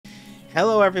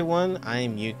Hello everyone,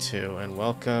 I'm Mewtwo, and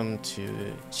welcome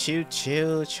to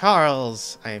Choo-Choo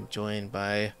Charles. I am joined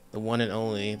by the one and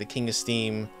only, the King of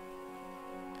Steam,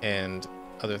 and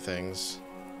other things.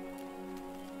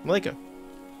 Maleko.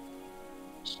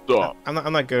 Stop. I'm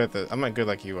not good at the. I'm not good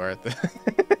like you are at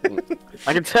the.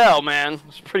 I can tell, man.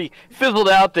 It's pretty fizzled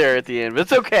out there at the end, but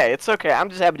it's okay. It's okay. I'm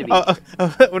just happy to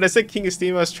be. When I said King of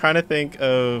Steam, I was trying to think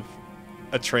of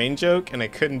a train joke, and I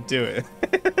couldn't do it.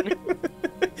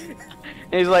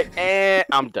 And he's like,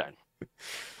 I'm done.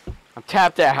 I'm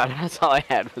tapped out. That's all I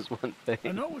had was one thing.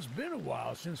 I know it's been a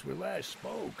while since we last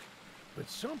spoke, but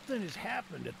something has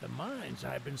happened at the mines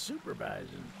I've been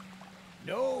supervising.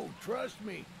 No, trust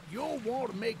me, you'll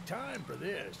want to make time for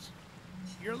this.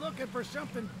 You're looking for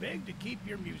something big to keep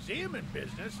your museum in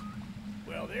business?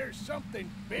 Well, there's something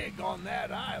big on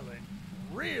that island.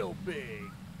 Real big.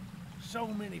 So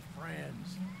many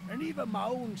friends, and even my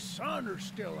own son are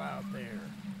still out there.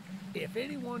 If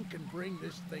anyone can bring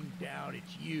this thing down,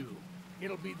 it's you.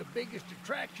 It'll be the biggest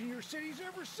attraction your city's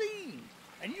ever seen,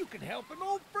 and you can help an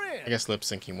old friend. I guess lip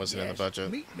syncing wasn't in the budget.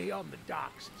 Meet me on the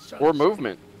docks at sunset. Or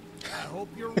movement. I hope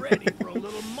you're ready for a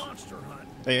little monster hunt.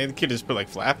 Hey, the kid just put like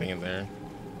flapping in there.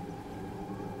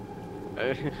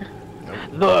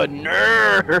 The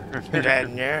nerd. The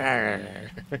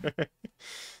nerd.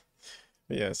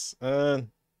 Yes.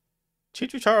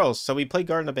 Choo-Choo Charles. So we played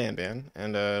Garden of Banban,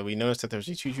 and we noticed that there's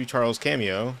a Choo-Choo Charles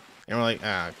cameo, and we're like,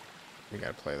 we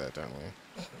gotta play that, don't we?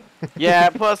 Yeah,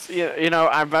 plus, you know,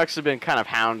 I've actually been kind of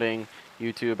hounding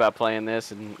YouTube about playing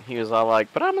this, and he was all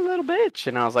like, but I'm a little bitch.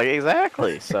 And I was like,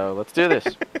 exactly, so let's do this.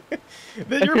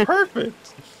 Then you're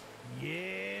perfect.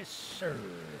 Yes, sir.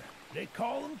 They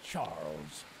call him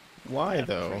Charles. Why, Half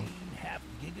though? train, half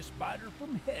giga-spider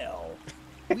from hell.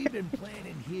 We've been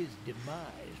planning his demise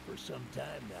for some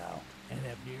time now, and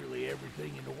have nearly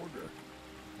everything in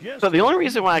order. So the only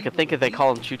reason why I could think that they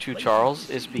call him Choo-Choo Charles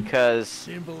is because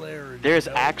there's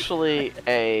actually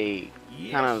a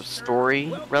kind of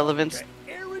story relevance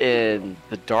in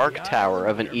the Dark Tower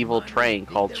of an evil train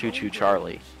called Choo-Choo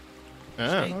Charlie. Oh,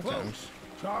 Stay okay. close.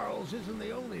 Charles isn't the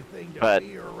only thing to But-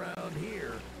 fear around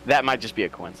here. That might just be a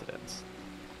coincidence.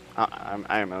 I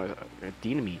don't know.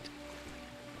 Dynamite.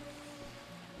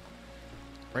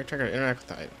 Right trigger to interact with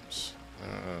the items.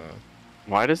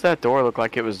 Why does that door look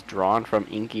like it was drawn from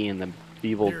Inky in the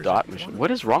evil There's dot a mission? one What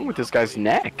is wrong with this guy's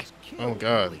neck? Oh,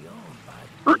 God. Killed early on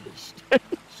by the beast.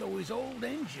 So his old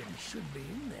engine should be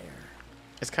in there.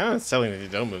 It's kind of selling that they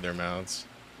don't move their mouths.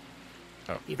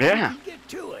 Oh, If Yeah. we can get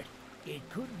to it, it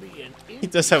could be an he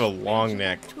does have a long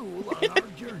neck. tool on our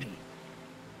journey.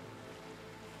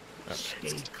 Oh. Stay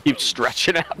Keep close.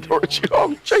 stretching out We towards you.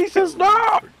 don't Oh, Jesus,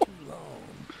 no! for too long.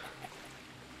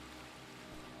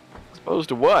 Exposed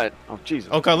to what? Oh, Jesus.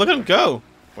 Oh, God, look at him go!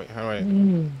 Wait, how do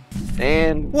I...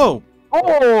 And... Whoa!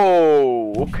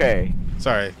 Oh, okay.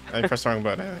 Sorry, I pressed the wrong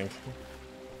button, I think.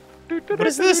 What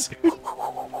is this?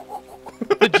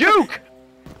 The juke!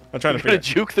 I'm trying to You're gonna figure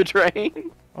juke the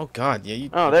train? Oh, God, yeah, you...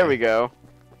 Oh, there we go.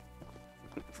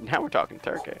 Now we're talking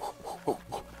turkey.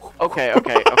 Okay,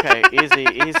 okay, okay. Easy,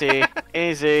 easy,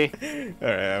 easy.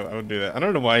 Alright, I would do that. I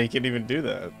don't know why he can even do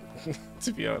that,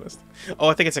 to be honest. Oh,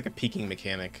 I think it's like a peeking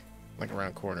mechanic, like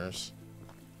around corners.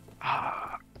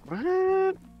 What? I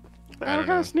What don't kind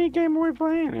know. of sneak game are we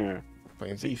playing here?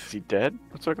 Playing Is thief. he dead?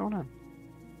 What's going on?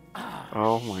 Ah,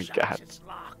 Oh my shucks, God. It's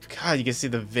locked. God, you can see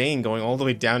the vein going all the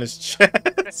way down his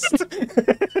chest.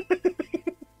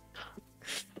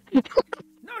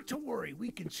 Not to worry,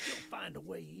 we can still find a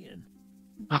way in.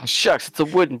 Oh, shucks, it's a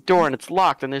wooden door and it's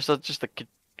locked and there's just a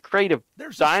crate of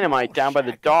There's a dynamite small down by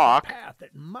the shack up dock. path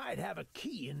that might have a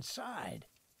key inside.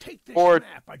 Take this Or-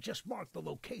 map. I just marked the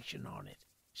location on it.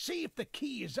 See if the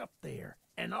key is up there,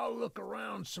 and I'll look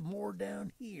around some more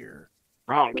down here.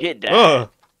 Wrong, get down.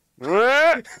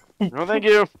 Ugh! No, thank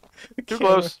you. Too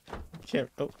close. Can't...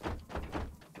 Oh.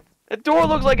 That door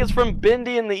looks like it's from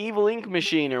Bendy and the Evil Ink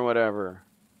Machine or whatever.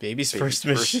 Baby's Baby's first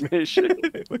mission. mission.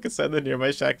 Look inside the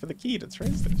nearby shack for the key to the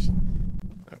train station.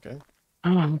 Okay.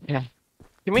 Oh, okay.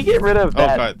 Can we get rid of Oh,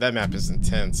 that? God, that map is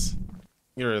intense.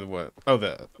 Get rid of the what? Oh,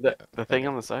 The thing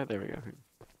on the side? There we go.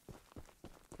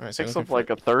 Alright, so Takes looking up for, like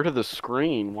a third of the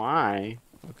screen. Why?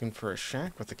 looking for a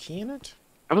shack with a key in it?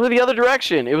 I went the other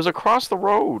direction. It was across the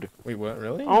road. Wait, what?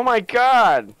 Really? Oh my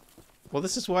God. Well,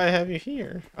 this is why I have you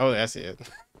here. Oh, I see it.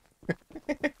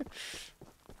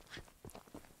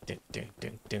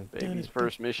 Baby's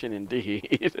first mission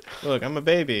indeed. Look, I'm a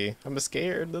baby. I'm a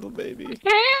scared little baby.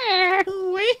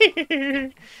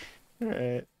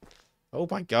 Alright. Oh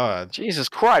my God. Jesus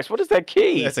Christ, what is that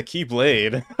key? That's a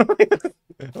keyblade.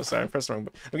 Oh, sorry, I pressed the wrong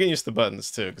button. I'm getting used to the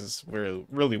buttons too, because we're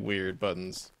really weird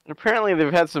buttons. Apparently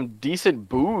they've had some decent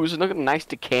booze. Look at nice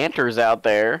decanters out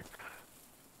there.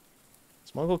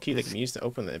 Small gold key that can be used to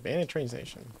open the abandoned train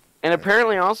station. And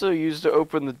apparently also used to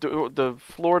open the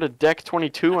floor to deck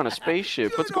 22 on a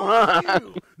spaceship. What's going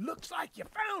on? Looks like you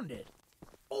found it.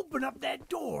 Open up that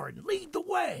door and lead the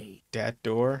way. Dat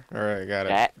door? Alright, got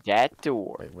it. That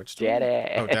door. Wait, which door? That ass.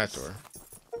 Oh, that door.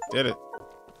 Did it.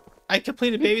 I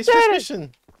completed baby's first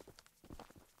mission.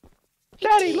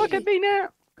 Daddy, look at me now.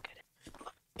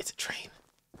 It's a train.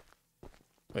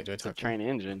 Wait, do I It's a talk? train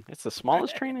engine. It's the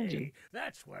smallest train engine.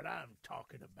 That's what I'm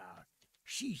talking about.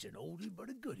 She's an oldie but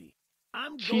a goodie.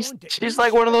 She's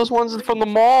like one of those ones from the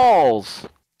malls.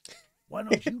 Why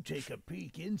don't you take a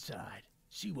peek inside?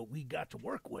 See what we got to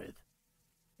work with.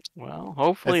 Well,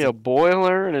 hopefully a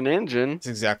boiler and an engine. That's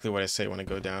exactly what I say when I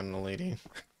go down on a lady.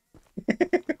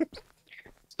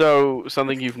 So,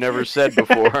 something you've never said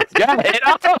before. Got it!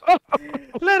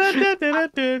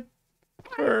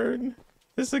 Burn. Is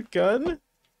this a gun?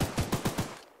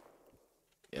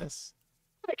 Yes.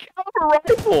 High caliber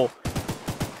rifle!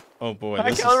 Oh boy,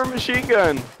 High caliber machine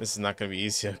gun! this is not gonna be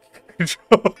easy to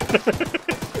control.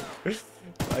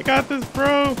 I got this,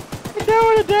 bro! You're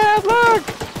doing it, Dad! Look!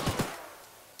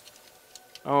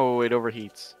 Oh, it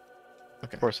overheats.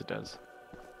 Okay. Of course it does.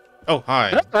 Oh,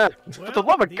 hi. For the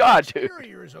love of God, dude! The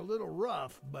exterior is a little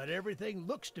rough, but everything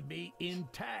looks to be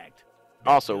intact.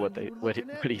 Also, what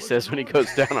he says when he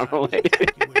goes down on a lady.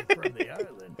 From the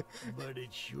island, but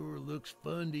it sure looks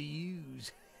fun to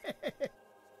use.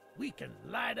 We can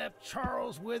light up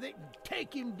Charles with it and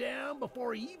take him down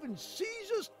before he even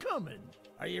sees us coming.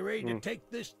 Are you ready to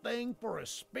take this thing for a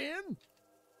spin?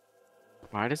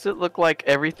 Why does it look like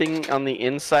everything on the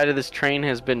inside of this train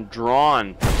has been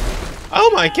drawn?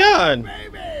 Oh my god!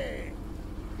 Baby,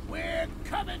 we're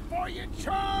coming for you,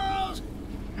 Charles.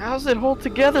 How's it hold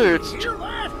together? It's Hear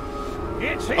that?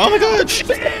 It's him. Oh my god! It's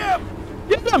him.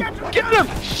 Get him! Get him!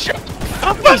 Shut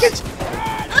Oh fuck it!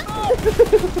 Careful!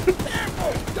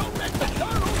 Don't let the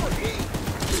gun overheat.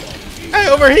 I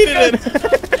overheated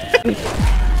it!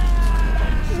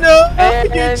 No!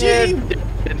 Eugene!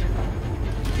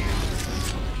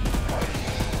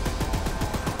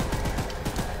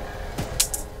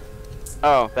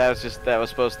 Oh, that was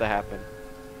supposed to happen.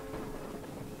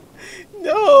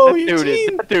 No,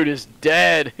 That dude is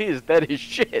dead. He is dead as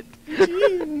shit.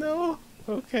 Eugene, no.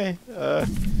 Okay,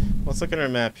 let's look at our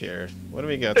map here. What do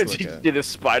we got to look You at? did a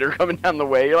spider coming down the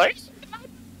way. You're like,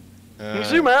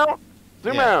 zoom out.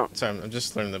 Zoom out. Sorry, I'm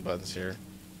just learning the buttons here.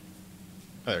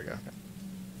 Oh, there we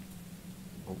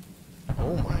go.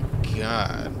 Oh my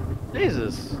god.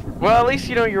 Jesus. Well, at least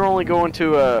you know you're only going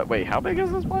to, wait, how big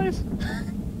is this place?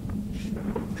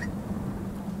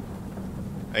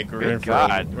 Like, we're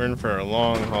in for a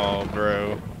long haul,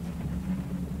 bro.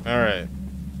 Alright.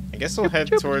 I guess we'll head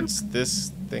towards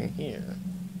this thing here.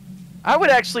 I would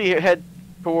actually head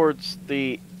towards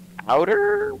the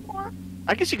outer one.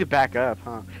 I guess you could back up,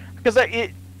 huh? Because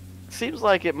it seems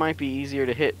like it might be easier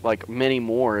to hit, like, many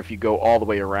more if you go all the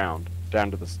way around,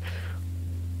 down to this.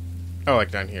 Oh, like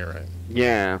down here, right?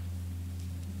 Yeah.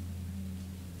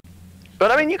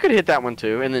 But, I mean, you could hit that one,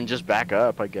 too, and then just back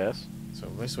up, I guess. So,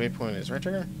 this waypoint is right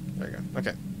trigger? There you go.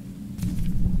 Okay.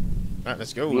 Alright,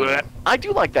 let's go. I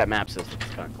do like that map system.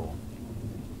 It's kind of cool.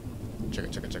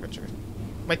 Trigger.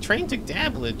 My train took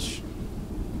dablage.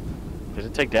 Did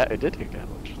it take that? It did take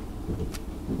damage.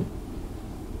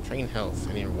 Train health.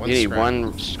 I need one You need scrap.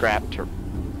 one scrap to...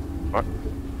 What?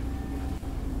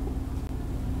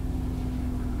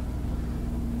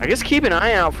 I guess keep an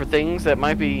eye out for things that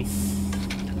might be...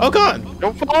 Oh god!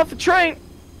 Don't fall off the train!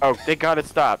 Oh, thank God it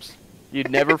stops. You'd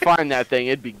never find that thing.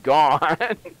 It'd be gone.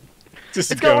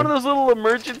 It's got one of those little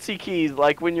emergency keys,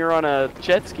 like when you're on a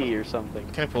jet ski or something.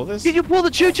 Can I pull this? Did you pull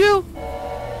the choo-choo?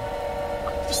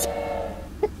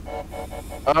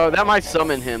 Oh, that might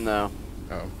summon him, though.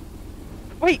 Oh.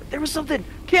 Wait, there was something!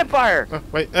 Campfire! Oh,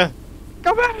 wait,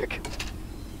 Go back!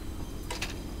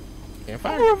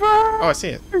 campfire? Reverse! Oh, I see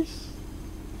it.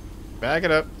 Back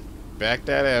it up. Back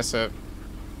that ass up.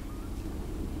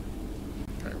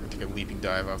 Alright, we're gonna take a leaping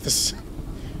dive off this.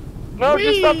 No, Whee!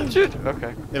 just stop the choo-choo.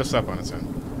 Okay. It'll stop on its own.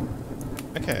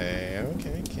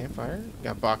 Okay, campfire.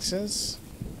 Got boxes.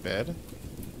 Bed.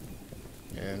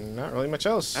 And not really much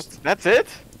else. That's it?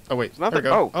 Oh, wait. There's There we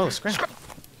nothing- go. Oh, scrap. Got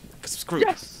some screw.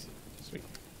 Yes! Sweet.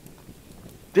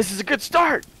 This is a good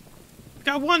start!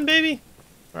 Got one, baby!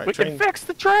 Alright, We can fix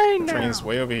the train now! Train's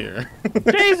way over here.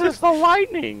 Jesus, the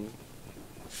lightning!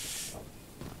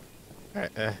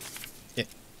 Alright,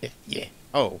 yeah.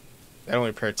 Oh, that only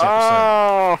repaired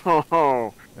 10%.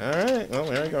 Oh! Alright, well,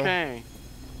 there we go. Okay.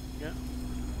 Yeah.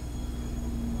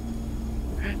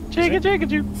 Chicka chicka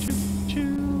choo choo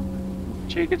choo.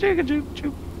 Chicka chicka choo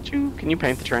choo choo. Can you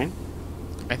paint the train?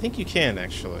 I think you can,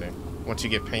 actually, once you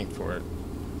get paint for it.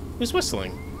 Who's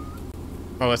whistling?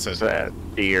 Oh, that's Is that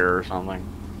deer or something?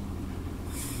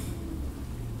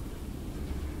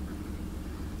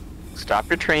 Stop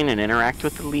your train and interact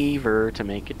with the lever to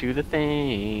make it do the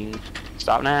thing.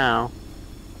 Stop now.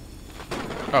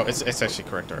 Oh, it's actually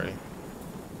correct already.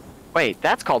 Wait,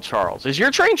 that's called Charles. Is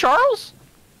your train Charles?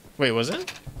 Wait, was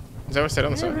it? Is that what I said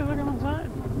on the Yeah, side? look on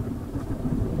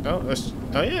the side.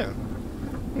 Oh, yeah.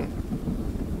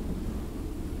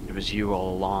 It was you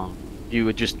all along. You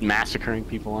were just massacring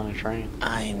people on a train.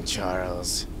 I'm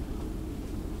Charles.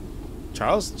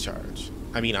 Charles in charge.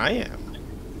 I mean, I am.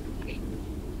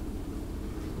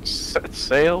 Set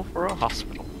sail for a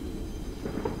hospital.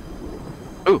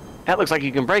 Ooh, that looks like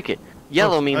you can break it.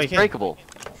 Yellow means breakable.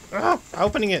 Oh,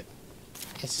 opening it.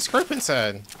 It's a script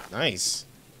inside. Nice.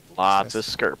 Lots of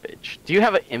skirpage. Do you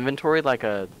have an inventory like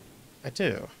a I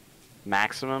do.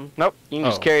 maximum? Nope. You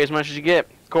can just carry as much as you get.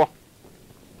 Cool.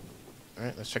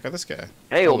 Alright, let's check out this guy.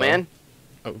 Hey, old man.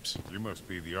 Oops. You must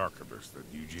be the archivist that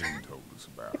Eugene told us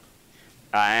about.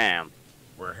 I am.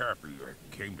 We're happy you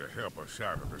came to help us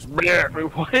out of this. What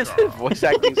is his voice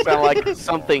acting sound like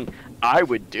something I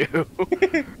would do?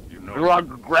 You know, You're like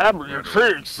grabbing your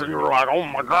cheeks and you're like, oh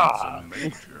my god. some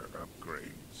major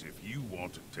upgrades if you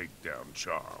want to take down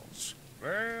Charles.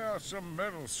 There are some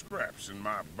metal scraps in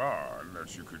my barn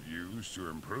that you could use to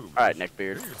improve. Alright,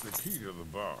 Neckbeard. Here's the key to the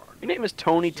barn. Your name is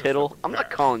Tony Tittle. I'm not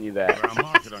calling you that. But I'll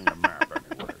mark it on your map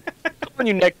anyway. I'm calling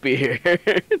you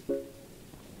Neckbeard.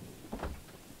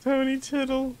 Tony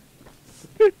Tittle.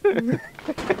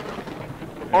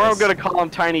 Or I'm gonna call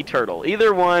him Tiny Turtle.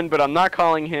 Either one, but I'm not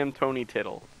calling him Tony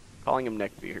Tittle. Calling him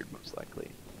Neckbeard, most likely.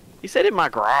 He said in my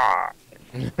garage.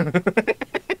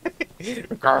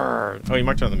 Oh, you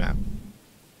marked it on the map.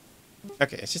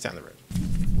 Okay, it's just down the road.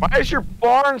 Why is your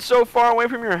barn so far away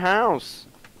from your house?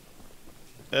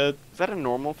 Is that a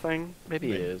normal thing? Maybe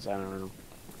Maybe. it is. I don't know.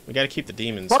 We gotta keep the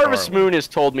demons Harvest far away. Moon has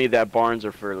told me that barns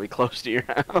are fairly close to your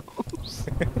house.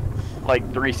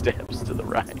 Like 3 steps to the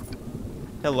right.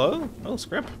 Hello? Oh,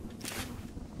 script.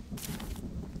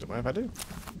 Don't mind if I do.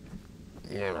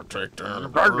 Yeah, take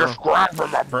down Just grab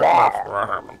from a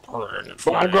bar. I'm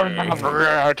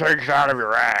gonna take out of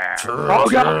your ass. Oh,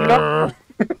 God, no.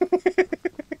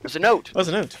 There's a note. What's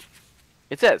the note?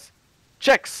 It says,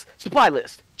 checks, supply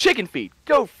list, chicken feed,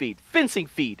 goat feed, fencing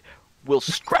feed. We'll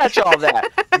scratch all that.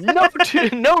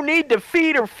 No need to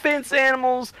feed or fence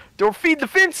animals or feed the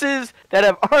fences that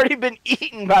have already been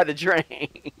eaten by the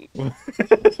train.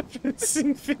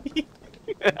 Fencing feet.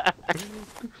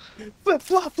 Flip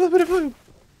flop, flip it flip.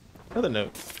 Another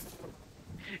note.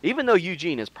 Even though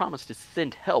Eugene has promised to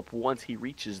send help once he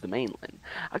reaches the mainland,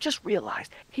 I've just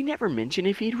realized he never mentioned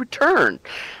if he'd return.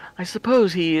 I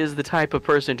suppose he is the type of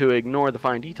person to ignore the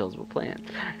fine details of a plan.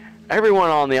 Everyone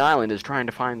on the island is trying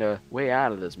to find a way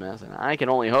out of this mess, and I can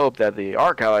only hope that the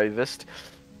archivist,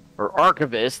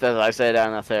 as I said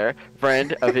down there,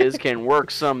 friend of his can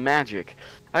work some magic.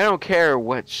 I don't care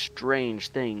what strange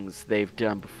things they've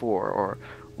done before, or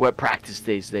what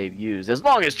practices they've used, as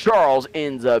long as Charles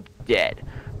ends up dead.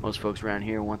 Most folks around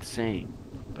here want the same,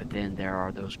 but then there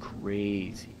are those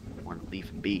crazy who want to leave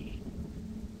him be.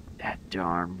 That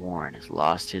darn Warren has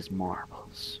lost his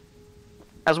marbles.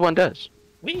 As one does.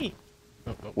 Wee.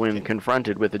 When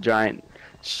confronted with a giant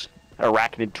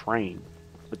arachnid train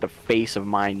with the face of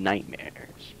my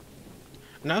nightmares.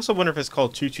 And I also wonder if it's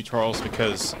called Choo-Choo Charles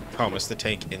because Thomas the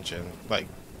tank engine, like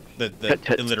the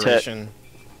alliteration.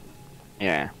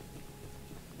 Yeah,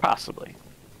 possibly.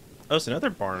 Oh, it's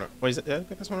another barn. Wait, is it? Did I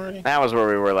pick this one already? That was where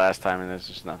we were last time, and there's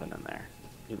just nothing in there.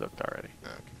 You looked already.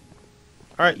 Okay.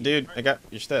 All right, dude, I got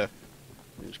your stuff.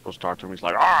 You're supposed to talk to him. He's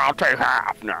like, "Oh, I'll take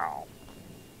half now."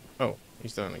 Oh,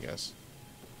 he's done, I guess.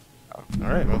 Oh.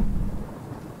 All right, well.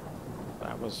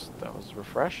 That was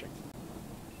refreshing.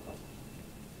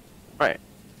 Right.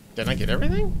 Didn't I get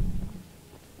everything?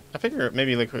 I figure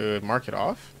maybe like we would mark it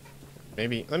off.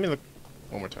 Maybe let me look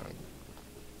one more time.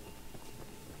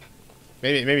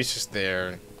 Maybe it's just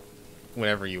there.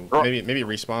 Whenever you maybe it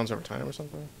respawns over time or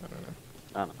something. I don't know.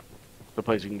 I don't know. The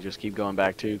place you can just keep going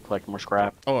back to, collect more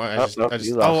scrap. Oh, I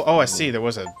see. There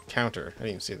was a counter. I didn't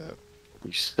even see that.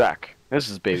 You suck. This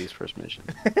is baby's first mission.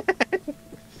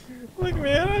 Look,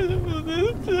 man.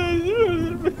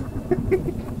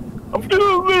 I'm feeling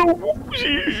a little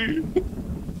woozy.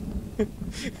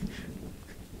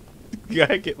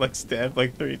 Guy get like stabbed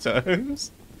like 3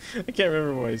 times. I can't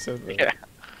remember why he said that. Yeah.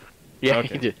 Yeah, Okay.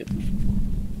 he did.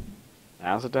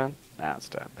 Now is it done? Now it's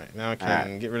done. Alright, now I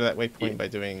can get rid of that waypoint by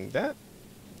doing that.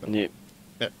 Yeah.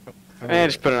 Yeah. Oh.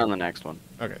 And just put it on the next one.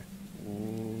 Okay.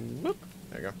 Whoop.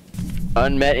 There you go.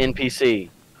 Unmet NPC.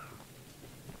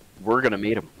 We're gonna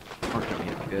meet him. We're gonna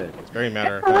meet him good. It's very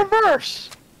matter of In fact. reverse.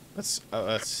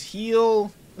 Let's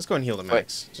heal. Let's go and heal the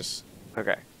max. Just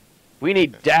Okay. We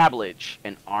need dabblage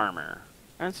and armor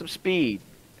and some speed.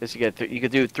 Cause you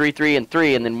could do 3, 3, and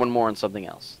 3, and then one more on something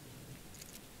else.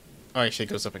 oh, actually, it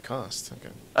goes up in cost. Okay.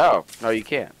 Oh no, you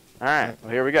can't. All right.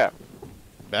 Well, here we go.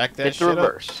 Back that Hit the shit up.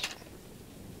 reverse.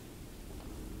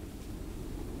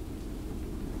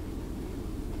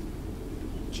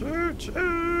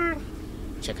 Choo-choo.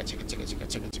 Chicka, chicka, chicka, chicka,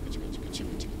 chicka, chicka, chicka, chicka,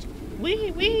 chicka, chicka.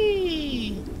 Wee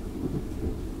wee.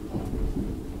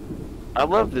 I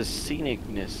love the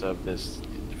scenicness of this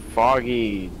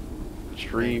foggy,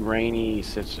 tree, rainy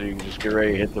situation. You can just get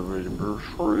ready to hit the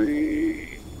reverse.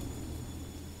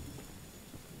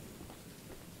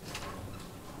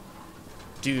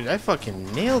 Dude, I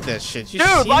fucking nailed that shit. You Dude,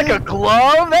 see like that? a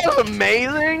glove? That was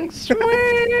amazing.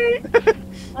 Sweet.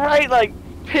 Alright, like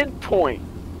pinpoint.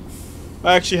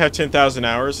 I actually have 10,000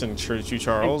 hours in Choo-Choo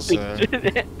Charles.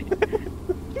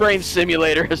 Brain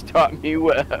Simulator has taught me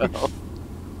well.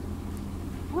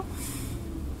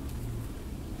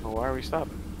 Oh, why are we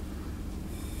stopping?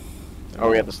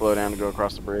 Oh, we have to slow down to go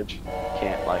across the bridge.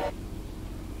 Can't, like...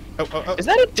 Oh. Is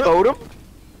that a totem?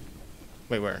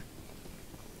 Wait, where?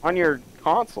 On your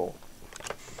console?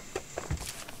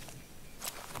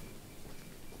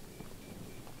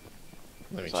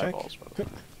 Let me Sideballs, check.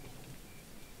 brother.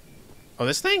 Oh,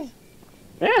 this thing?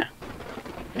 Yeah,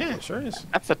 Yeah, it sure is.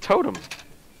 that's a totem.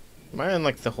 Am I on,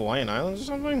 like, the Hawaiian Islands or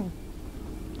something?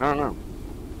 I don't know.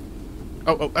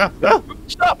 Oh!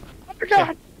 Stop! Oh my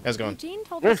god! How's it going? Eugene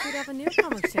told us we'd have a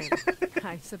newcomer soon.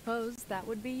 I suppose that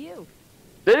would be you.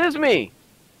 It is me!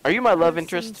 Are you my love There's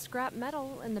interest? some scrap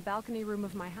metal in the balcony room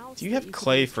of my house. Do you that have could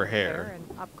clay use for to hair? repair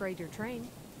and upgrade your train.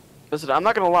 Listen, I'm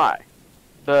not gonna lie.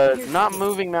 The Here's not the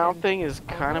moving mount thing. thing is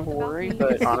I'll kind of a look about worry, me.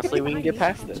 but honestly, we can get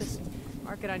past I'll this. Just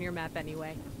mark it on your map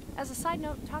anyway. As a side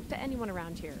note, talk to anyone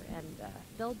around here, and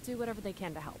they'll do whatever they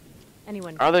can to help.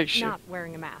 Anyone Are they not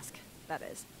wearing a mask, that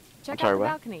is. Check sorry, out the what?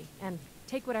 balcony and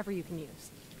take whatever you can use.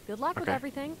 Good luck with Okay.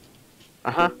 everything.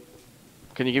 Uh-huh.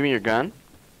 Can you give me your gun?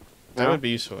 That No? would be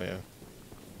useful, yeah.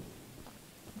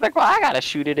 Like, well, I gotta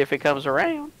shoot it if it comes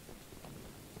around.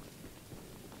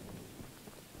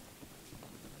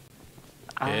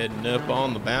 Heading up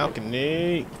on the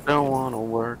balcony. Don't wanna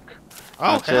work. Oh, I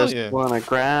hell just yeah. wanna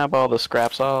grab all the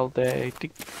scraps all day.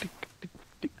 Tick, tick, tick,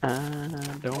 tick. I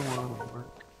don't wanna work.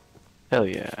 Hell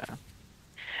yeah.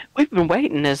 We've been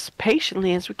waiting as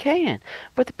patiently as we can,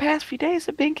 but the past few days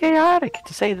have been chaotic,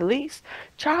 to say the least.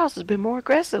 Charles has been more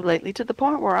aggressive lately, to the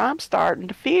point where I'm starting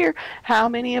to fear how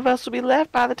many of us will be left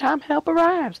by the time help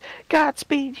arrives.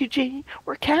 Godspeed, Eugene.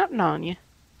 We're counting on you.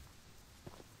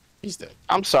 He's dead.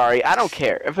 I'm sorry, I don't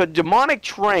care. If a demonic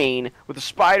train with a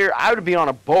spider, I would be on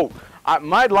a boat.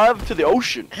 My love to the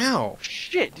ocean. Ow!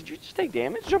 Shit, did you just take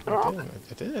damage jumping off?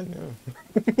 I did,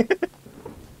 yeah.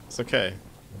 It's okay.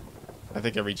 I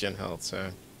think I regen health, so...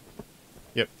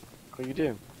 Yep. What do you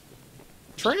do?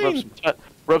 Train!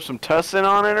 Rub some tussin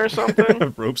on it or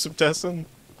something? Rope some testing?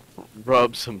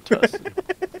 Rub some tussin.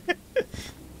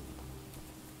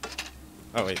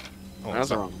 Oh, wait. Hold on, That's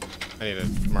stop. wrong. I need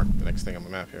to mark the next thing on the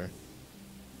map here.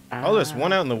 Oh, there's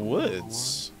one out in the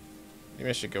woods. Maybe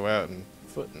I should go out and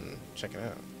foot and check it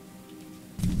out.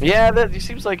 Yeah, that it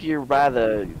seems like you're by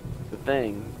the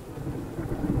thing.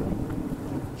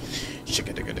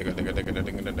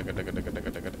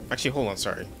 Actually, hold on,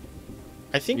 sorry.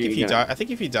 I think if you die,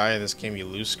 if you die in this game, you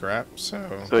lose scrap.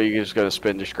 So. So you just gotta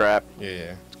spend your scrap.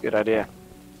 Yeah. It's a good idea.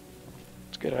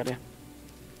 It's a good idea.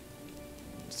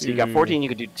 So you got 14. You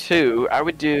could do 2. I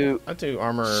would do. I'll do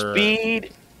armor.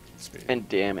 Speed. Speed. And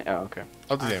damage. Oh, okay.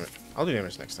 I'll do damage. I'll do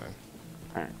damage next time.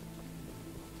 All right.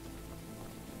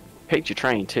 Paint your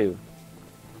train too.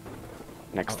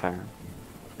 Next time.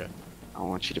 Okay. I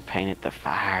want you to paint it the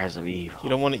fires of evil. You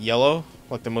don't want it yellow,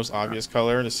 like the most obvious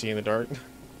color to see in the dark.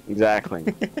 Exactly.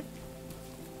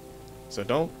 So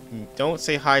don't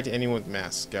say hi to anyone with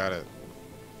masks. Got it.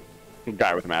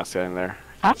 Guy with a mask in there.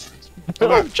 Ow.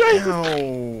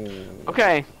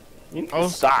 Okay. You Oh,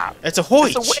 stop. It's a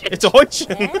hoich. witch. It's a hoich.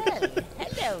 Well,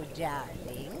 hello,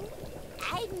 darling.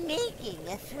 I'm making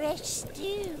a fresh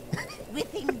stew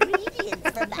with ingredients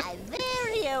from my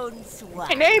very own swamp.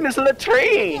 My name is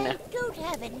Latrine. I don't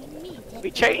have any meat at We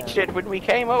the changed it moment. when we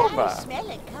came I over. smell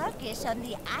a carcass on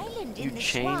the island You in the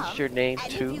changed swamp, your name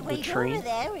and to if you wait Latrine? over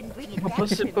there and bring it What back was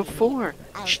to it me, before?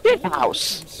 I'll Shit give you house.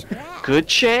 some scraps. Good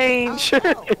change. Oh,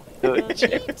 no. Good You'll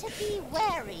change. need to be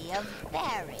wary of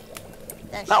Barry.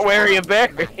 The Not wary of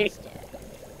swamp Barry. monster.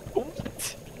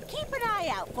 What? Keep an eye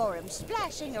out for him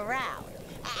splashing around.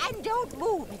 And don't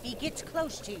move if he gets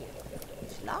close to you.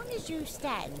 As long as you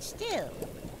stand still,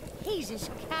 he's as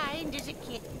kind as a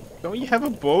kitten. Don't you have a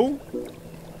bow?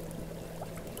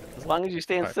 As long as you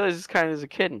stand still, he's as kind as a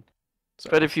kitten.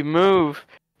 Sorry. But if you move,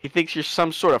 he thinks you're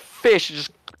some sort of fish.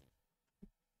 Just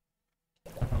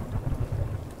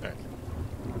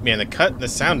Man, the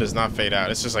sound does not fade out.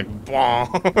 It's just like,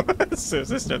 bong. So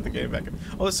let's start the game back.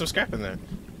 Oh, there's some scrap in there.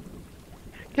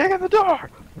 get out the door.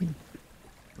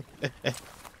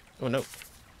 Oh, no.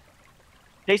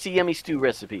 Tasty, yummy stew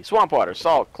recipe. Swamp water,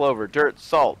 salt, clover, dirt,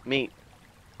 salt, meat,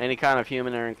 any kind of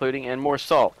human are including, and more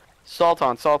salt. Salt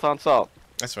on salt on salt.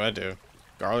 That's what I do.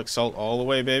 Garlic salt all the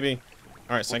way, baby.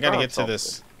 All right, so I gotta get to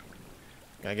this.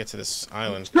 Gotta get to this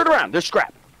island. Turn around. There's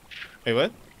scrap. Wait,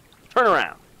 what? Turn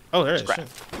around. Oh, there it is. Scrap. Shit.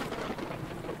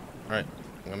 All right,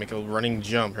 I'm gonna make a running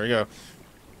jump. Here we go.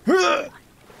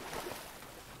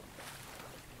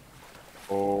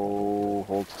 Oh,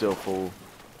 hold still, fool.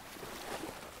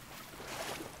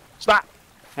 Stop.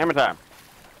 Hammer time.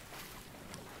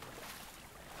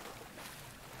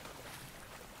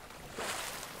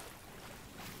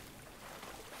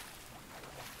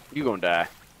 You gonna die.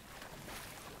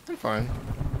 I'm fine.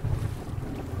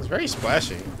 It's very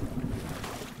splashy.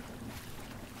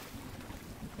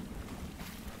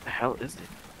 The hell is it?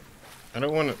 I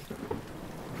don't want to.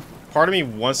 Part of me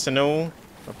wants to know,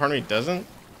 but part of me doesn't.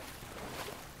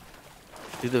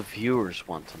 Do the viewers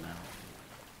want to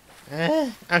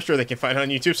know? I'm sure they can find it on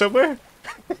YouTube somewhere.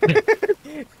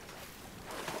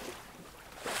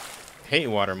 Hate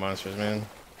water monsters, man.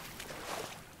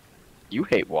 You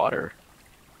hate water.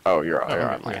 Oh, you're on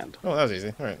yeah. land. Oh, that was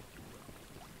easy. All right.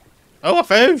 Oh, a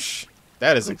fish.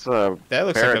 That is. It's a That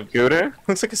looks like a. barracuda.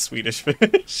 Looks like a Swedish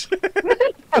fish.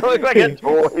 It looks like a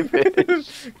toy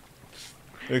fish.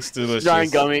 Looks delicious.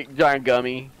 Giant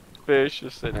gummy fish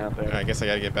just sitting out there. I guess I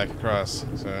gotta get back across.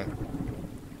 So.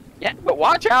 Yeah, but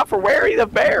watch out for Wary the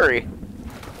Berry.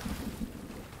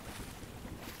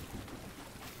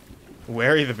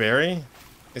 Wary the berry?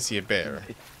 Is he a bear?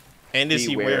 And is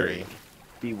he wary?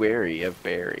 Be wary of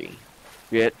Barry.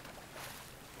 Get.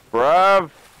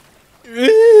 Bruv.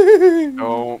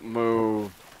 Don't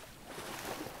move.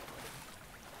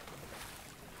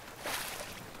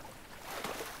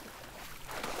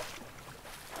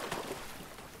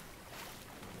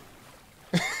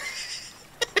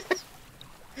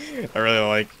 I really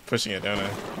like pushing it, don't I?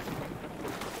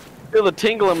 Feel the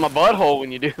tingle in my butthole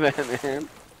when you do that, man.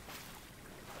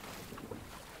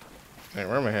 Hey,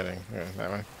 where am I heading? Yeah,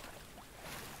 that way.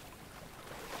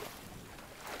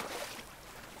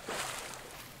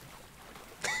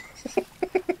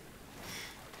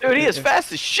 Dude, he is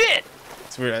fast as shit.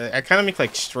 It's weird. I kind of make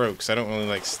like strokes. I don't really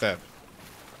like step.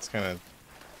 It's kind of.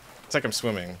 It's like I'm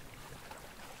swimming.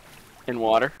 In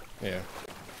water. Yeah.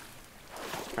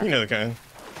 You know the kind.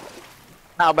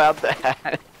 How about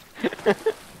that?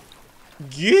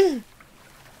 Yeah.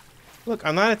 Look,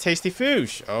 I'm not a tasty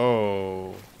fish.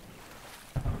 Oh.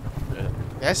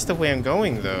 That's the way I'm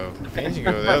going, though. I need to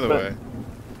go the other way.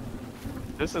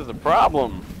 This is a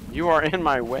problem. You are in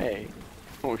my way.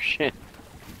 Oh shit.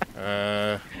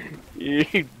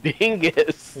 You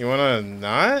dingus. You wanna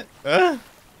not? Oh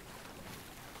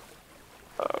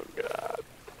god.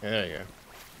 There you go.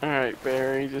 Alright,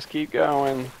 Barry, just keep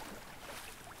going.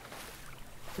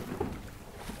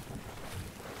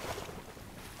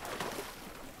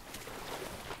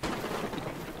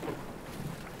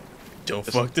 Don't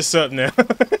fuck this up now.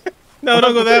 No,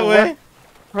 don't go that way.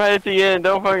 Right at the end,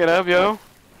 don't fuck it up, yo.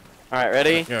 Alright,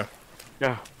 ready? Yeah.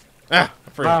 Go. Ah,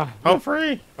 I'm free. Ah. Oh,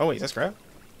 free. Oh, wait, that's crap.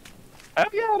 Oh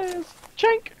yeah, it is.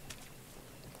 Chink.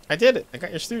 I did it. I got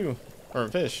your stew. Or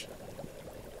fish.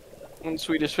 One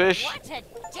Swedish fish. What a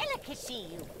delicacy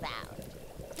you found.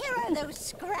 Here are those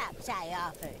scraps I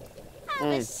offered. Have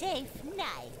a safe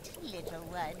night, little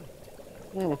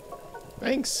one.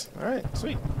 Thanks. Alright,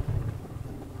 sweet.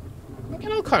 Look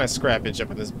at all kind of scrappage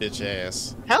up in this bitch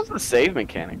ass. How's the save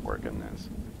mechanic work in this?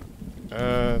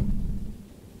 I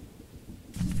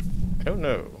don't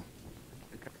know.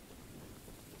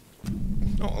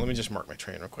 Oh, let me just mark my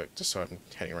train real quick, just so I'm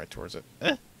heading right towards it.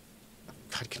 God,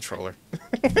 controller.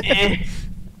 I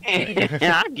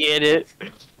get it.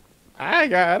 I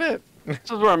got it. This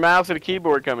is where a mouse and a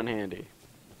keyboard come in handy.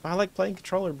 I like playing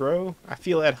controller, bro. I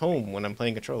feel at home when I'm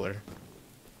playing controller.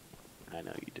 I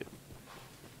know you do.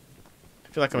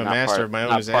 I feel like I'm a master of my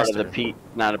own disaster.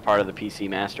 Not a part of the PC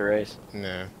master race.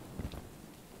 No.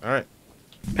 Alright.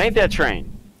 Paint that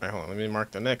train. Alright, hold on. Let me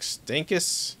mark the next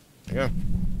Dinkus. There you go.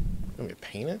 Let me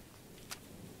paint it.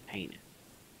 Paint it.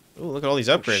 Ooh, look at all these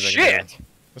upgrades I can do. Shit!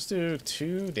 Let's do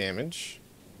 2 damage.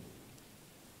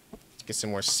 Let's Get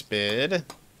some more speed.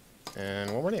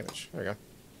 And one more damage. There we go.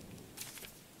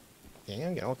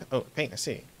 Damn, get all... Oh, paint, I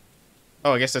see.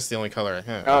 Oh, I guess that's the only color I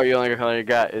have. Oh, the only color you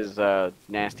got is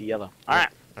nasty yellow. Alright.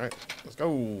 Alright, let's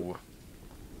go.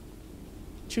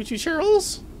 Choo-Choo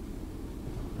Charles?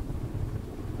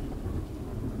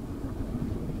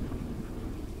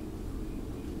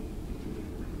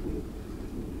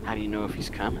 How do you know if he's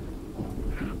coming?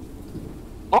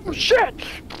 Oh shit!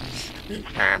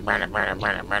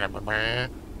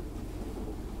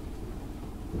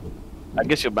 I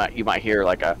guess you might hear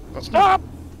like a stop.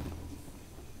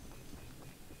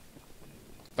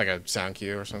 Like a sound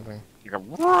cue or something. You go.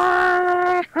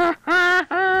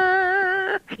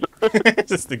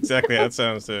 Just exactly how it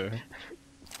sounds too.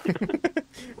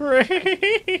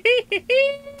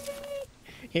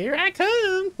 Here I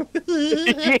come.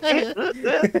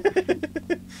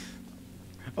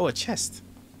 Oh, a chest.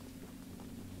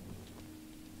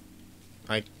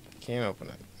 I can't open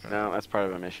it. No, that's part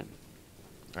of a mission.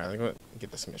 Alright, let me go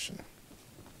get this mission.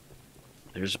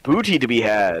 There's booty to be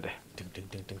had.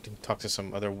 Talk to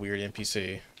some other weird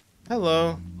NPC.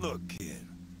 Hello. Look, kid.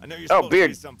 I know you're Oh, supposed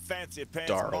beard. to be some fancy pants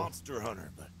Darl. monster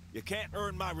hunter, but you can't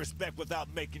earn my respect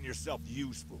without making yourself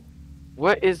useful.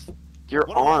 What is your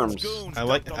One of those arms? goons I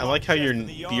like dumped a how long your chest in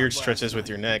the yard beard last stretches with night.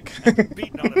 your neck. After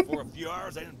beating on it for a few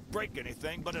hours, I didn't break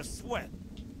anything but a sweat.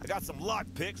 I got some lock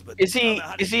picks, but Is I don't he- know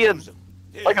how to is he a- use 'em.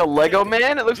 Here, Like a Lego take it.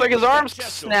 man? It looks like his Use that arms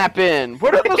chest snap over. in.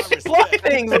 What are those My block respect.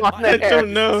 things on I there?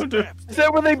 don't know, dude. Is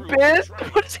that where they Through bent? train.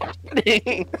 What is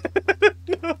happening?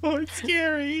 No, it's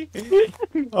scary.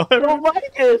 I don't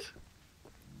like it.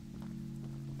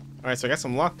 Alright, so I got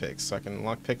some lockpicks, so I can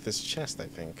lockpick this chest, I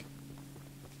think.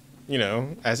 You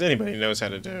know, as anybody knows how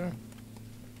to do.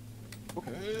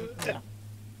 Okay.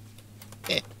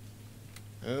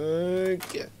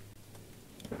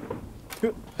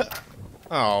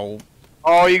 Oh.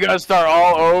 Oh, you gotta start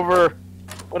all over.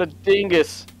 What a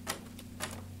dingus.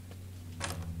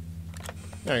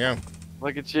 There you go.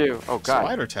 Look at you. Oh, God.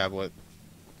 Slider tablet.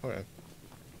 Okay.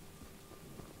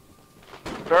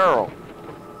 Barrel.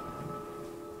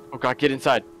 Oh, God, get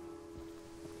inside.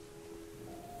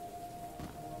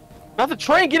 Not the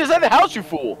train. Get inside the house, you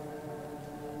fool.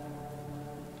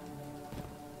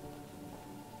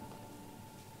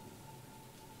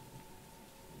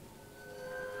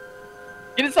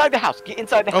 Get inside the house. Get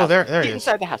inside the house. Oh, there he Get is.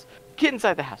 inside the house. Get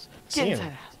inside the house. See Get him.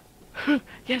 inside the house.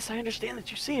 Yes, I understand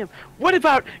that you see him. What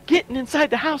about getting inside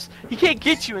the house? He can't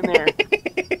get you in there.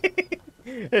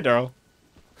 Hey, Darl.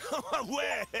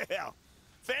 Well,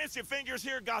 Fancy Fingers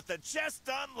here got the chest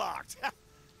unlocked.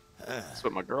 That's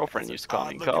what my girlfriend used to call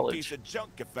me in Odd-looking college. piece of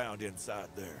junk you found inside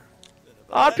there.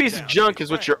 Odd piece of junk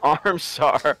is what your arms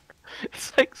are.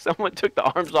 It's like someone took the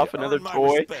arms off another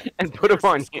toy and put them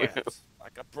on you.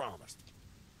 Like I promised.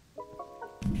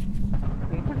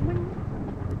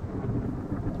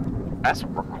 That's a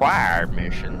required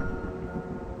mission.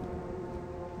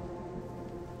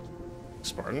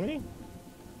 Pardon me?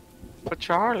 But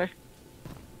Charlie.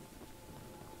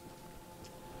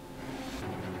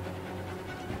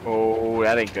 Oh,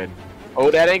 that ain't good. Oh,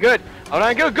 that ain't good. Oh, that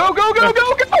ain't good. Go, go, go,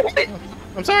 go, go!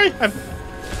 I'm sorry.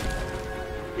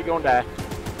 You're gonna die.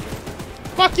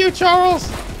 Fuck you, Charles.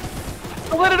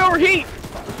 Don't let it overheat.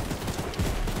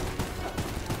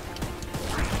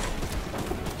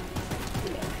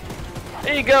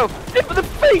 There you go. Hit for the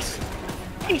face.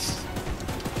 Face.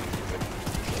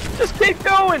 Just keep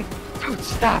going. Dude,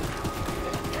 stop.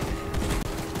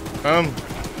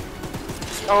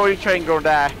 Oh, your train gonna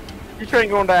die. Your train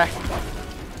gonna die.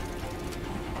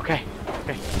 Okay.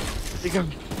 Okay. Here you go.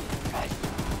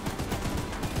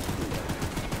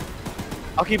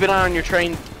 I'll keep an eye on your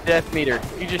train death meter.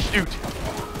 You just shoot.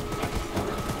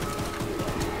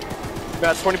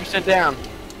 About 20% down.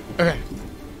 Okay.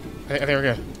 I think we're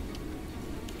good.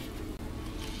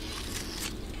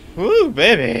 Woo,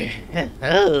 baby.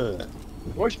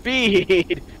 More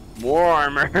speed. More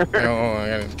armor. Oh,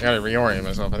 I gotta reorient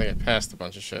myself. I think I passed a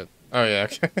bunch of shit. Oh, yeah.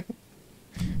 Okay.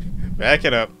 Back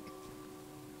it up.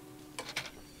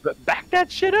 But back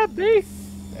that shit up, B.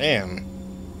 Damn.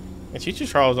 And Choo-Choo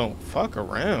Charles don't fuck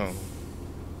around.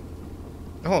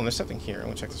 Oh, there's something here. Let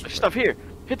me check this. There's stuff here.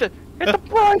 Hit the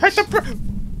brakes. Hit the brakes.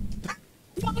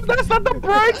 No, that's not the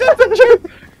brakes. That's the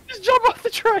jump. Just jump off the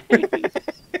train.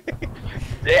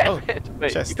 Damn Oh, it.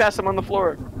 Wait, chest. you passed them on the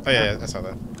floor. Oh, yeah, I saw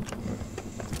that.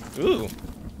 Ooh.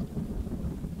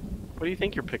 What do you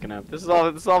think you're picking up? This is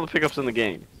all the pickups in the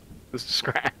game. This is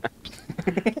scraps.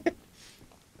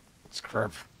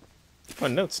 Scrub. Oh,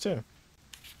 notes, too.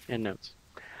 And notes.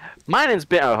 Mining's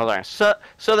been, oh, hold on.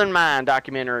 Southern Mine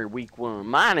documentary week 1.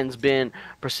 Mining's been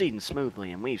proceeding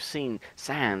smoothly, and we've seen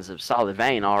signs of solid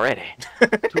vein already.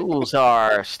 Tools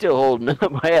are still holding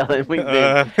up well,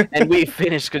 and we've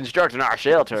finished constructing our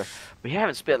shelter. We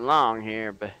haven't spent long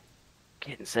here, but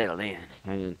getting settled in.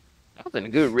 And I was in a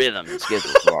good rhythm and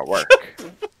schedule for our work.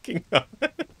 Fucking hell.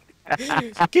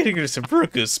 Getting into some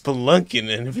pretty good spelunking,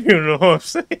 and if you know what I'm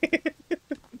saying.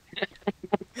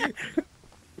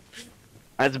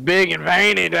 That's big and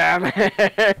veiny down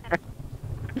there.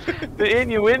 The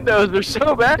innuendos are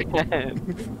so bad.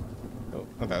 Oh,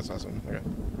 that's awesome. Okay.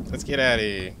 Let's get out of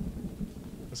here.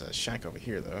 There's a shack over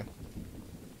here, though.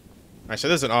 Alright, so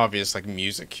there's an obvious, like,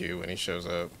 music cue when he shows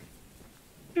up.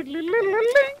 He's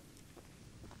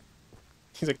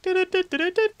like,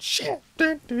 shit.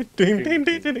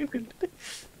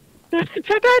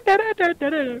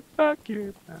 Fuck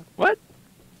you. What?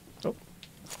 Oh.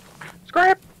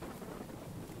 Scrap.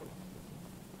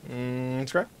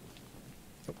 Scrap.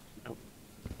 Oh.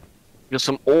 Just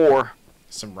some ore.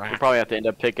 Some We'll rack. probably have to end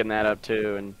up picking that up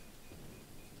too and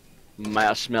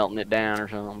smelting it down or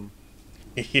something.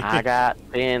 I got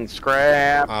thin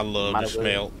scrap. I love Might to as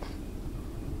well.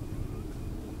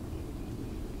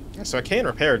 smelt. So I can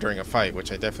repair during a fight,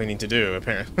 which I definitely need to do,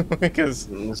 apparently, because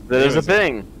There's a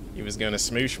thing. he was going to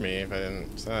smoosh me if I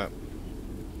didn't stop.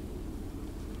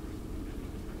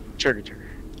 Chugga chugga.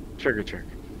 Chugga chugga.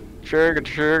 Chugga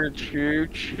chugga choo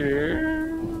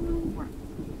choo.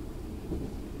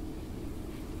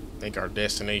 I think our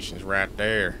destination's right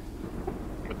there.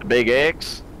 With the big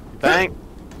X. Think.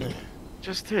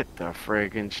 Just hit the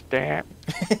friggin' step.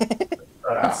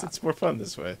 It's more fun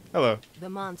this way. Hello. The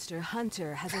monster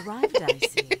hunter has arrived, I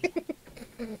see.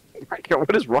 My God,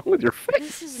 what is wrong with your face?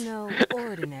 This is no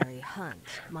ordinary hunt,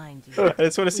 mind you. I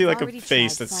just want to see We've like a already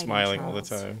face tried that's fighting smiling all the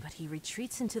Charles, time. But he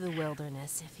retreats into the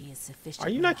wilderness if he is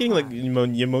sufficiently Are you not getting like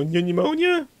harmed.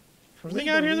 pneumonia? Everything We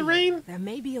out here in the believe rain? There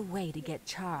may be a way to get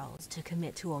Charles to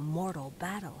commit to a mortal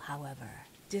battle, however.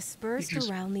 Dispersed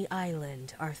around the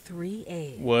island are 3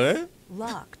 eggs. What?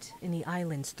 Locked in the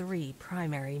island's 3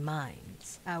 primary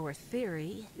mines. Our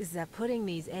theory is that putting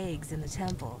these eggs in the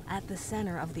temple at the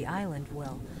center of the island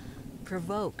will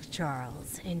provoke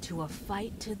Charles into a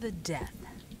fight to the death.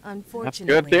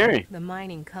 Unfortunately, theory. the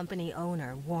mining company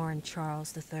owner, Warren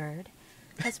Charles III,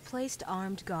 has placed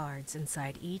armed guards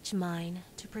inside each mine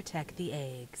to protect the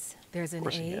eggs. There's an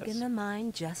course he egg has. in the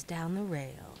mine just down the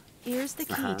rail. Here's the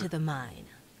key to the mine.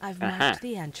 I've marked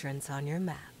the entrance on your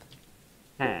map.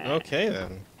 Okay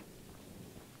then.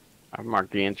 I've marked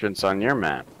the entrance on your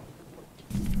map.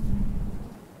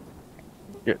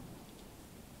 Good.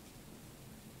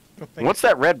 Oh, thank What's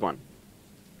that red one?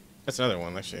 That's another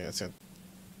one, actually. That's a Is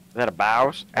that a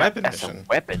bows? Weapon That's mission. A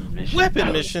weapon mission.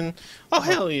 weapon mission. Oh,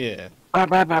 hell yeah.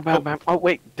 Oh,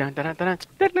 wait. Dun, dun, dun, dun,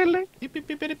 dun. Beep, beep,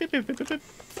 beep, beep, beep, beep, beep, beep.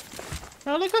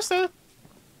 Roller coaster.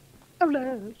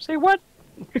 Hello. Say what?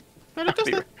 Roller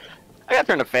coaster. I gotta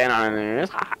turn the fan on in there.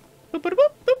 It's hot. Boop, boop,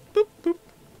 boop, boop, boop, boop.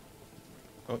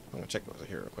 Oh, I'm gonna check over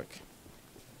here real quick.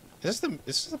 Is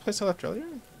this the place I left earlier?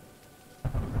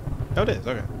 Oh, it is.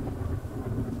 Okay.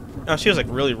 Oh, she was like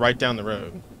really right down the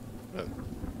road. But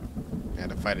I had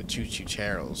to fight a Choo-Choo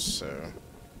Charles, so.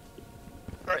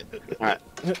 Alright. Alright.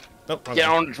 Oh, Get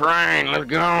on the train. Let's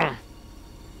go.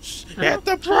 Hit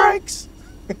the brakes!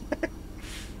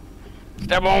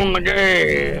 Step on the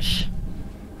gas.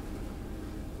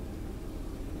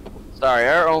 Sorry,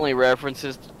 our only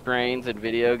references to trains and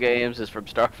video games is from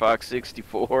Star Fox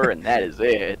 64, and that is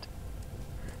it.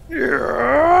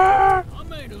 I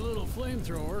made a little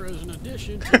flamethrower as an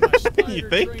addition to my spider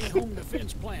think? train home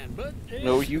defense plan, but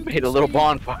No, as you can made a little see,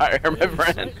 bonfire, my it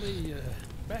friend. slightly,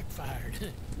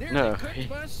 backfired. Nearly No. cooked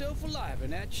myself alive in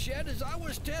that shed as I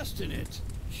was testing it.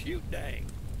 Shoot dang.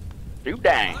 You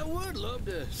dang. I would love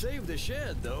to save the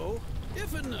shed, though.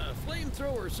 If a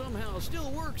flamethrower somehow still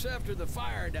works after the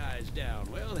fire dies down,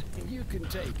 well, you can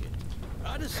take it.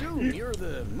 I'd assume you're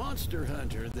the monster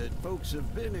hunter that folks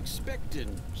have been expecting,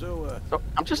 so So,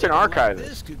 I'm just an like archivist.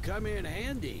 this could come in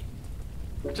handy.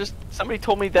 Just somebody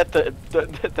told me that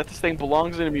that this thing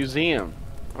belongs in a museum.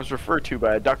 I was referred to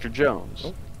by Dr. Jones.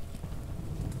 Oh.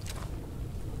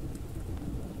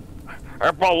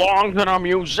 It belongs in a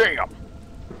museum.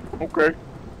 Okay.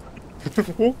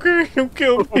 Okay, don't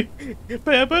kill me.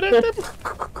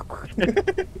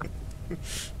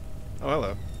 Oh,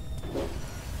 hello.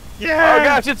 Yeah! Oh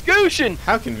gosh, it's Gushin!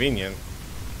 How convenient.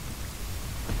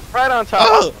 Right on top.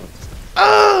 Oh!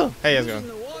 Oh! Hey, how's it Using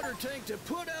going? the water tank to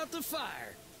put out the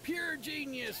fire. Pure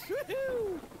genius.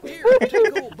 Woohoo! Here,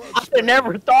 take old bug I spray.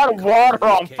 never thought of water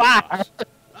on fire.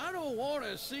 I don't want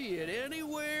to see it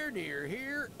anywhere near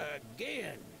here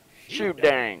again. Shoot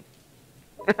dang.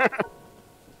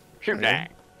 Shoot Okay. dang.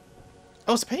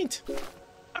 Oh, it's paint.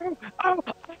 Oh, oh,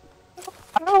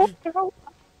 oh, oh.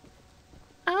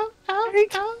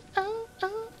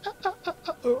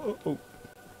 Oh.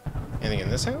 Anything in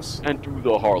this house? And do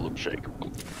the Harlem Shake.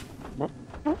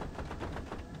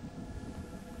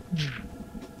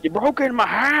 You broke into my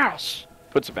house.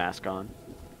 Puts a mask on.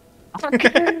 I'll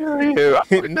kill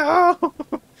you. No.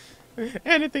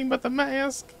 Anything but the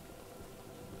mask.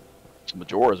 It's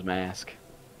Majora's Mask.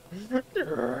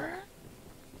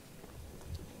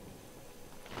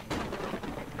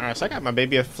 Alright, so I got my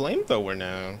baby a flamethrower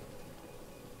now.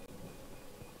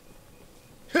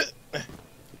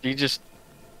 You just...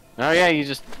 Oh yeah, you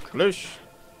just... Kloosh.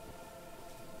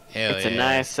 Hell It's yeah. a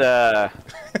nice,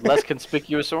 less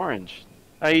conspicuous orange.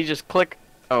 Oh, you just click...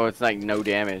 Oh, it's like no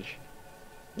damage.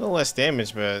 A little less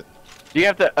damage, but Do you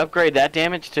have to upgrade that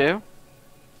damage too?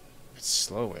 it's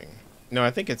slowing. No,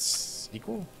 I think it's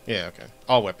equal. Yeah, okay.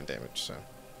 All weapon damage, so.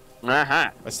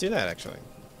 Uh-huh. Let's do that, actually.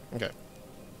 Okay.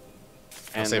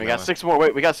 And save we my got life. 6 more.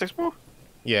 Wait, we got 6 more?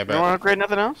 Yeah, You don't want to but upgrade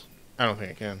nothing else? I don't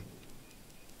think I can.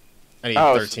 I need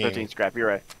Oh, 13. it's 13 scrap. You're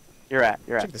right. You're right.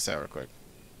 Check this out real quick.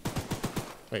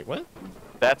 Wait, what?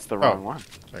 That's the wrong one.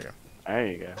 There you go. There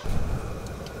you go.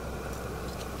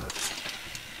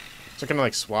 So can I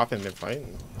like swap in mid-fight?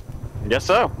 Guess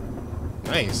so.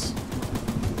 Nice.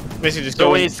 Basically just So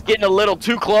go when in. it's getting a little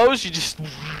too close, you just...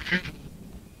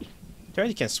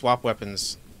 You can swap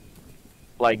weapons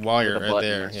Like, while with you're a right button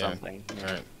there. or Yeah. something.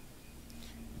 Alright.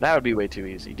 That would be way too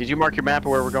easy. Did you mark your map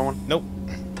of where we're going? Nope.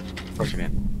 Of course you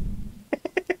didn't.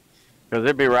 Because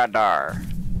it'd be right there.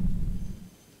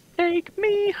 Take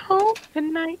me home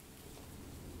tonight.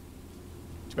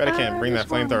 Too bad I can't bring that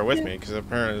flamethrower with me, because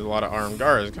apparently there's a lot of armed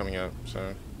guards coming up,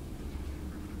 so.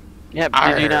 Yeah,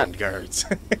 but did you not... Armed guards.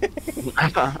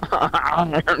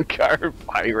 Iron Guard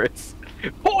Pirates.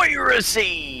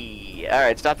 Piracy!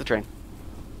 Alright, stop the train.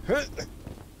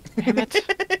 Damn it.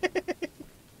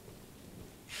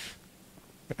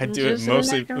 I do it Just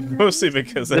mostly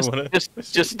because I want to.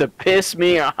 Just to piss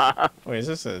me off. Wait, is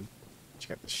this a?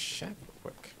 Check out the shack real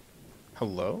quick.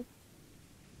 Hello.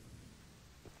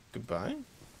 Goodbye.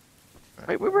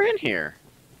 Wait, we were in here.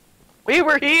 We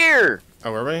were here!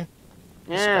 Oh, were we?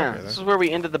 Yeah, here, this then. is where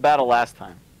we ended the battle last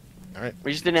time. All right.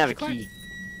 We just didn't have a Quick. key.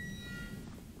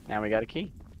 Now we got a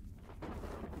key.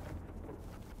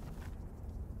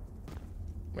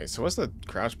 Wait, so what's the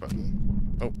crouch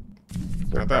button? Oh,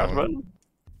 There not a that crouch one. button?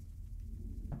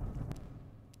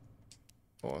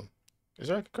 Hold on. Is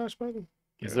there a crouch button?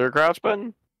 Is there a crouch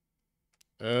button?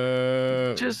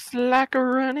 Uh. Just like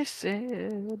Ronnie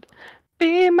said,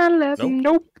 be my love. Nope.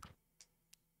 Nope.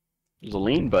 There's a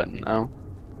lean button. Oh.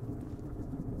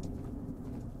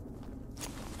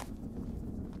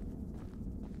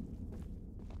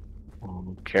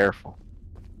 Oh, careful.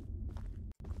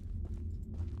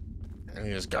 And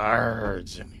there's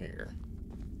guards in here.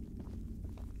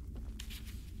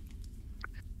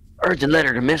 Urgent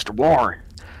letter to Mr. Warren.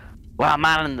 While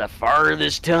mining the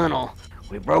farthest tunnel,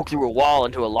 we broke through a wall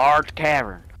into a large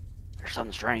cavern. There's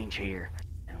something strange here,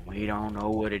 and we don't know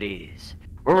what it is.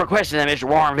 We're requesting that Mr.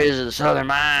 Warren visit the southern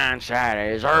mine site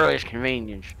at his earliest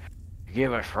convenience to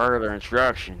give us further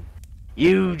instruction.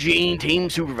 Eugene, team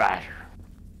supervisor.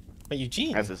 But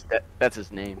Eugene. That's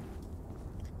his name.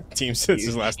 Team says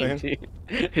his last name.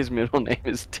 His middle name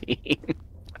is Team.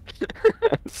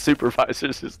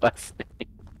 Supervisor's his last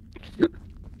name.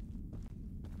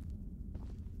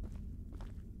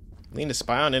 Lean to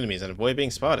spy on enemies and avoid being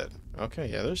spotted. Okay,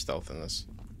 yeah, there's stealth in this.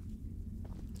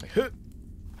 Like, huh.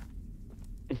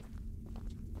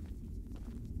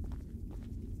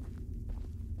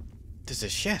 There's a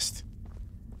chest.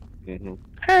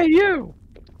 Hey, you!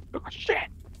 Oh, shit!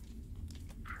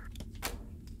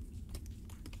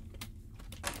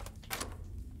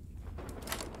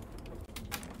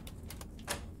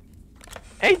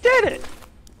 He did it!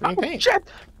 Green Oh, paint. shit!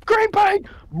 Green paint!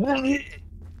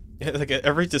 Yeah, like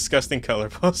every disgusting color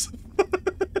possible.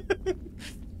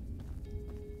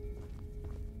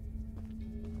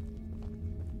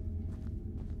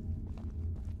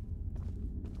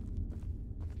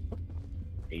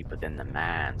 Deep within the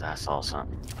mines, I saw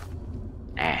something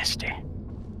nasty.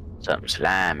 Something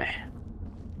slimy.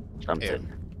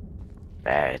 Something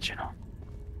vaginal.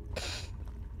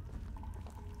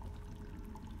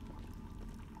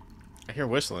 I hear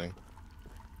whistling.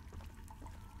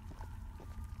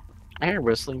 I hear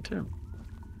whistling too.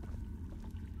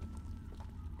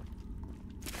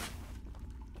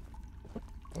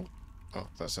 Oh,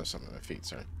 that's not something at my feet,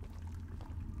 sorry.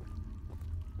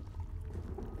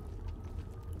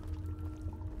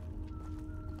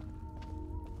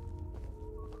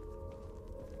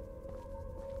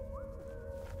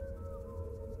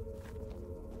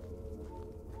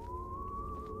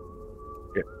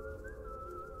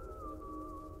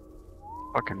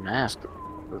 Fucking mask.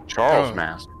 The Charles Oh.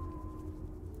 mask.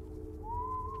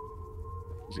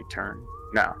 Does he turn?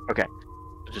 No. Okay.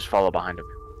 Just follow behind him.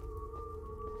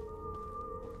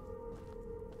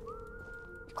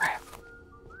 Crap.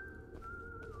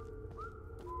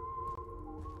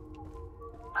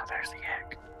 Oh, there's the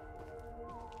egg.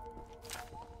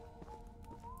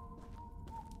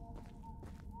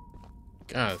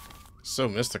 God, so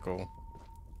mystical.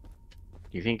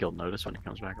 Do you think he'll notice when he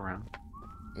comes back around?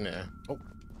 Nah. Oh,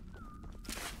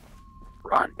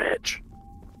 Run, bitch.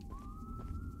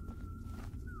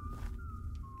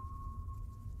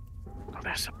 Oh,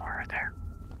 there's some more right there.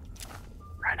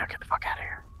 Right now, get the fuck out of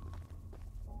here.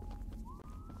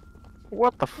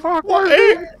 What the fuck?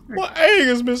 my egg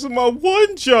is missing my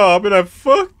one job, and I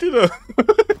fucked it up.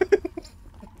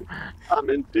 I'm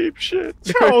in deep shit.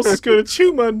 Charles is gonna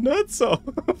chew my nuts off.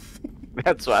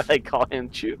 That's why they call him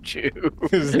Choo-Choo.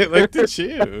 Cause they like to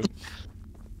chew.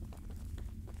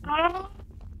 Oh,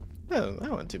 that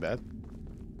wasn't too bad.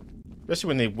 Especially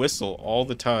when they whistle all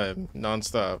the time,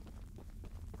 non-stop.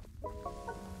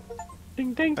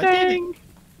 Ding, ding, I did it. ding.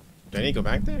 Do I need to go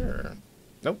back there? Or...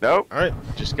 Nope. Nope. Alright.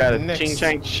 Just gotta Next.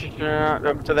 ching-chang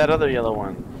up to that other yellow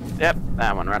one. Yep,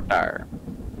 that one right there.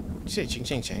 Did you say ching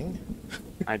ching chang?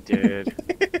 I did.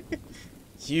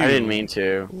 You I didn't mean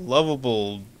to.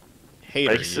 lovable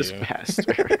hater. Racist You.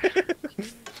 bastard.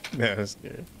 No, that's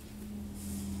good.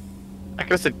 I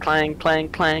could have said clang, clang,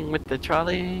 clang with the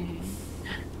trolley.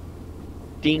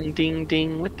 Ding, ding,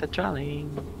 ding with the trolley.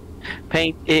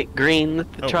 Paint it green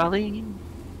with the Oh. trolley.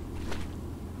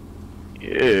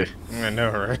 Yeah. I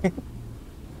know, right?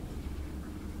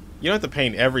 You don't have to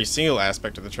paint every single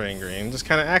aspect of the train green. Just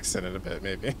kind of accent it a bit,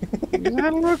 maybe.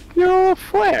 That look your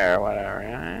flair, whatever.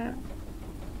 Right?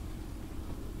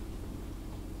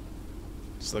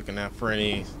 Just looking out for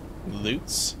any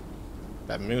loots.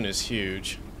 That moon is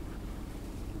huge.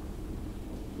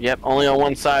 Yep, only on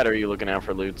one side are you looking out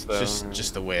for loots, though.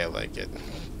 Just the way I like it.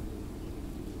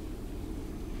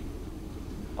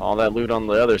 All that loot on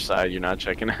the other side you're not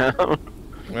checking out.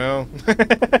 Well,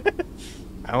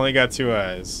 I only got 2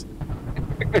 eyes.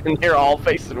 And they're all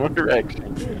facing one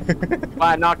direction.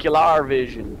 Binocular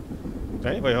vision.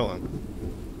 Right? Wait, hold on.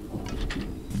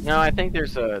 No, I think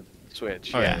there's a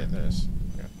switch. Oh, yeah. yeah, there is.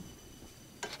 Okay.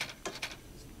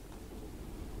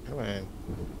 How do I...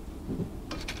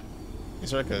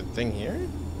 Is there like a thing here?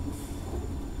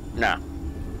 No.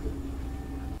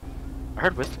 I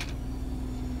heard whistle.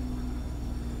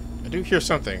 I do hear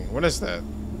something. What is that?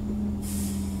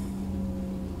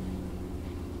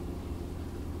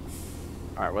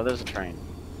 Alright, well, there's a train.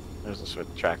 There's a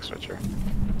track switcher.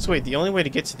 So wait, the only way to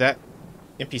get to that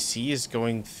NPC is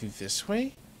going through this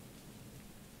way?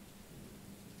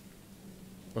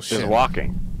 Oh, Just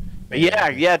walking.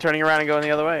 Yeah, turning around and going the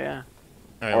other way, yeah.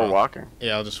 Alright, Or well, walking.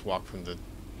 Yeah, I'll just walk from the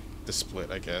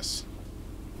split, I guess.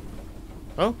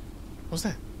 Oh? What's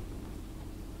that?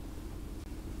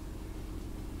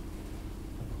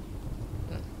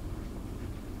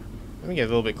 Let me get a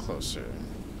little bit closer.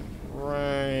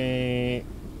 Right...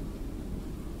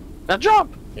 Now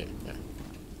jump! Yeah.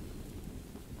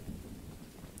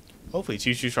 Hopefully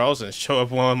Choo-Choo Charles doesn't show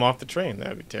up while I'm off the train. That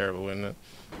would be terrible, wouldn't it?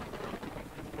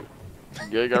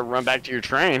 You gotta run back to your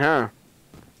train, huh?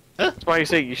 That's why you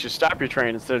say you should stop your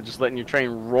train instead of just letting your train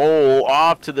roll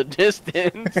off to the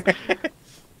distance.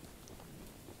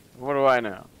 What do I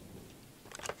know?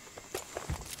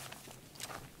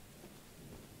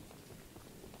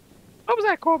 What was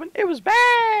that, Corbin? It was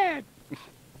bad!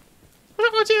 What's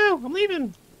up with you? I'm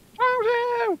leaving.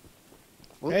 Oh,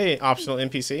 Hey, optional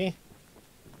NPC.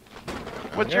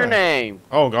 what's Yeah. your name?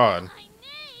 Oh, God. I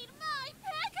need my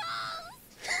pickles!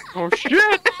 Oh, shit!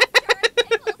 Jar of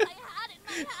pickles I had in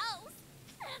my house,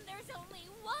 and there's only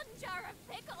 1 jar of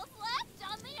pickles left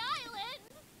on the island.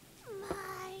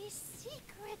 My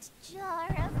secret jar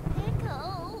of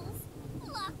pickles,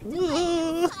 locked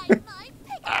away inside my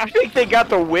pickle. I think they got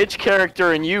the witch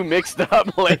character and you mixed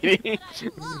up, lady. But I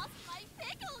lost my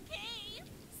pickle key.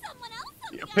 Someone else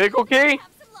on the Pickle island key?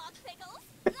 have some locked pickles.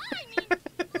 I mean,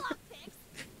 lock picks.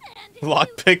 And if Lock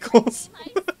you pickles?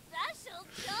 give me my special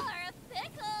jar of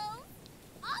pickles,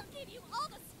 I'll give you all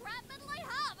the scrap metal I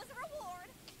have as a reward.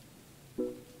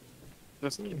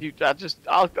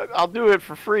 I'll do it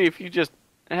for free if you just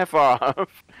F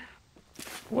off.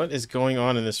 What is going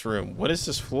on in this room? What is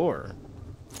this floor?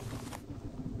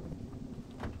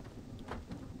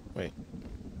 Wait.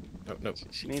 Oh, no.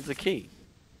 She needs a key.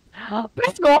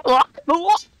 Let's go lock the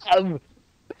wall.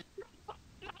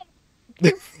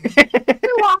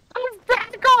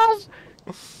 Pickles!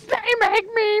 They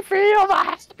make me feel the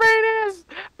happiness.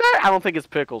 I don't think it's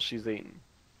pickles she's eating.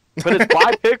 But it's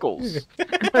by pickles.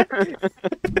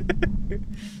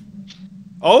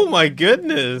 Oh my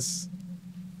goodness.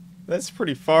 That's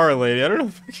pretty far, lady. I don't know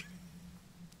if I can...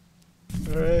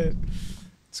 Alright.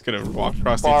 Just gonna walk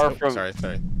across Far the... from- Sorry.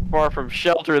 Far from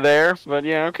shelter there, but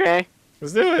yeah, okay.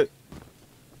 Let's do it.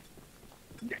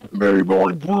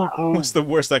 What's the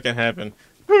worst that can happen?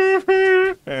 God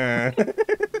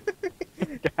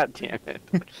damn it.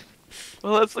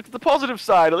 Well, let's look at the positive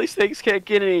side. At least things can't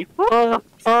get any... Oh,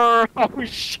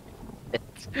 shit.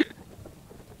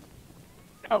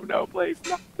 No, please,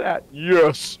 not that.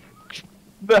 Yes.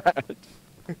 That.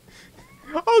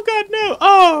 Oh god, no!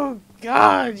 Oh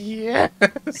god, yes!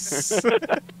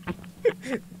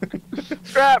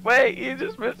 Crap, wait, you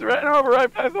just ran over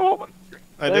right past the whole one.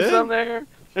 There's did? some there.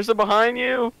 There's some behind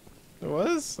you. It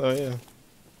was? Oh yeah.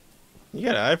 You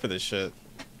got an eye for this shit.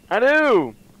 I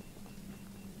do.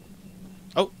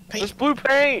 Oh, paint! There's blue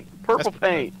paint. Purple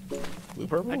That's- paint. Blue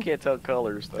purple? I can't tell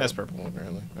colors, though. That's purple,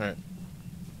 apparently. Alright.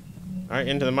 Alright,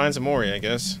 into the mines of Mori, I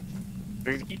guess.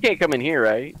 You can't come in here,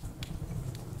 right?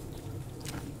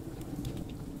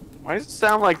 Why does it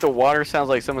sound like the water sounds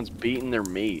like someone's beating their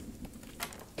meat?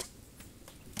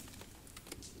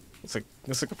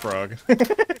 Looks like a frog.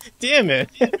 Damn it!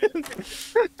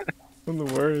 I'm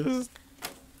the worst.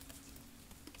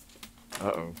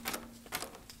 Uh-oh.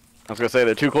 I was gonna say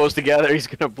they're too close together, he's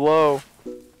gonna blow.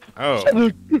 Oh.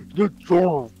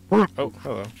 Oh,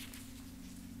 hello.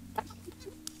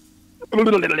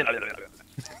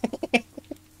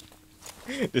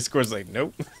 Discord's like,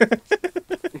 nope.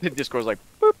 Discord's like,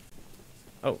 boop.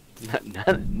 Oh.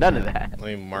 None of that. Let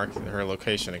me mark her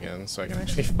location again so I can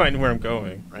actually find where I'm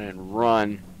going. And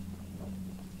run.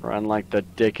 Run like the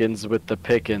Dickens with the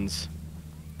pickens.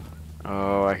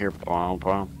 Oh, I hear pom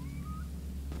pom.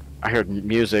 I heard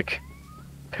music.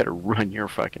 Better run your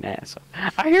fucking ass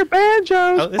off. I hear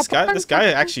banjos. Oh, this guy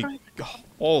actually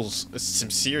hauls some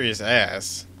serious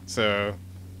ass. So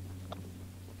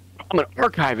I'm an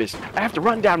archivist. I have to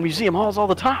run down museum halls all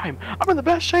the time. I'm in the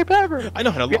best shape ever. I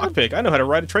know how to lockpick. I know how to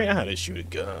ride a train. I know how to shoot a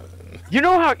gun. You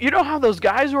know how those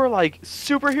guys who are like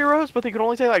superheroes, but they can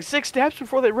only take like 6 steps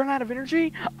before they run out of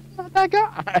energy? I'm not that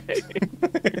guy.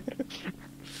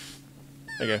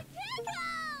 Okay. Pickles!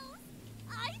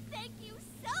 I thank you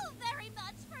so very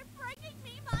much for bringing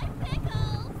me my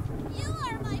pickles. You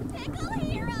are my pickle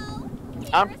hero. Here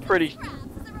I'm are some pretty- scraps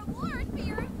as a reward for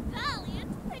your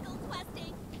valiant pickle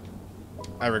questing.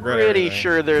 I regret Pretty everything.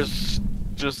 sure there's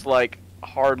just like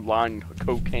hardline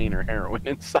cocaine or heroin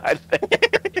inside there.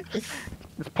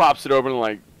 Just pops it open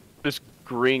like this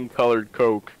green colored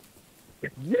coke.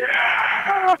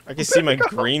 Yeah! I can see my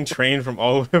green train from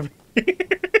all over here.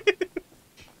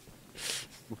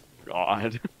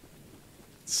 God.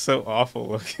 It's so awful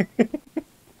looking.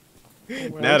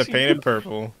 Now to paint it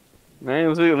purple.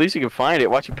 Man, at least you can find it.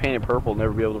 Watch you paint it purple,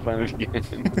 never be able to find it again.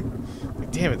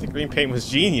 Damn it, the green paint was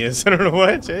genius. I don't know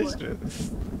why I changed it.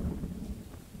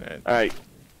 Alright, Alright.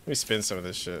 let me spin some of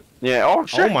this shit. Yeah, oh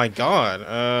shit. Oh my god.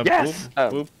 Yes!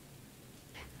 Boop, boop.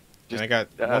 And I got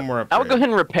one more I would go upgrade. ahead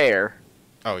and repair.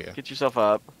 Oh yeah. Get yourself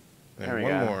up. And there we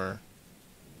one go. more.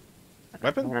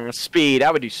 Weapon? Speed.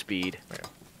 I would do speed.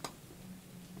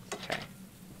 Okay.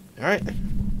 Alright.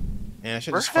 And I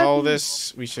should We're just follow heading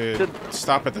this. We should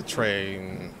stop at the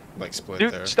train, like split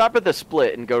Dude, there. stop at the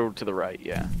split and go to the right,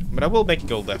 yeah. But I will make it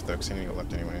go left though, because I need to go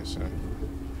left anyway, so.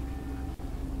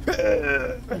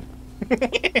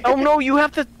 Oh no, you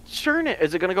have to turn it.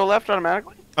 Is it gonna go left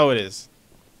automatically? Oh, it is.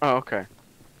 Oh, okay.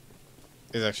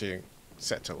 It's actually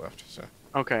set to left, so.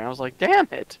 Okay, I was like, damn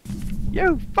it.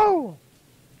 You fool!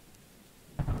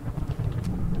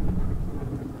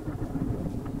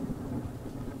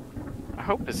 I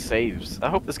hope this saves. I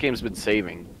hope this game's been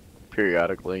saving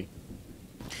periodically.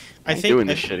 I ain't think doing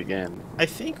this shit again. I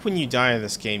think when you die in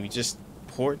this game, you just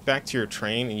port back to your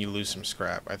train and you lose some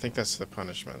scrap. I think that's the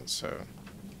punishment, so.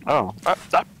 Oh,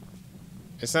 stop.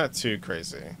 It's not too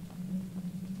crazy.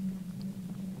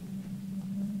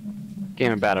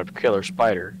 Game about a killer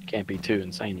spider can't be too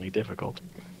insanely difficult.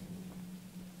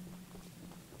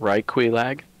 Right,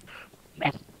 Queelag?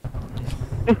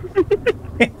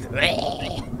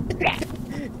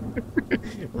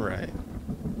 Right.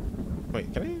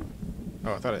 Wait, can I?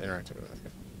 Oh, I thought it interacted with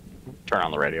it. Turn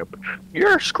on the radio.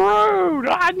 You're screwed!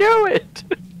 I knew it!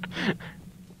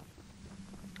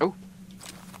 Oh.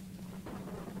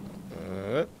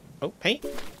 Oh, paint.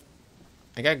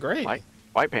 I got gray.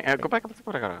 White paint. Go back up.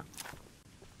 What I got.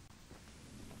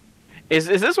 Is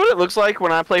this what it looks like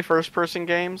when I play first-person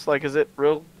games? Like, is it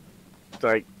real,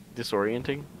 like,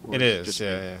 disorienting? Or It is, just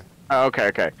yeah, me? yeah. Oh,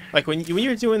 okay. Like when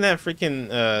you're doing that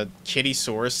freaking Kitty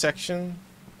Source section,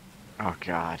 Oh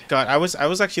God. God, I was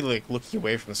actually like looking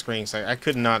away from the screen, so I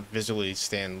could not visually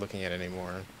stand looking at it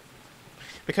anymore.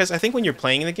 Because I think when you're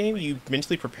playing the game, you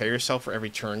mentally prepare yourself for every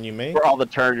turn you make. For all the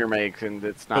turn you make, and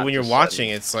it's not. But when you're just watching,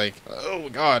 sudden. it's like, oh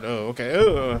God, oh okay,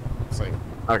 oh. It's like,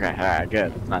 Okay, all right,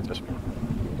 good. It's not just me.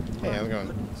 hey, how's it going?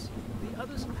 The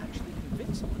others have actually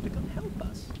convinced someone to come help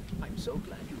us. I'm so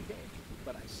glad you're here.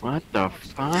 But I see What the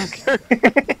fuck?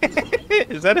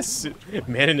 Is that a suit?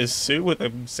 Man in a suit with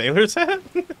a sailor's hat?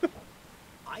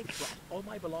 I brought all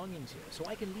my belongings here, so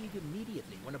I can leave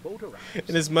immediately when a boat arrives. And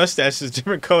his mustache is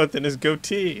different color than his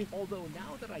goatee. Although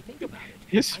now that I think about it,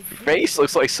 His I think face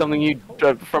looks like something you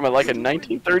from like a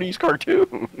 1930s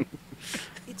cartoon.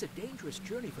 it's a dangerous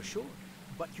journey for sure,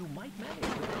 but you might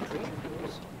manage with the trade of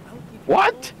yours. I'll give you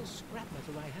What? all the scrap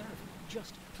metal I have.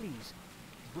 Just please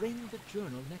bring the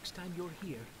journal next time you're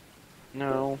here.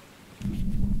 No.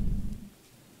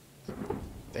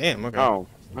 Damn, okay. Oh,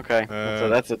 okay. So Uh,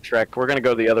 that's a trek. We're gonna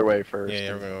go the other way first.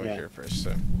 Yeah, we're going over Yeah. here first,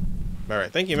 so.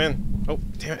 Alright, thank you, man. Oh,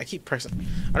 damn it, I keep pressing.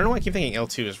 I don't know why I keep thinking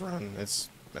L2 is run. It's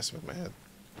messing with my head.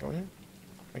 Go in here.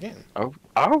 Again. Oh,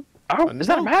 is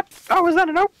that a no. map? Oh, is that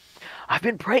a note? I've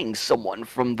been praying someone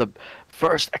from the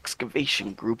first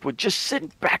excavation group would just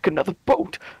send back another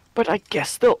boat, but I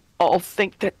guess they'll all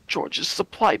think that George's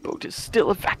supply boat is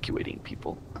still evacuating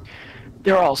people.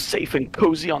 They're all safe and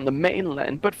cozy on the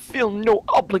mainland, but feel no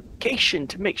obligation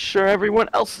to make sure everyone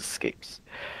else escapes.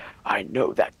 I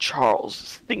know that Charles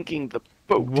is thinking the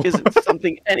boat isn't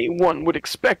something anyone would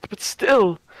expect, but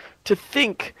still, to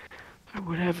think I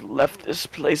would have left this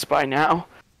place by now,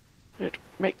 it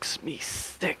makes me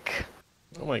sick.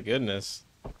 Oh my goodness.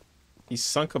 He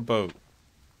sunk a boat.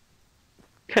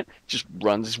 Just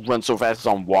runs so fast it's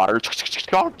on water.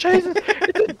 Oh, Jesus!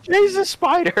 It's a Jesus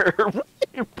spider!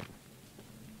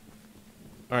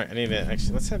 Alright, I need to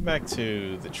actually, let's head back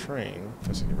to the train.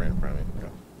 Just like it ran in front of me. Go.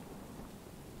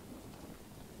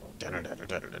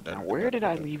 Now, where did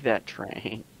I leave that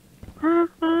train? Man,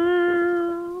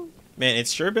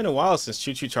 it's sure been a while since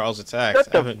Choo-Choo Charles attacked.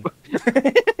 Shut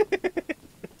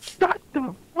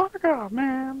the fuck up,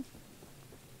 man.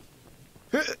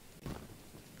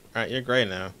 Alright, you're great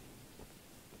now.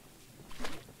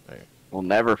 Alright. We'll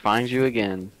never find you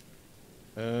again.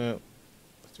 Let's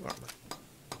do armor.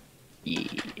 Yeah.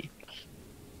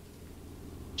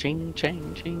 Ching,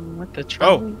 ching, ching with the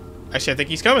Oh! train. Actually, I think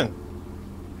he's coming.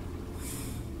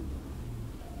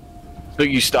 So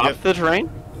you stopped Yep. the train?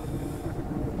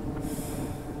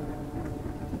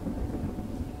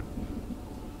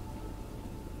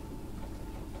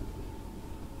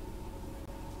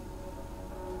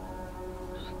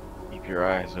 Keep your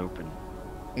eyes open.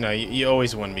 No, you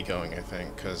always want to be going, I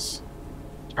think, because...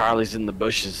 Charlie's in the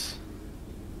bushes.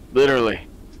 Literally.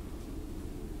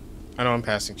 I know I'm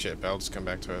passing shit, but I'll just come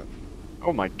back to it.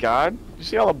 Oh my god. You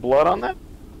see all the blood on that?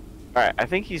 Alright, I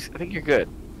think you're good.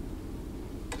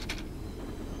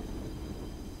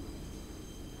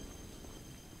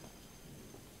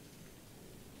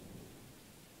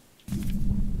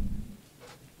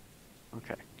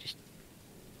 Okay, just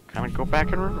kind of go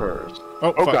back in reverse.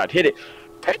 Oh, Oh fuck. god, hit it!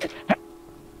 Hit it!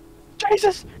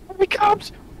 Jesus! Here he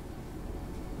comes!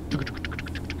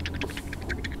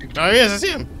 Oh, yes, I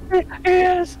see him! Here he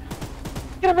is!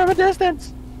 Get him from a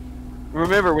distance!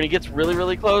 Remember, when he gets really,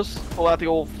 really close, pull out the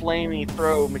old flamey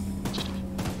throw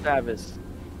Travis.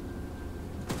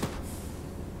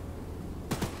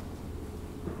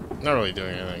 Not really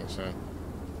doing anything, so...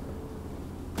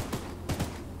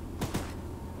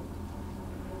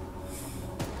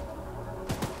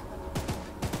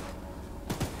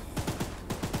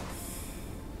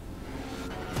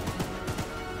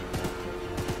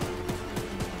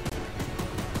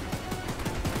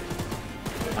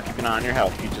 I'll keep an eye on your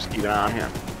health, you just keep an eye on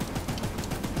him.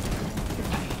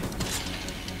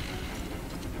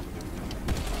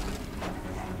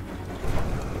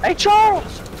 Hey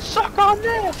Charles! Suck on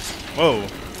this! Whoa.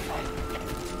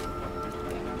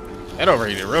 That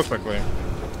overheated real quickly.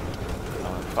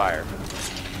 On fire.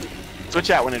 Switch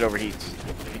out when it overheats,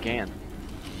 if you can.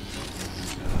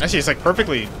 Actually, it's like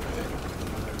perfectly...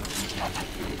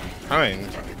 timed.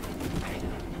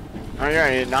 Oh yeah,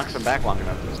 it knocks him back long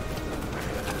enough.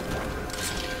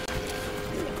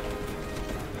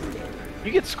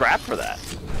 You get scrapped for that.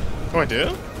 Oh, I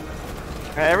do?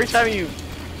 Every time you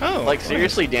Oh, like nice.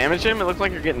 seriously damage him, it looks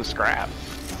like you're getting scrapped.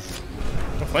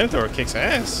 The flamethrower kicks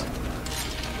ass.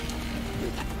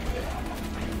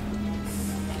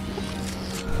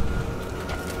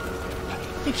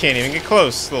 You can't even get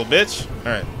close, little bitch.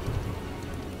 Alright.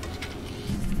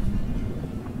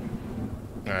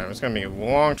 Alright, it's gonna be a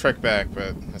long trek back,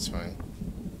 but that's fine.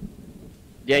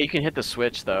 Yeah, you can hit the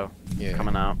switch though. Yeah.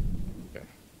 Coming out. Okay.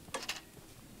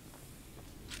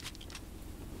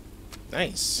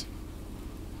 Nice.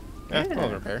 Yeah, Yeah.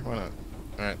 I'll repair. Why not?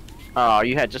 Alright. Oh,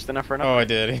 you had just enough for another? Oh, I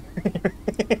did.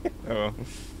 Oh, well.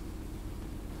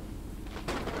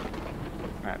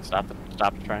 Alright, stop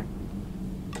the train.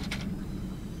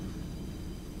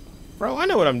 Bro, I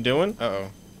know what I'm doing. Uh-oh.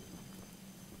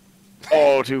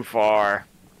 Oh, too far.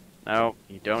 Nope,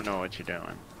 you don't know what you're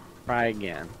doing. Try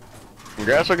again.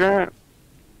 Guess again.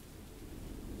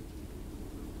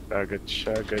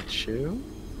 Chugga chew.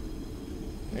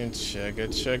 And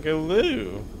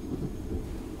chugga-chugga-loo.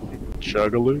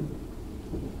 Chuggaloo.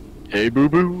 Hey,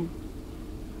 boo-boo.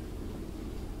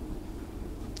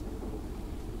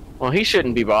 Well, he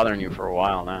shouldn't be bothering you for a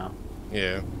while now.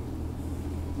 Yeah.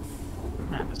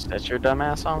 Set your dumb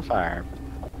ass on fire.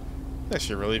 That's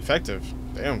actually really effective.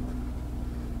 Damn.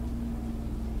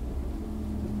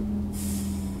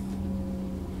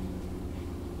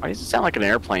 Why does it sound like an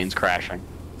airplane's crashing?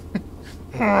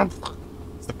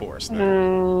 It's the forest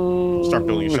now. Start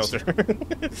building a shelter.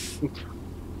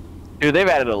 Dude, they've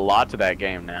added a lot to that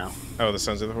game now. Oh, the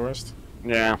Sons of the Forest?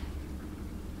 Yeah.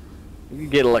 You can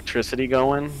get electricity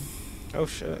going, Oh,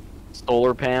 shit.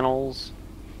 solar panels,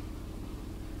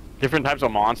 different types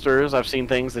of monsters. I've seen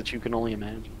things that you can only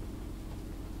imagine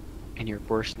in your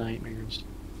worst nightmares.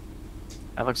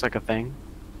 That looks like a thing.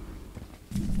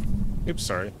 Oops,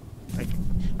 sorry. I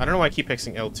don't know why I keep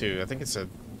picking L2. I think it's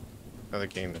another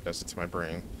game that does it to my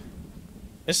brain.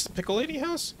 Is this Pickle Lady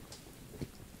House?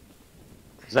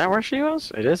 Is that where she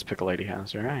was? It is Pickle Lady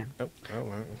House, you're right. Oh, oh,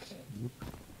 wow.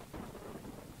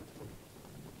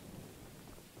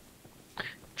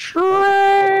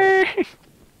 Train!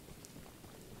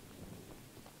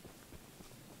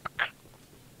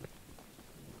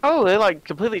 Oh, they like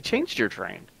completely changed your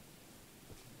train.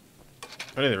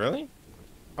 Oh, did they really?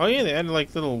 Oh, yeah, they added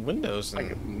like little windows and...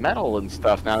 Like metal and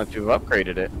stuff now that you've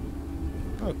upgraded it.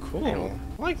 Oh, cool.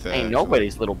 I like that. Ain't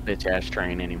nobody's little bitch ass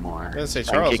train anymore. It doesn't say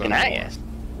I'm Charles kicking on it. ass.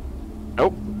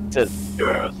 Nope. It says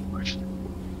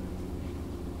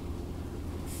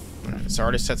Alright, it's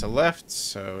already set to left,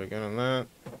 so we go on that.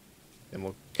 Then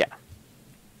we'll... Yeah.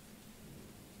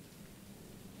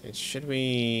 And should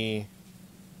we...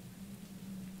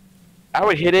 I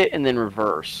would hit it and then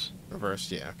reverse. Reverse?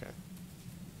 Yeah, okay.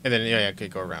 And then, yeah, I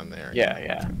could go around there. Yeah,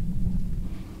 yeah.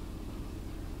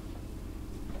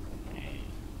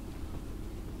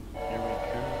 Here we go.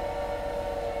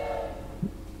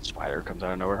 Spider comes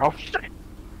out of nowhere. Oh shit!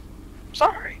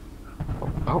 Sorry.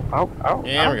 Oh.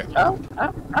 Yeah, we go.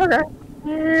 Okay.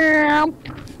 Yeah.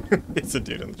 It's a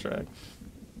dude on the track.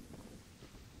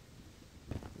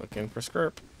 Looking for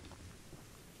Skirp.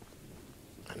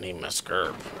 I need my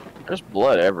Skirp. There's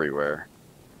blood everywhere.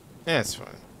 Yeah, it's fine.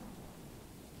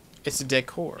 It's a dead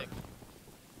core.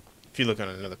 If you look on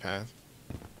another path.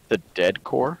 The dead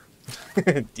core?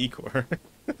 Decor.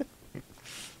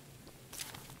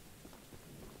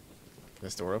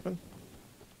 This door open?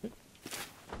 Nope.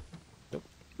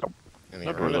 Nope.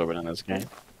 Anything No around doors it? open in this game.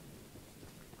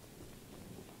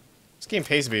 This game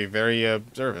pays to be very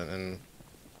observant and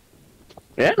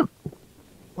Yeah,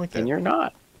 like that. and you're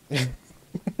not.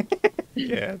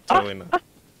 Yeah, totally not.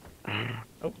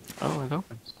 Oh, it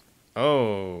opens.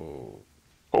 Oh.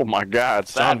 Oh my God,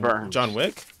 sideburns. John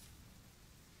Wick?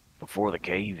 Before the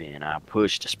cave-in, I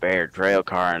pushed a spare trail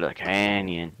car into the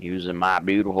canyon using my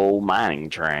beautiful mining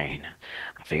train.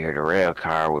 I figured a rail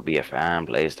car would be a fine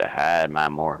place to hide my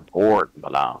more important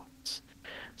belongings,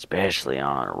 especially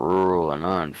on a rural and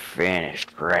unfinished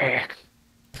track.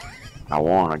 I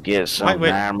want to get something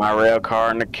Wait. out of my rail car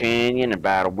in the canyon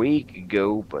about a week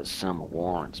ago, but some of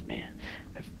Warren's men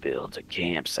have built a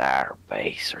campsite or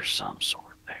base or some sort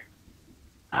there.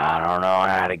 I don't know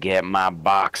how to get my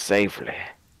box safely.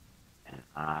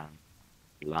 How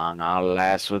long I'll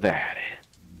last without it.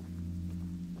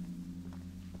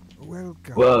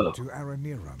 Welcome Whoa. to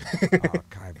Aranirum,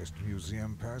 Archivist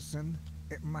Museum person.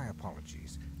 My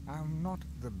apologies. I'm not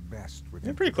the best with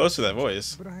You're pretty close to that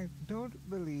voice. but I don't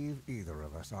believe either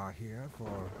of us are here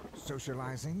for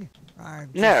socializing. I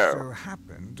just No. so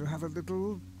happen to have a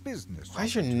little business Why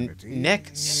is your opportunity, neck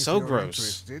if so you're gross?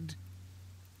 interested.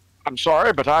 I'm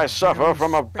sorry, but I suffer Very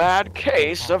from a bad special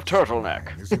case of box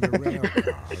turtleneck. is in a rail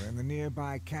car in the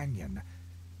nearby canyon.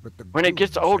 But the When it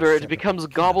gets groups older, have it set up becomes a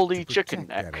camp gobbledy to chicken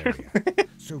protect neck. that area.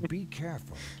 So be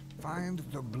careful. Find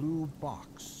the blue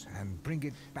box and bring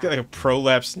it back. Get like a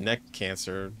prolapse neck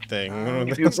cancer thing. I'll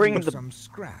If you give bring the- some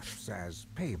scraps as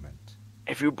payment.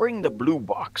 If you bring the blue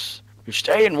box, you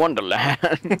stay in Wonderland.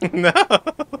 No.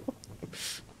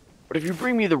 But if you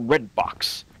bring me the red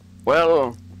box,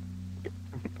 well,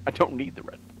 I don't need the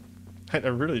red. I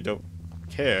really don't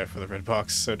care for the red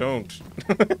box, so don't.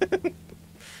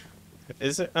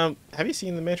 Is it? Have you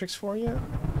seen The Matrix 4 yet?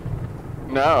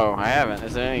 No, I haven't.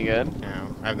 Is it any good?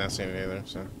 No, I've not seen it either.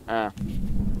 So.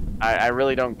 I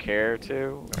really don't care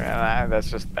to. That's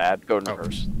just bad. Go in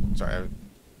reverse. Sorry, I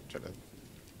tried to.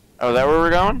 Oh, is that where we're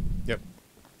going? Yep.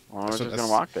 Well, we're just gonna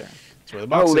walk there. That's where the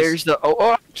box is. There's the.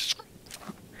 Oh.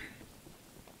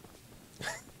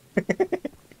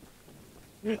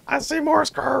 I see more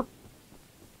skirp.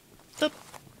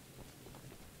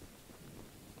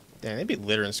 Damn, they'd be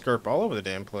littering skirp all over the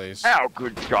damn place. How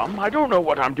good chum. I don't know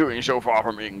what I'm doing so far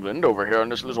from England over here in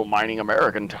this little mining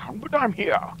American town, but I'm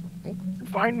here.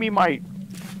 Find me my...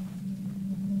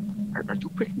 Are you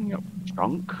picking up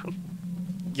junk?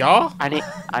 Yeah?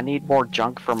 I need more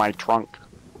junk for my trunk.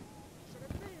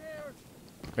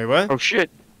 Wait, what? Oh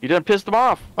shit! You done pissed them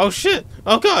off. Oh shit!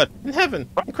 Oh god! In heaven!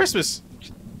 On Christmas!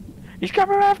 He's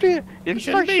coming after you! You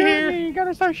shouldn't be here. Me. You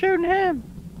gotta start shooting him!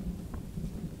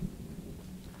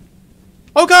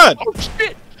 Oh god! Oh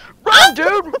shit! Run, dude!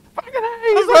 Fucking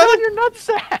hey! He's running. on your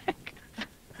nutsack!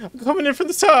 I'm coming in from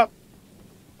the top!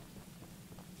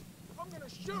 I'm gonna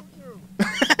shoot you.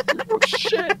 Oh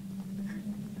shit!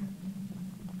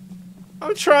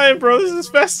 I'm trying, bro. This is as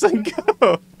fast as I can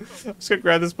go. I'm just gonna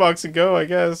grab this box and go, I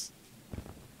guess.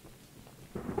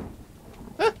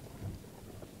 Ah.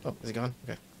 Oh, is he gone?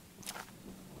 Okay.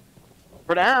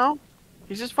 For now,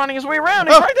 he's just finding his way around.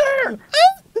 He's right there.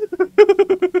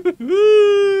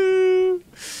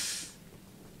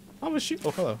 I'm gonna shoot.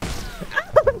 Oh, hello.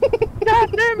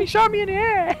 God damn! He shot me in the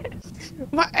ass.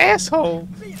 My asshole.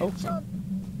 Oh.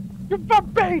 You're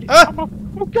about baited. Ah.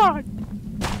 Oh god.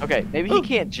 Okay, maybe he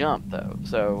can't jump though,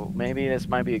 so maybe this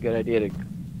might be a good idea to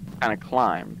kind of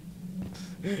climb.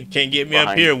 Can't get me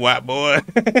up here, white boy.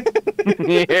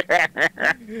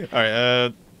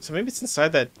 Alright, so maybe it's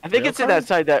inside that. I think it's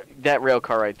inside that rail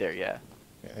car right there, yeah.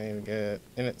 I need to get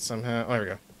in it somehow. Oh,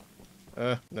 here we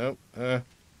go. Nope. Oh,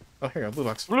 here we go. Blue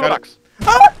box. Blue Got box. It.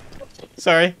 Ah!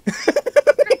 Sorry.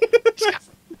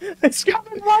 It's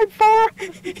coming right for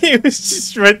him. He was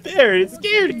just right there. It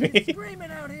scared me.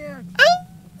 Screaming out here.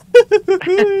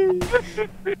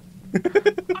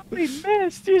 He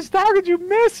missed. How did you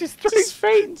miss? He's 3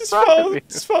 feet in front of me.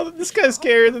 Just follow. This guy's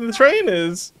scarier than the train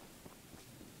is.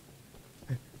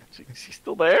 Is he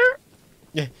still there?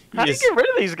 Yeah. How do you get rid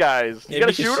of these guys? You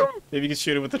gotta shoot them? Maybe you can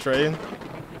shoot him with the train.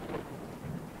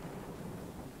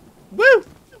 Woo!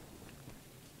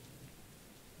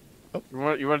 Oh.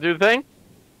 You want to do the thing?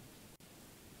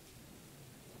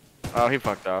 Oh, he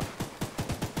fucked off.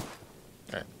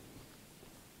 Alright.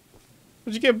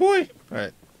 What'd you get, boy?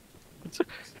 Alright.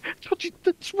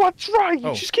 That's what's right.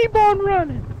 You just keep on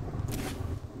running.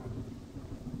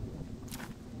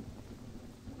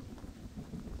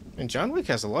 And John Wick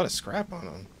has a lot of scrap on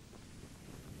him.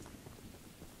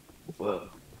 Whoa.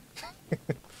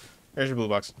 There's your blue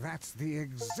box. That's the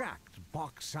exact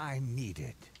box I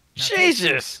needed. Now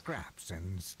Jesus! Scraps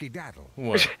and skedaddle.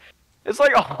 What? It's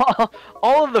like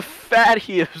all of the fat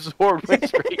he absorbed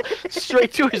went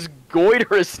straight to his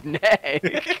goitrous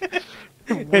neck.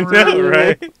 I know,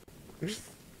 right?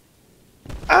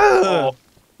 Oh!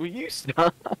 Will you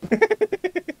stop?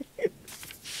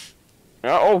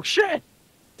 Oh shit!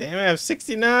 Damn, I have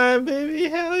 69, baby.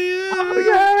 Hell yeah!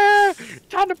 Oh yeah!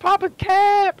 Time to pop a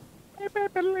cap.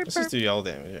 Let's just do all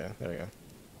damage. Yeah, there we go.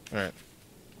 All right.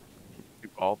 Do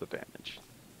all the damage.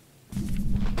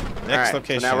 Next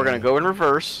location. So now we're gonna go in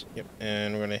reverse. Yep,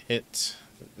 and we're gonna hit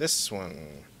this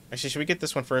one. Actually, should we get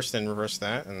this one first and reverse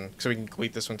that, and so we can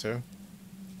complete this one too?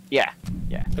 Yeah.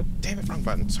 Yeah. Oh, damn it! Wrong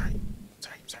button. Sorry.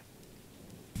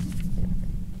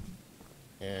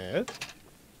 Yeah.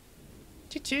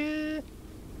 Choo-choo.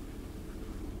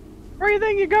 Where do you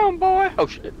think you're going, boy? Oh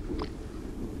shit!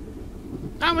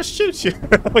 I'ma shoot you,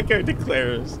 like I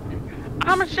declares.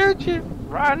 I'ma shoot you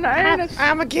right in the anus.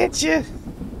 I'ma get you.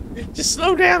 Just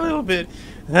slow down a little bit.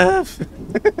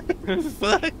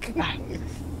 Fuck.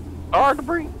 Hard to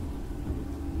breathe.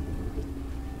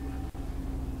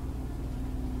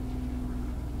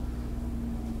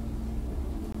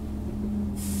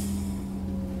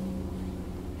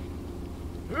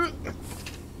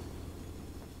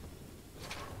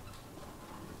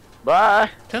 Bye.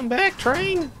 Come back,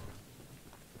 train.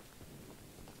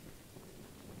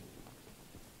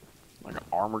 Like an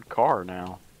armored car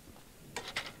now.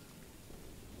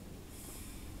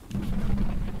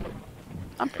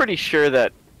 I'm pretty sure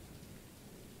that...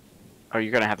 Oh,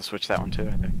 you're gonna have to switch that one too,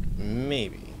 I think.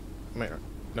 Maybe. Might.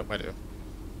 Nope, I do.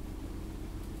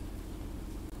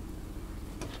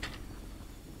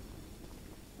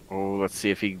 Oh, let's see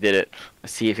if he did it.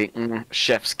 Let's see if he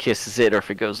chef's kisses it or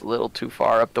if it goes a little too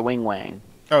far up the wing wang.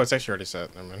 Oh, it's actually already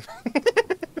set. Never mind.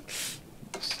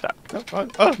 Stop.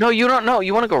 Oh. No, you don't know.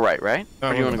 You want to go right, right? No,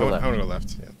 Or do you want to go left? I want to go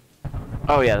left. Yeah.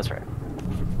 Oh yeah, that's right.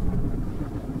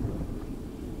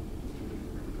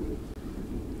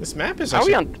 This map is. How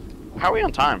are Actually... How are we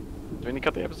on time? Do we need to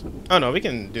cut the episode? Oh no, we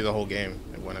can do the whole game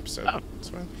in one episode. Oh. It's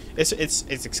fine.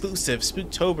 It's exclusive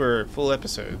Spooktober full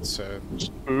episode. So.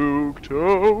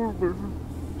 Spooktober,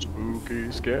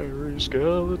 spooky, scary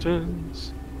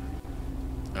skeletons.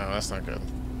 Oh, that's not good.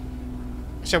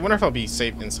 Actually, I wonder if I'll be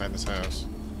safe inside this house.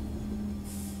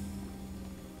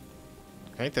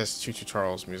 I hate this Choo-Choo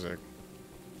Charles music.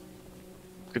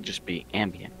 Could just be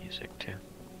ambient music too.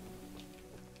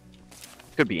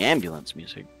 Could be ambulance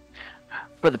music.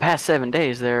 For the past 7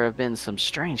 days, there have been some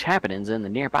strange happenings in the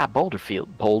nearby boulder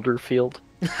field. Boulder field?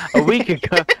 A week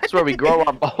ago, that's where we grow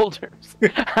our boulders.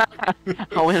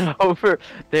 I went over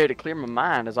there to clear my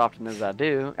mind as often as I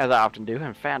often do,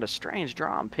 and found a strange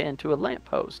drawing pinned to a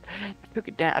lamppost.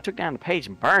 I took down the page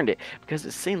and burned it because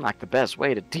it seemed like the best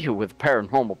way to deal with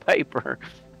paranormal paper.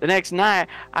 The next night,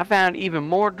 I found even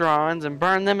more drawings and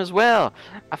burned them as well.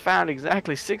 I found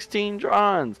exactly 16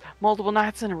 drawings, multiple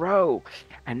nights in a row.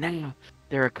 And now,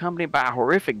 they're accompanied by a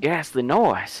horrific ghastly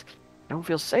noise. I don't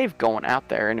feel safe going out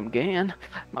there again.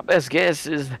 My best guess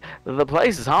is the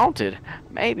place is haunted.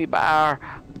 Maybe by our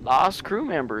lost crew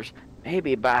members.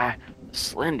 Maybe by the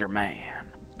Slender Man.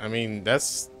 I mean,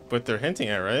 that's what they're hinting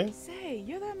at, right? Say,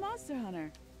 you're that monster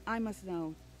hunter. I must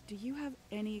know. Do you have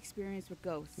any experience with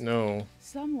ghosts? No.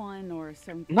 Someone or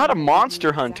something. Not a monster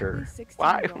exactly hunter. 16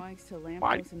 Why? drawings to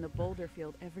lampposts in the boulder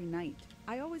field every night.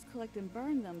 I always collect and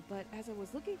burn them, but as I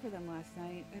was looking for them last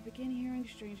night, I began hearing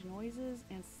strange noises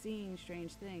and seeing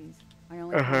strange things. I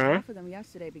only called off for them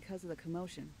yesterday because of the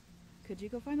commotion. Could you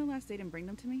go find the last date and bring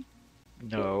them to me?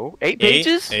 No. 8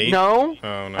 pages? Eight? No.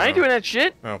 Oh no. I ain't doing that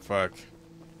shit. Oh fuck.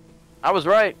 I was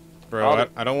right. Bro,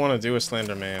 I don't want to do a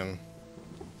Slender Man.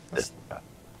 That's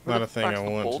not a thing I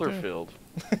want Boulder to do. field.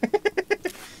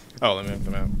 Oh, let me open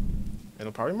them out.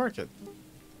 It'll probably mark it.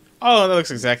 Oh, that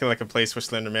looks exactly like a place where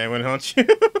Slender Man went, don't you?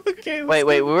 Okay, Wait,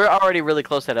 we're already really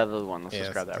close to that other one. Let's Yeah,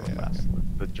 just grab that yeah. real fast.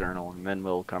 The journal, and then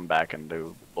we'll come back and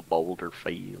do the boulder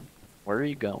field. Where are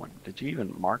you going? Did you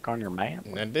even mark on your map?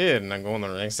 I did, and I'm going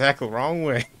the exactly wrong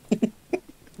way.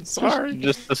 Sorry.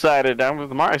 Just decided I'm with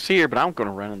the marks here, but I'm going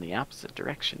to run in the opposite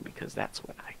direction because that's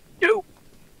what I do.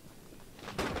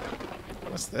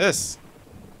 What's this?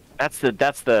 That's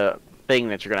the thing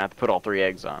that you're going to have to put all 3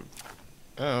 eggs on.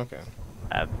 Oh, okay.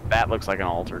 That looks like an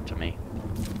altar to me.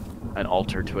 An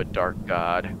altar to a dark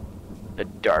god. The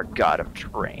dark god of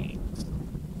trains.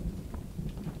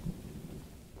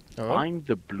 Oh, Find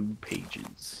the blue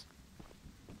pages.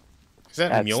 is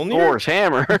that That's Mjolnir? Thor's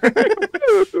hammer.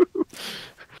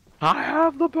 I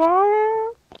have the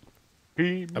power.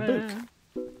 A book.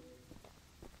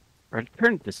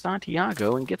 Return to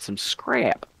Santiago and get some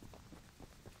scrap.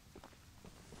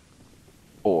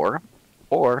 Or,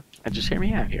 and just hear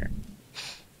me out here.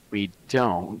 We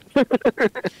don't. I'm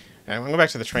gonna go back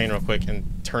to the train real quick and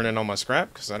turn in all my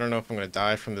scrap, because I don't know if I'm gonna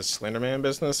die from this Slenderman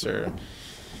business, or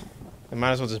I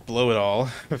might as well just blow it all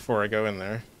before I go in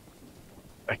there.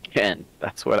 Again,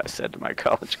 that's what I said to my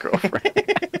college girlfriend.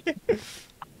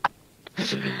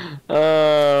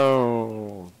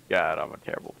 Oh, God, I'm a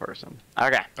terrible person.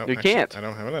 Okay, Oh, you actually, can't. I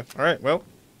don't have enough. Alright, well,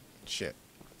 shit.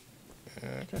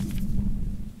 Okay.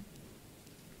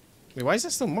 Wait, why is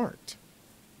that still marked?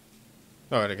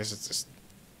 Oh, I guess it's just...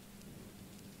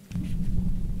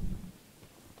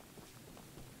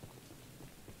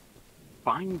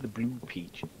 Find the blue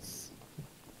pages,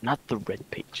 not the red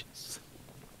pages.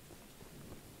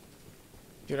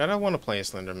 Dude, I don't want to play a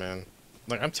Slender Man.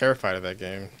 Like, I'm terrified of that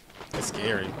game. It's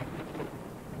scary.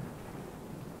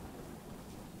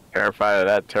 Terrified of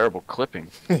that terrible clipping.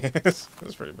 It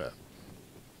was pretty bad.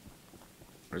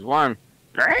 There's one.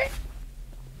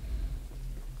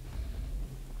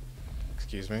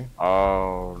 Excuse me.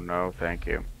 Oh, no, thank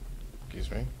you. Excuse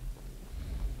me.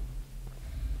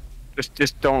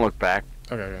 Just don't look back.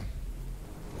 Okay, okay.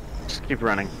 Just keep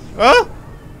running. Oh!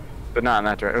 But not in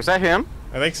that direction. Was that him?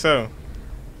 I think so.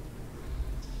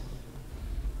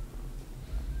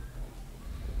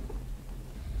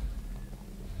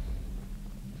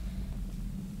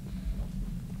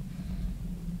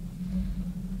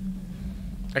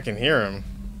 I can hear him.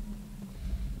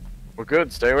 We're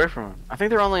good. Stay away from him. I think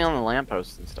they're only on the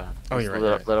lampposts and stuff. Oh, you're right,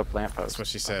 Lit, right. lit up lampposts. That's what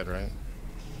she said, right?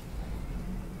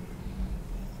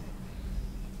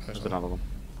 There's another one.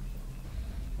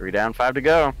 3 down, 5 to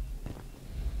go.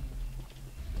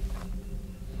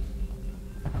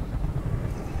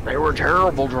 They were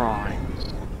terrible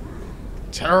drawings.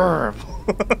 Terrible.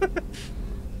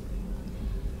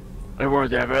 They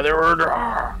weren't that bad. They were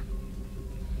drawings.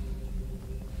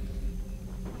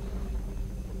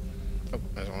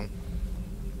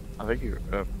 I think you.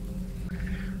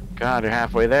 God, you're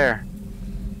halfway there.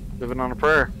 Living on a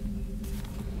prayer.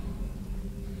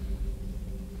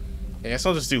 I guess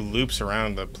I'll just do loops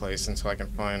around the place until I can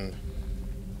find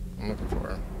what I'm looking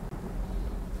for.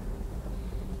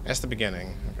 That's the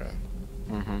beginning. Okay.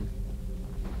 Mm-hmm.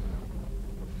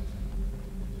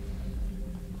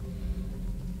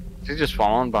 Is he just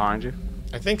following behind you?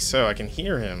 I think so. I can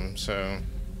hear him, so...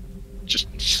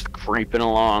 Just creeping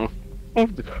along.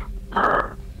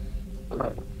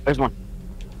 There's one.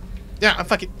 Yeah, I'm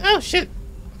fucking... Oh, shit!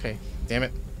 Okay, damn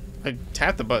it. I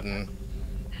tapped the button.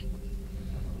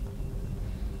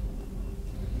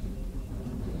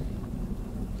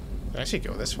 Did I actually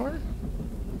go this far?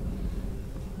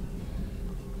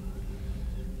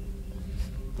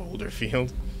 Boulder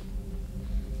field.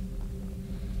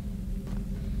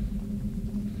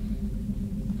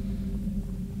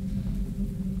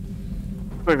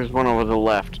 Looks like there's one over the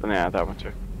left. And yeah, that one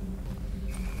too.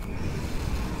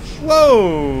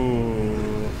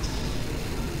 Whoa!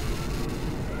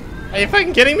 Are you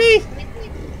fucking kidding me?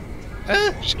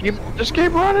 Just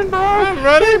keep running, bro. I'm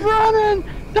running. Keep running.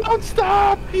 Don't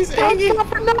stop. He's Don't hanging. stop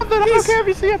for nothing. I don't care if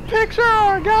you see a picture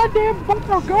or a goddamn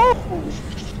photo. Go.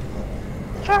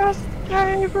 Just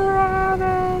keep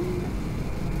running.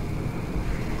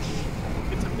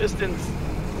 Get some distance.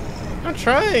 I'm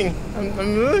trying.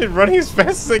 I'm really running as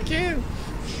fast as I can.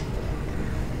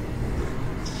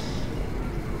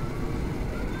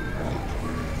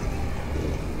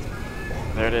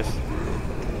 There it is.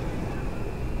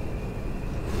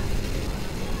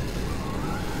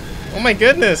 Oh my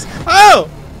goodness! Oh!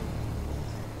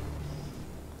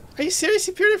 Are you serious?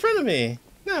 He appeared in front of me.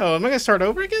 No, am I gonna start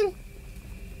over again?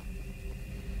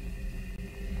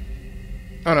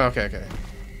 Oh no, okay, okay.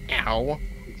 Ow.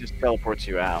 It just teleports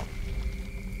you out.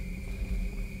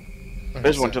 Okay,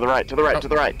 There's so- one to the right, to the right, to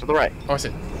the right, to the right. Oh, I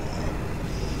see.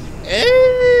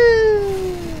 Ew.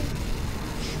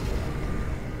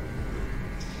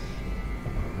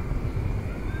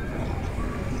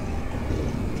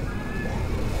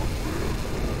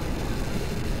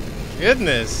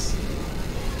 Goodness.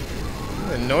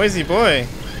 What a noisy boy.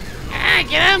 Ah,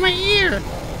 get out of my ear!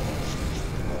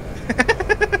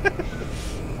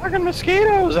 Fucking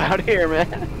mosquitoes out here,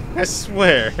 man. I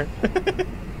swear.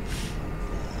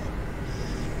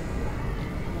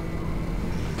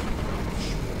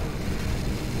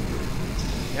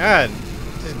 God,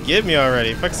 just give me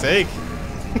already, fuck's sake.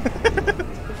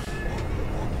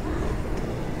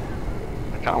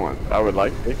 I would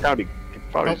like. It could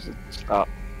probably just stop.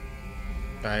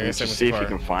 I guess I Just went see too if you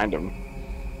far. can find him.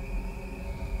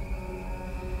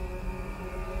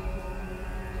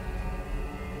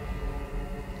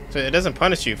 So it doesn't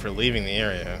punish you for leaving the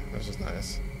area, which is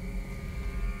nice.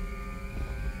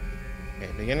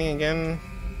 Okay, beginning again.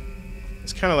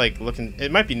 It's kind of like looking.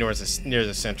 It might be near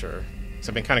the center. So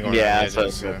I've been kind of going around the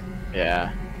edges. So.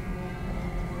 Yeah.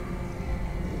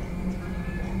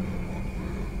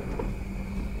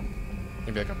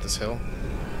 Maybe like up this hill.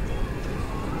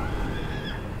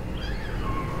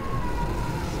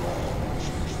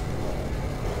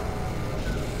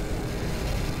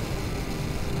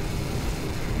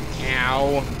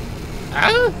 Ow.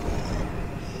 Ah!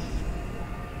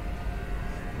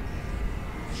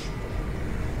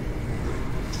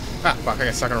 Ah, fuck, I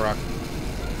got stuck on a rock.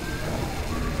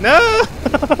 No!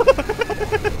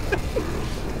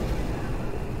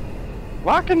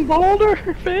 Rockin' boulder,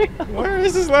 fam. Where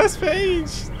is this last page?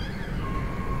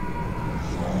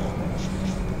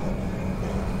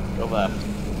 Go left.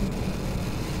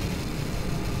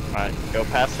 Alright, go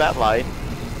past that light.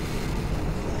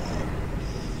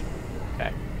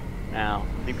 Okay. Now,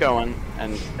 keep going,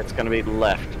 and it's gonna be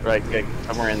left, right? Okay,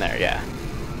 somewhere in there, yeah.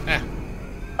 Ah.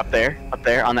 Up there,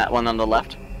 on that one on the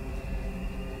left.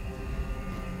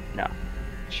 No.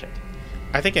 Shit.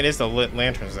 I think it is the lit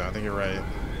lanterns, though. I think you're right.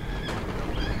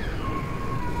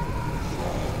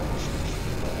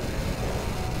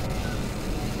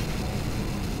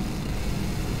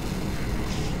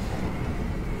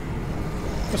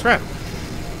 What's wrong?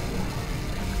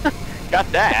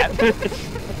 Got that.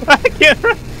 I can't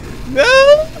run.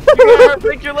 No! You gotta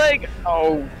break your leg.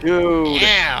 Oh, dude.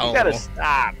 Ow. You gotta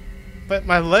stop. But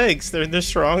my legs, they're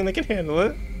strong. They can handle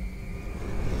it.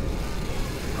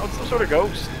 Oh, it's some sort of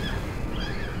ghost.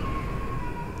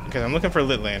 Okay, I'm looking for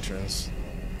lit lanterns.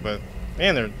 But,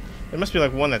 man, there must be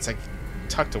like one that's like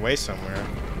tucked away somewhere.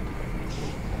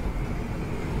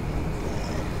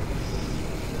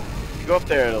 If you go up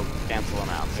there, it'll cancel them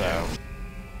out, so.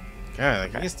 God,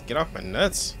 like, I used to get off my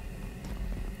nuts.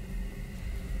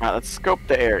 Alright, let's scope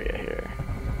the area here.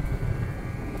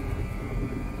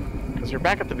 Because you're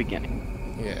back at the beginning.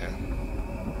 Yeah.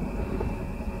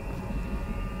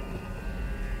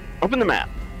 Open the map.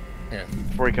 Yeah.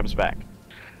 Before he comes back.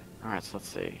 Alright, so let's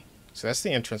see. So that's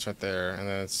the entrance right there, and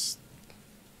then it's...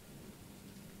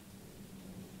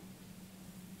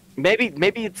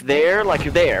 Maybe it's there, like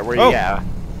you're there, where Oh. yeah.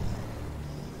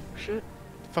 Shit.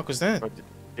 The fuck was that? Or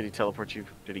did he teleport you?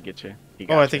 Did he get you? He Oh,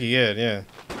 got I you. think he did, yeah.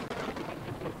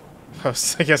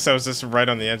 I guess I was just right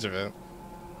on the edge of it.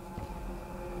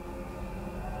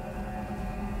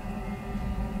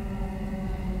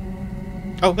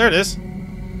 Oh, there it is.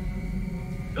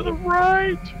 To the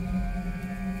right!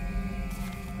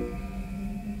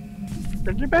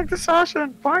 Get back to Sasha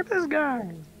and fight this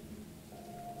guy!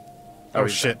 Oh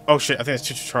shit. Oh shit, I think it's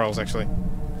Choo-Choo Charles, actually.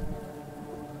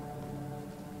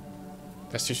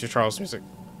 That's Choo-Choo Charles music.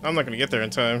 I'm not gonna get there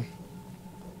in time.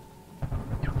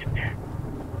 You'll get there.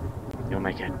 You'll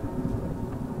make it.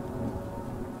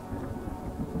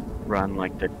 Run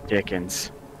like the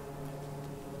Dickens.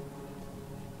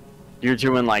 You're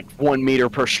doing like 1 meter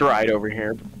per stride over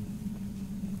here.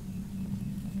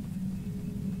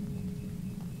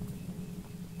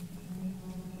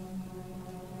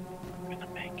 I'm gonna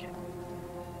make it.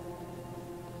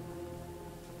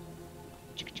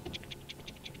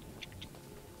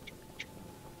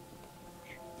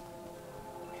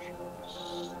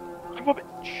 I'm a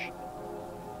bitch.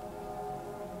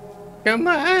 Come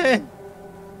on!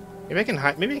 Maybe I can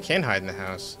hide. Maybe I can hide in the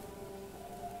house.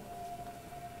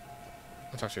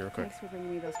 I'll talk to you real quick. Thanks for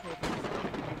bringing me those papers.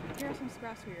 Here are some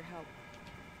scraps for your help.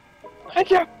 Thank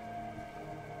you.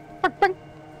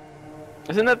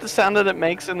 Isn't that the sound that it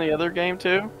makes in the other game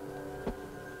too?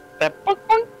 That bunk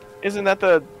bunk? Isn't that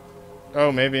the?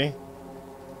 Oh, maybe.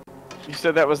 You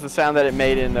said that was the sound that it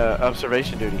made in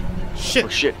observation duty. Shit! Oh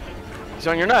shit! He's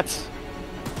on your nuts.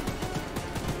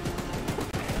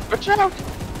 Watch out!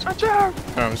 Watch out!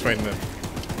 Oh, I'm just waiting to...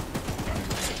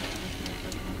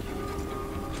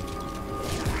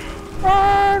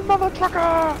 Burn, mother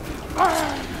trucker!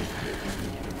 Burn!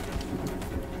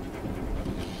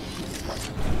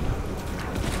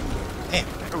 Damn.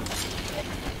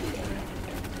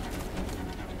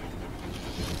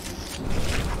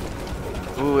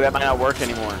 Ooh, that might not work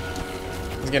anymore.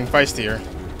 He's getting feisty here.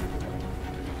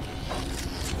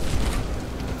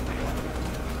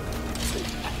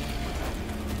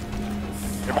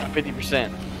 You're about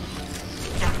 50%.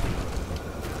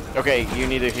 Okay, you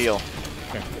need to heal.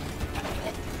 Okay.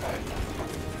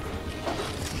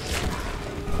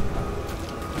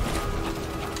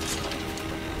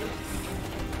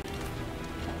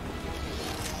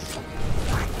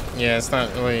 Yeah, it's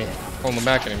not really holding them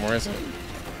back anymore, is it?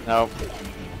 Nope.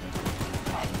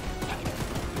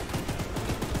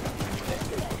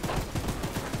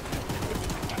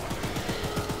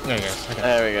 There you go. Okay.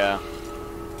 There we go.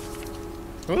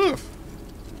 Oof.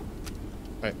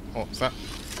 Wait, oh, stop.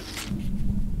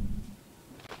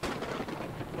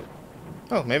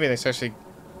 Oh, maybe it's actually...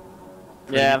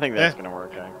 Yeah, I think that's gonna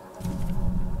work out.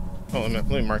 Oh, let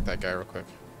me mark that guy real quick.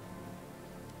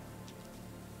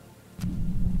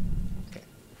 Okay.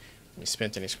 We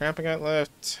spent any scrap I got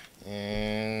left.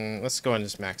 And let's go ahead and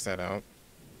just max that out.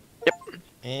 Yep.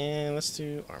 And let's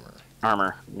do armor.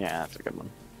 Armor. Yeah, that's a good one.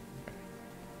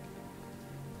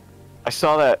 I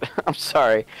saw that. I'm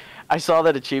sorry. I saw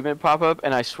that achievement pop up,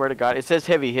 and I swear to God, it says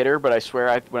heavy hitter, but I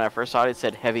swear when I first saw it, it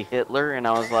said heavy Hitler, and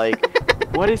I was like,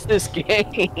 what is this game?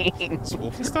 It's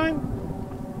Wolfenstein?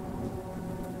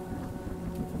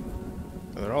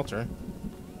 Another altar.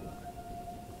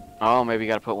 Oh, maybe you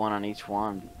gotta put one on each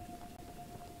one.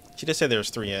 She just said there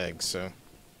was 3 eggs, so...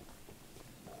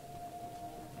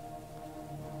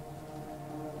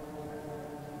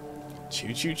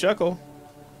 Choo-choo chuckle.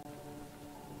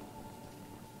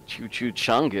 Choo-choo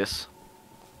chungus.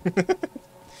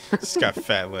 It's got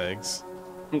fat legs.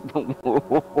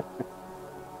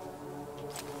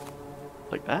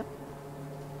 Like that?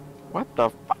 What the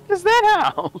fuck is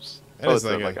that house? That is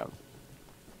it's like a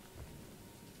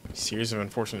series of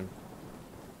unfortunate...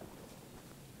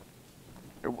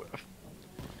 A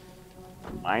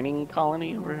mining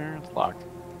colony over here? It's locked.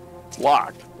 It's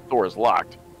locked. The door is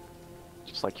locked.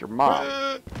 Just like your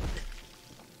mom.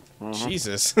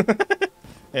 Jesus.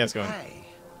 Yeah, it's going. Hey,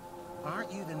 aren't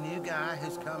you the new guy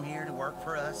who's come here to work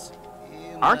for us?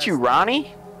 Aren't you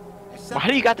Ronnie? Why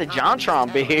do you got the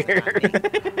JonTron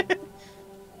beard?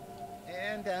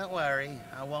 And don't worry,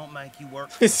 I won't make you work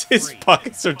for His free.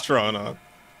 pockets are drawn on.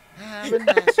 I'm a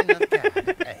nice enough guy.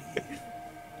 Hey.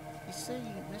 You see,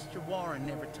 Mr. Warren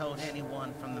never told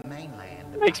anyone from the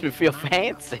mainland. It makes me feel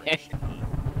fancy.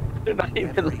 They're not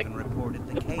even like reported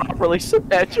the cave. properly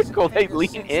symmetrical. They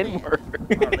lean inward.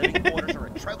 Our living quarters are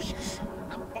atrocious.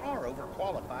 I'm far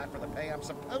overqualified for the pay I'm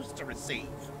supposed to receive.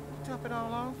 Top it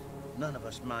all off, None of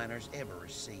us miners ever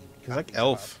received. He's like copies of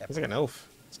elf. our He's like an elf.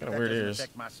 He's got that weird doesn't ears.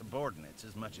 affect my subordinates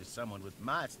as much as someone with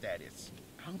my status.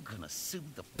 I'm gonna sue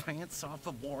the pants off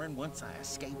of Warren once I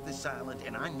escape this island,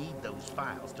 and I need those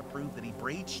files to prove that he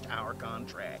breached our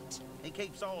contract. He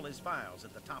keeps all his files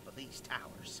at the top of these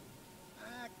towers.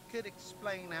 I could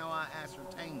explain how I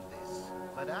ascertained this,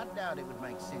 but I doubt it would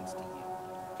make sense to you.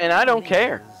 And I don't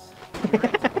care. We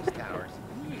rented these towers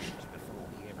years before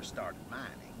we ever started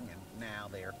mining, and now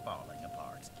they're falling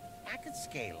apart. I could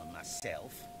scale them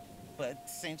myself, but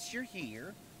since you're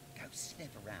here, go sniff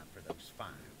around for those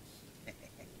files.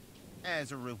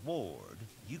 As a reward,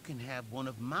 you can have one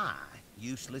of my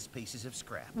useless pieces of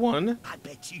scrap. One? I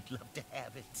bet you'd love to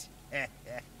have it.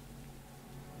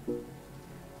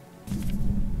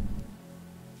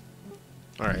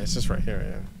 Alright, it's just right here,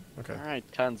 yeah. Okay. Alright,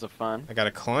 tons of fun. I gotta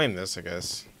climb this, I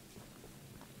guess.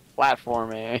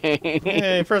 Platforming.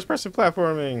 Yay, first person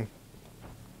platforming.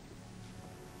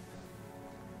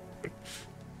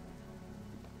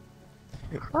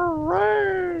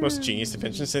 Hooray! Most genius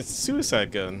invention since the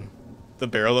suicide gun. The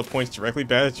barrel that points directly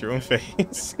back at your own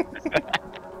face.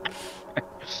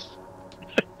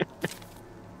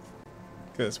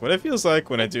 Because what it feels like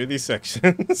when I do these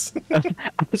sections.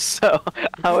 So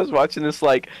I was watching this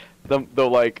like the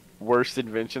like worst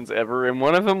inventions ever, and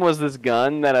one of them was this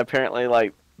gun that apparently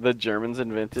like the Germans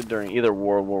invented during either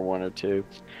World War I or II,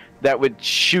 that would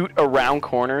shoot around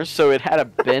corners, so it had a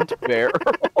bent barrel.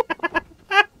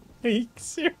 Are you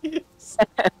serious?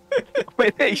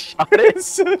 When they shot it, It's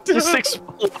so it just dumb.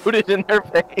 exploded in their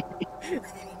face.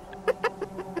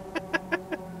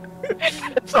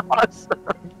 It's awesome.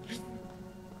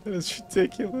 That is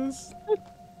ridiculous.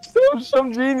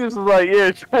 Some genius was like,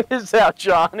 "Yeah, try this out,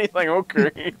 John." He's like,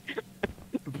 "Okay."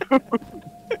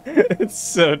 It's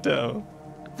so dumb.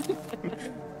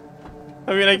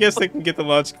 I mean, I guess they can get the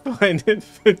logic behind it,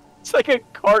 but It's like a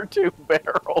cartoon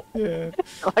barrel. yeah.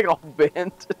 Like all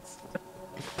bent.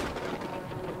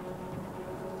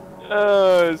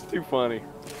 Oh, it's too funny.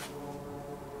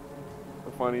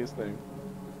 The funniest thing.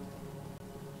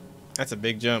 That's a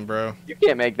big jump, bro. You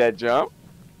can't make that jump.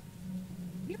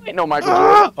 You ain't no Michael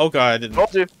Ah! Jordan. Oh god, I didn't.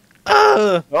 Told you.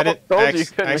 I didn't Told you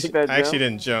couldn't make that I actually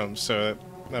jump. didn't jump, so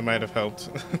that might have helped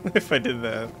if I did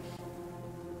that.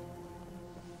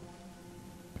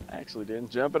 I actually didn't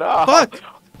jump at all. Fuck!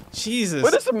 Jesus.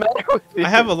 What is the matter with you? I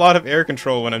have a lot of air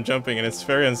control when I'm jumping, and it's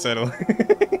very unsettling.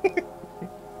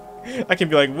 I can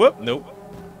be like, whoop, nope.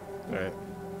 Alright.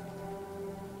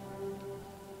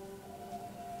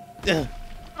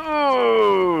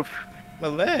 Oof. My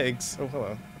legs. Oh,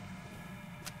 hello.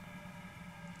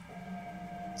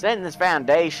 Setting this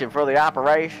foundation for the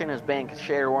operation has been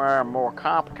considered more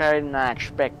complicated than I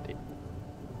expected.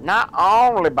 Not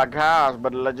only because,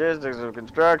 but the logistics of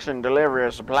construction and delivery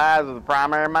of supplies to the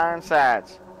primary mine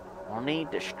sites. We'll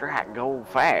need to strike gold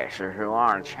fast if we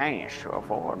want a chance to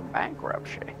avoid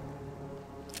bankruptcy.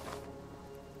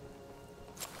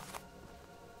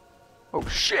 Oh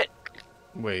shit!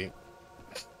 Wait.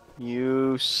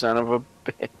 You son of a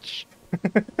bitch.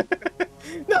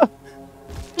 No!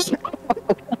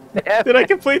 Did I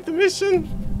complete the mission?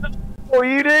 Oh,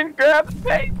 you didn't grab the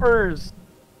papers!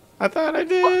 I thought I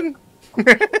did.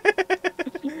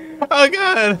 Oh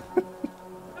god!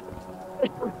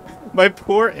 My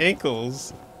poor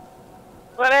ankles.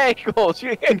 What ankles?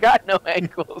 You ain't got no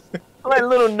ankles. Like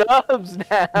little nubs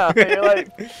now. You're like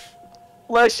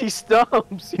fleshy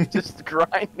stumps. You're just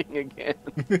grinding again.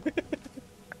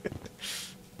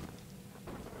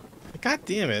 God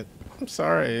damn it. I'm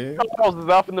sorry. Charles is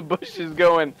off in the bushes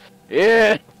going,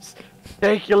 yes,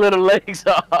 take your little legs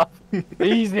off.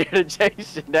 He's here to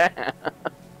chase you down.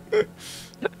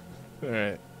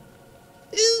 Alright.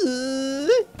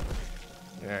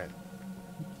 Alright.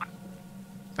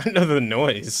 I know the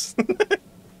noise.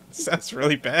 Sounds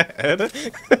really bad.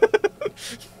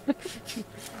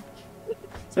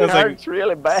 Sounds like, It's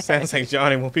really bad. sounds like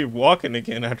Johnny will be walking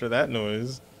again after that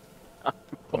noise. Oh,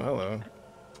 hello.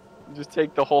 Just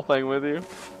take the whole thing with you.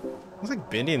 It's like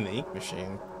Bendy and the Ink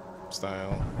Machine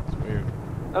style. It's weird.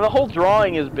 And the whole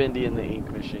drawing is Bendy in the ink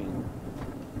machine.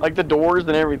 Like the doors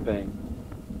and everything.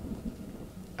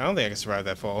 I don't think I can survive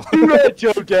that fall. You got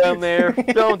Joe down there.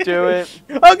 Don't do it.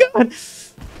 Oh god!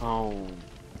 Oh.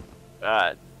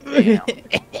 God damn.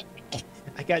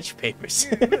 I got your papers.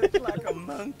 You look like a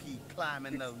monkey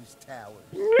climbing those towers.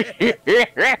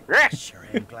 Sure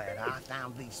am glad I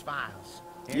found these files.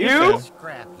 You? Here's the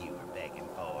scrap you were begging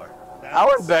for. I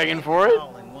was begging for it.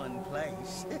 All in one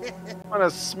place. I'm gonna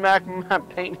smack my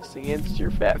penis against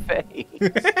your fat face.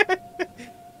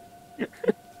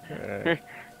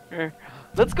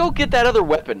 Let's go get that other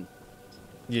weapon.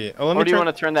 Yeah. Oh, let Or me do you turn...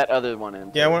 want to turn that other one in?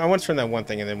 Yeah, I want to turn that one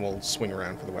thing, and then we'll swing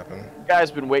around for the weapon. The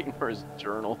guy's been waiting for his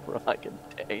journal for like a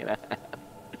day and a half.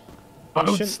 You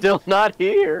Boat's should- still not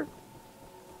here.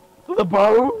 The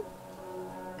boat.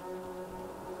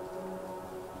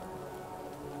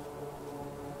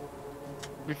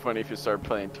 It'd be funny if you started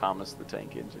playing Thomas the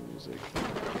Tank Engine music.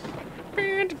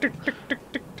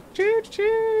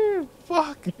 Choo-choo!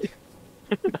 Fuck!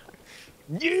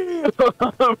 Yeah!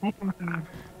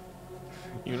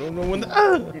 You don't know when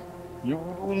the... You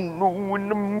don't know when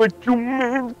the macho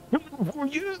man's coming for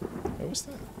you. What was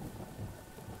that?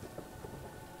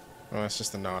 Oh, that's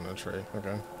just a knot on a tree.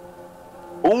 Okay.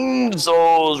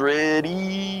 Bonesaws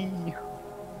ready.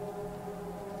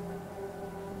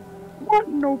 What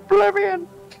no plebeian?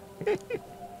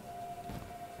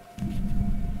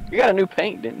 You got a new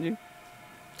paint, didn't you?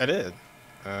 I did.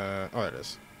 Oh, there it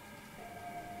is.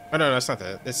 Oh, no, that's not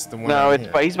that. It's the one. No, over it's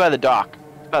here. by, he's by the dock.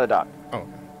 He's by the dock. Oh,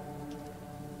 okay.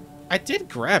 I did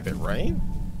grab it, right?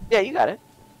 Yeah, you got it.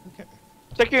 Okay.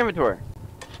 Check your inventory.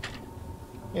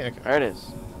 Yeah, okay. There it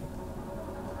is.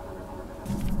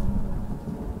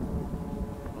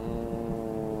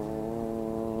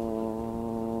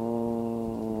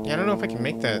 Yeah, I don't know if I can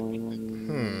make that.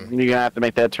 You're gonna have to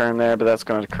make that turn there, but that's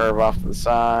gonna curve off to the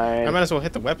side. I might as well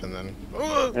hit the weapon then.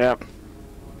 Yep.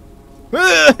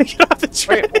 Get off the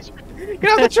train! Get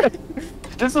off the train!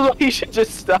 This is why you should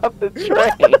just stop the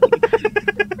train.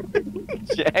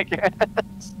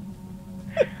 Jackass.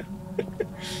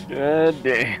 God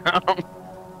damn.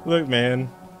 Look, man.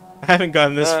 I haven't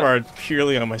gotten this far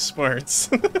purely on my smarts.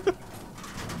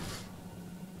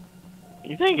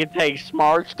 You think it takes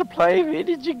smarts to play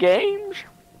video games?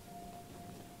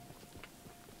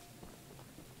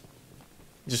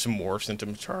 Just morphs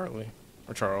into Charlie.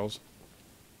 Or Charles.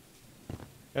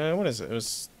 What is it? It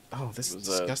was... Oh, this is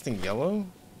disgusting yellow?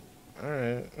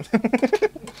 Alright.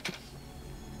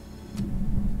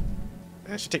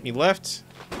 That should take me left.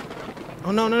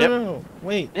 Oh, no, no, no.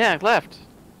 Wait. Yeah, left.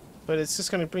 But it's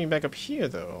just gonna bring me back up here,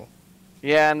 though.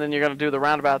 Yeah, and then you're gonna do the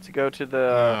roundabout to go to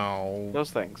the...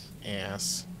 those things.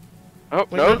 Ass. Oh,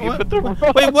 Wait, no, what? you put the...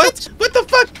 Wait, what? What the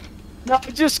fuck? No,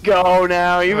 just go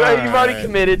now. You've already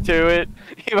committed to it.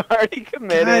 You've already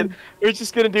committed. God. We're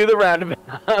just gonna do the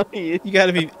roundabout. You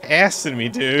gotta be assing me,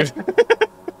 dude.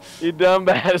 You dumb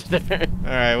bastard.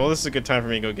 Alright, well, this is a good time for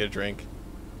me to go get a drink.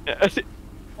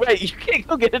 Wait, you can't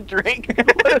go get a drink?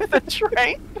 What if the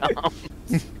train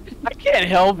comes? I can't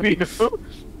help you.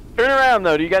 Turn around,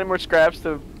 though. Do you got any more scraps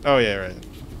to... Oh, yeah, right.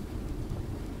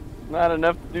 Not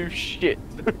enough to do shit.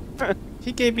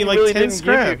 He gave me like 10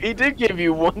 scraps. He did give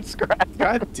you 1 scrap.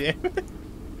 God damn it.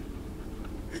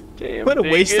 Damn, what a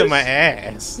waste of dingus. my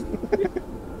ass.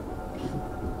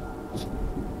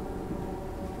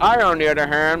 I, on the other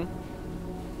hand,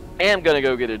 am gonna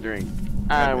go get a drink.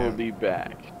 I will be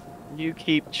back. You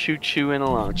keep choo-chooing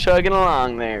along. Chugging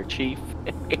along there, Chief.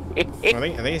 I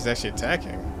think he's actually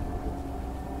attacking.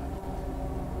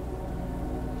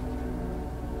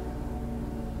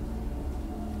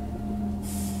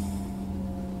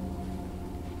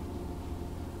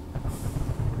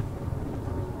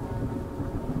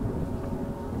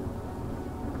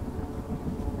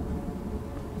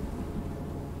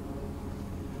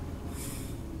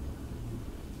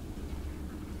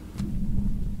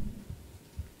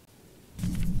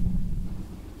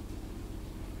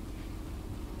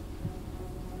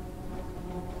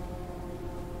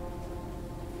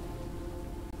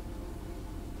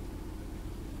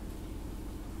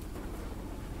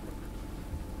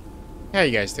 How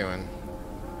you guys doing?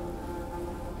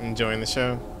 Enjoying the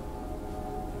show?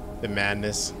 The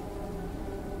madness?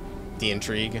 The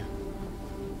intrigue?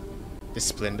 The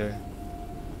splendor?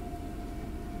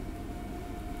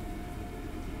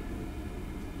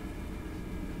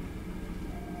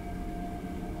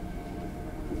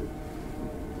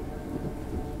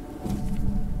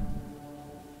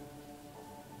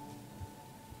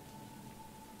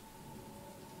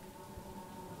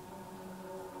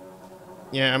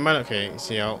 Yeah, I might. Okay,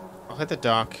 see, I'll hit the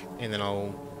dock and then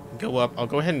I'll go up. I'll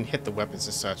go ahead and hit the weapons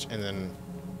and such, and then.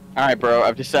 All right, bro.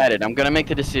 I've decided. I'm gonna make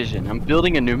the decision. I'm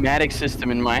building a pneumatic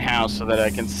system in my house so that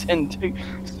I can send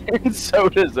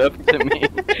sodas up to me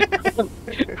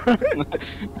from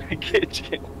the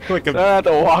kitchen. Like So I have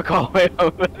to walk all the way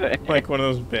over there. Like one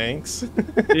of those banks.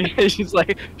 Yeah, she's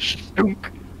like,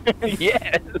 shunk.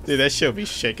 Yes. Dude, that shit will be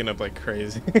shaking up like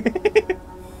crazy.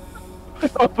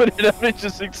 Open it up and it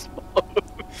just explodes.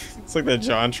 It's like that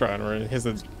JonTron where it has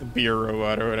the beer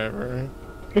robot or whatever.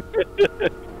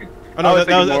 Oh no,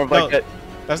 that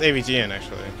was AVGN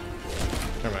actually.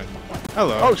 Never mind.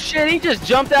 Hello. Oh shit, he just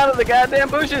jumped out of the goddamn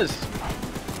bushes.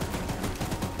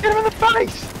 Get him in the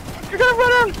face! You're gonna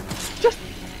run out! Just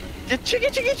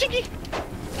chicky!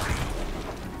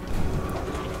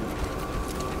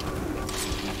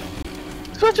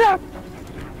 Switch out!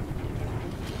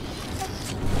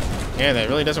 Yeah, that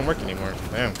really doesn't work anymore.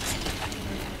 Damn.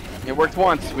 It worked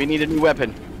once. We need a new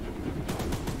weapon.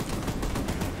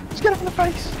 Just get him in the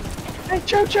face! Hey,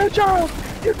 Choo-Choo Charles!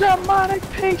 You demonic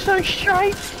piece of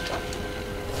shite!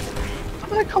 I'm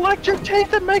gonna collect your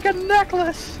teeth and make a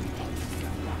necklace!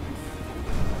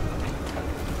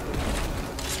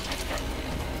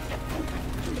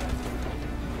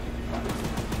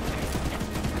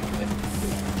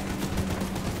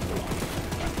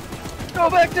 Go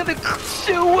back to the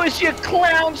sewers, you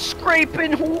clown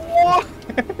scraping whore!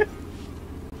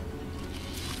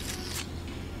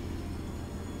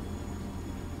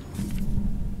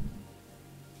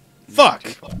 Fuck!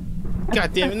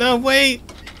 God damn it! No, wait!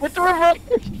 Hit the reverse!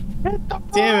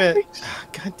 Damn it!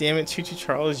 God damn it, Choo-Choo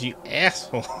Charles, you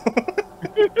asshole!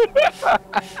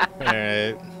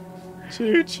 Alright.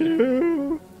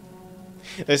 Choo-Choo!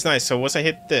 That's nice. So once I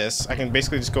hit this, I can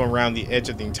basically just go around the edge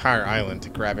of the entire island to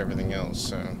grab everything else,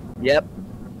 so... Yep.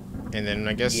 And then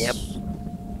I guess... Yep. As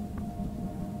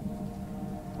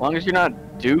long as you're not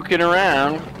duking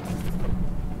around.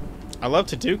 I love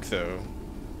to duke, though.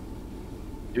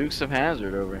 Dukes of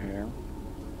Hazzard over here.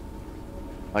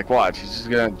 Like, watch. He's just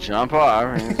gonna jump off.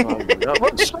 And he's like,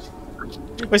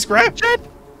 wait, scrap? Shit!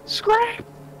 Scrap!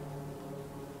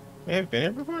 We haven't been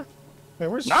here before? Wait,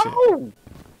 where's the shit? No!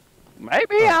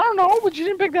 Maybe, I don't know, but you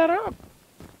didn't pick that up.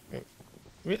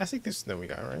 I think this is the we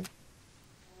got, right?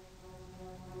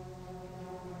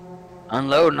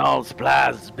 Unloading all the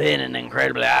supplies has been an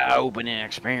incredibly eye-opening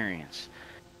experience.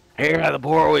 Here at the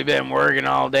port, we've been working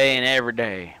all day and every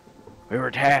day. We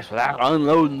were tasked with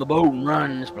unloading the boat and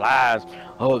running the supplies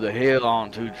over the hill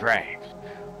on 2 tracks,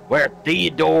 where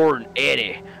Theodore and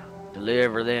Eddie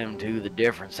deliver them to the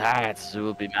different sites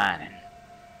we'll be mining.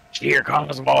 Sheer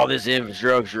cost of all this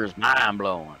infrastructure is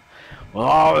mind-blowing. With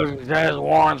all the success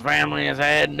Warren's family has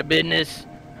had in the business,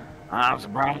 I'm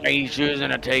surprised he's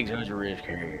choosing to take such a risk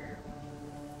here.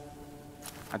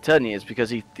 I'm telling you, it's because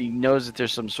he knows that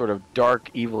there's some sort of dark,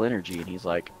 evil energy, and he's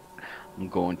like, I'm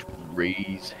going to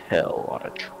raise hell on a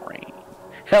train.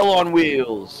 Hell on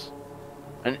wheels!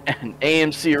 An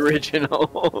AMC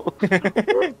original.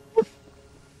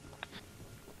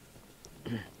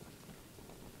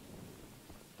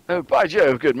 Oh, by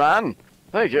Jove, good man.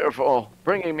 Thank you for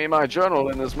bringing me my journal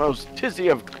in this most tizzy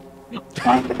of...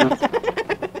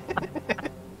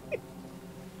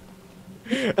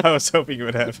 I was hoping it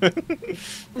would happen.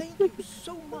 Thank you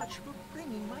so much for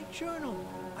bringing my journal.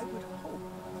 I would hope,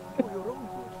 for your own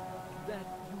good, that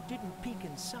you didn't peek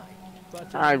inside.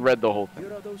 But I read the whole thing.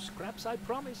 Here are those scraps I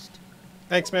promised.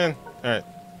 Thanks, man. Alright.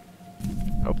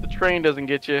 Hope the train doesn't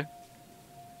get you.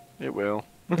 It will.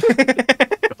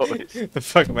 The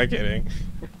fuck am I kidding?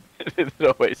 It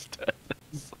always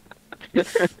does.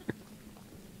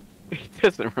 He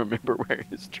doesn't remember where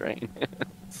his train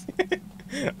is.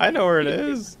 I know where it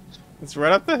is. It's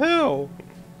right up the hill.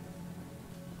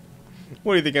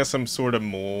 What do you think? I'm some sort of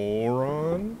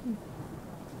moron?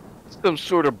 Some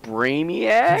sort of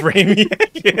brainiac?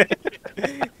 Brainiac? Yeah.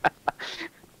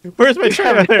 Where's my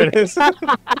train? Oh, there it is.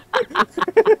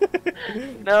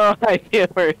 No idea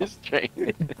where his train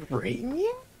is.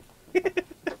 Brainiac?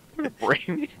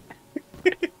 Brainiac?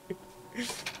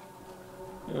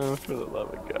 Oh, for the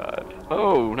love of God.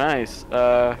 Oh, nice.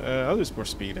 I'll lose more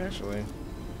speed, actually.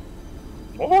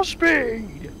 More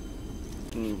speed!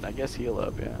 I guess heal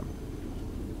up, yeah.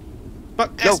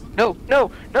 Fuck,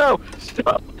 No!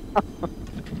 Stop!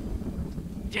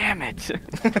 Damn it!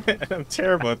 I'm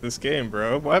terrible at this game,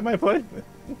 bro. Why am I playing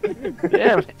it?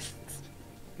 Damn it.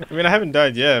 I mean, I haven't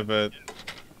died yet, but...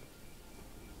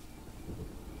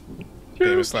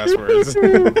 Famous last words.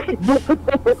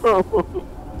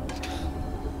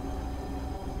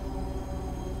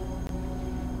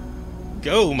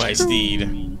 Go, my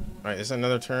steed! Alright, is that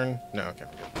another turn? No, okay.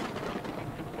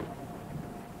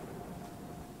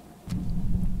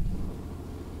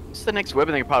 What's the next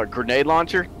weapon thing about? A grenade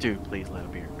launcher? Dude, please let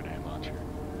it be a grenade launcher.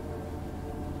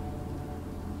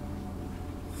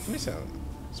 Let me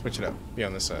switch it up. Be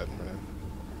on this side for now.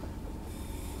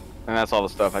 And that's all the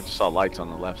stuff. I just saw lights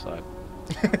on the left side.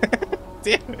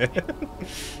 Damn it.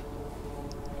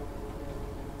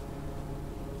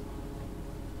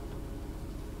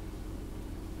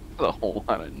 A whole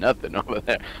lot of nothing over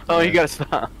there. Oh, you gotta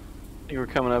stop. I think we're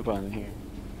coming up on here.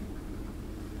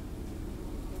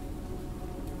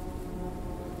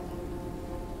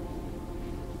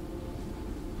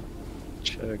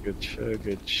 Chugga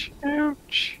chugga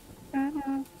chooch.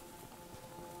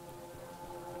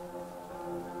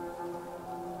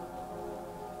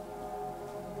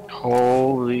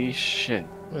 Holy shit.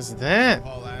 What's that?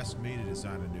 Paul asked me to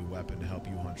design a new weapon to help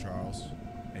you hunt Charles.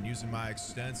 And using my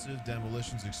extensive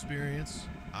demolitions experience,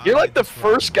 You're like the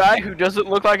first guy who doesn't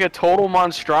look like a total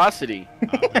monstrosity.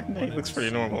 He looks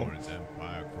pretty normal.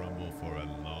 Empire crumble for a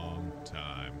long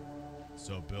time.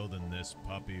 So building this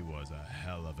puppy was a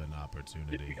hell of an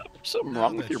opportunity. Something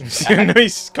wrong with your No,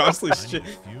 he's constantly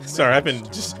sorry, I've been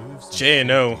just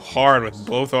J&O hard with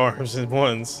both arms at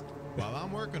once. While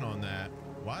I'm working on that,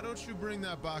 why don't you bring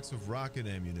that box of rocket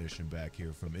ammunition back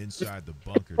here from inside the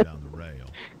bunker down the rail?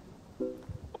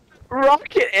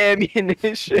 Rocket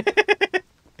ammunition.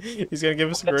 He's gonna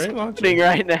give us a grenade launcher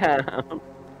Right now.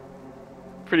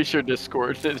 Pretty sure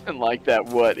Discord didn't like that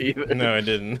what either. No, I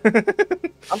didn't.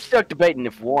 I'm stuck debating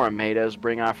if Warren made us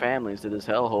bring our families to this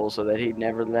hellhole so that he'd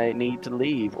never need to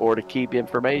leave or to keep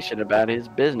information about his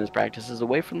business practices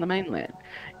away from the mainland.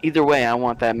 Either way, I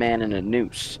want that man in a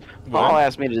noose. Paul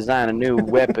asked me to design a new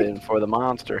weapon for the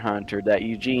monster hunter that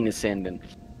Eugene is sending.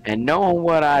 And knowing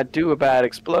what I do about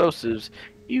explosives,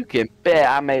 you can bet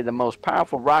I made the most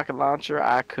powerful rocket launcher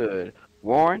I could.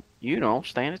 Warren, you don't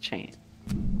stand a chance.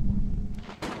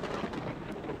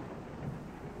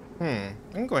 I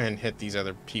can go ahead and hit these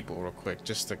other people real quick,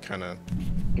 just to kind of...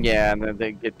 Yeah, and then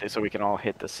they get this so we can all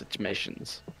hit the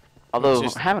situations. Although,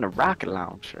 just... having a rocket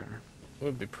launcher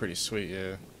would be pretty sweet,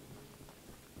 yeah.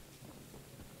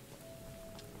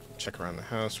 Check around the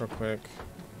house real quick.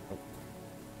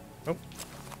 Oh.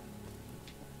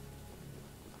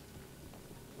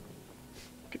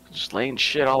 Just laying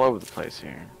shit all over the place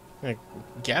here. Yeah,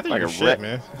 gather like your shit,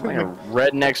 man. Like a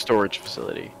redneck storage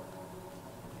facility.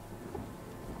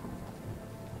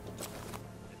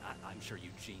 I'm sure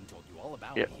Eugene told you all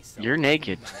about me. So you're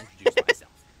naked.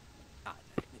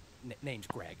 Name's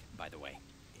Greg, by the way.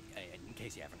 In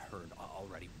case you haven't heard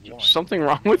already. Something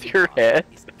wrong with your head?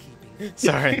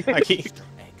 Sorry,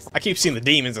 I keep seeing the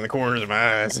demons in the corners of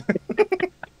my eyes.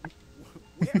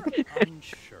 We're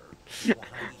unsure.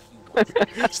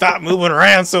 Stop moving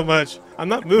around so much. I'm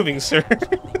not moving, sir.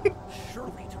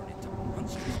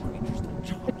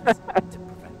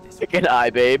 Pick an eye,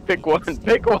 babe. Pick one.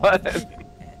 Pick one. And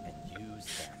use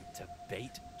them to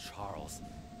bait Charles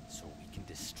so we can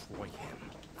destroy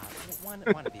him. One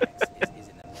of the eggs is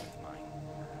in the north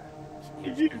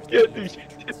mine. You get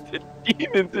the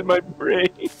demons in my brain.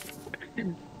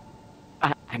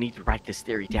 I need to write this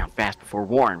theory down fast before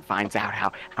Warren finds out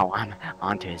how I'm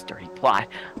onto his dirty plot.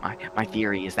 My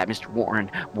theory is that Mr.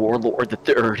 Warren, Warlord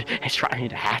III, is trying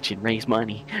to hatch and raise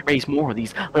money, raise more of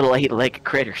these little eight-legged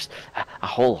critters, a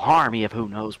whole army of who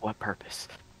knows what purpose.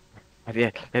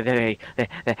 They've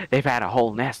had a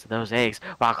whole nest of those eggs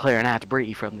while clearing out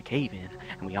debris from the cave-in,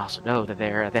 and we also know that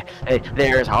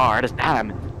they're as hard as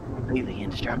diamonds, completely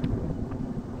indestructible.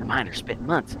 The miners spent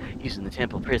months using the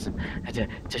temple prism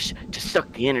to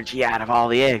suck the energy out of all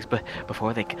the eggs, but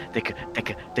before they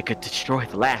could destroy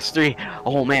the last three,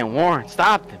 old man Warren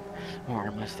stopped them.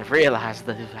 Warren must have realized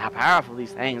how powerful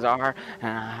these things are, and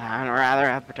I'd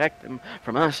rather protect them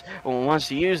from us who wants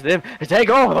to use them to take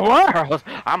over the world.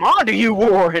 I'm on to you,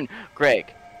 Warren.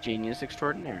 Greg, genius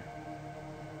extraordinaire.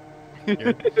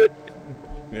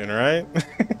 Doing right?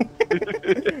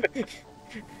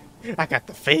 I got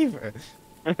the favor.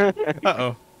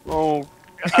 Uh-oh. Oh,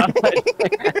 God.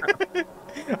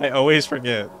 I always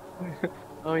forget.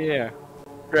 Oh, yeah.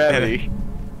 Gravity.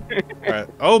 Alright.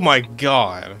 Oh, my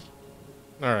God.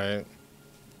 Alright.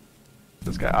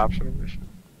 This guy optional mission.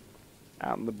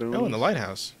 Out in the boonies. Oh, in the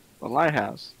lighthouse. The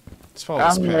lighthouse. Let's follow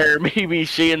this path. Maybe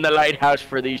she in the lighthouse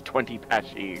for these 20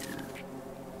 past years.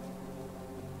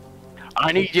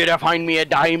 I need you to find me a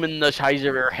diamond the size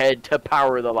of your head to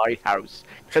power the lighthouse,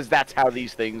 because that's how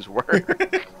these things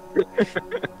work.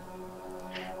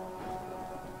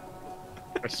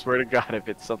 I swear to God, if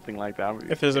it's something like that,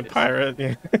 if there's a pirate,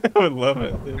 yeah, I would love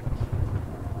it. Dude.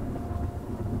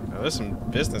 Oh, there's some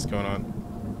business going on.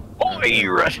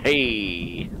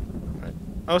 Piracy! Right.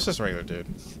 Oh, it's just a regular dude.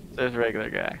 There's a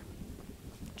regular guy.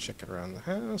 Check it around the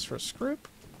house for a script.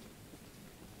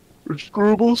 For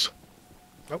scribbles.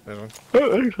 Oh,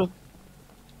 there's one.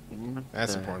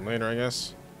 That's important later, I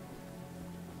guess.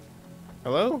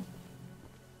 Hello?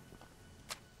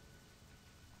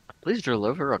 Please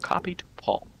deliver a copy to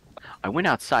Paul. I went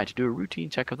outside to do a routine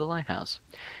check of the lighthouse.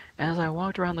 As I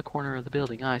walked around the corner of the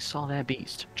building, I saw that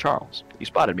beast, Charles. He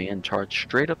spotted me and charged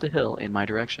straight up the hill in my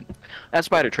direction. That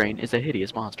spider train is a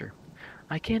hideous monster.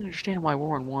 I can't understand why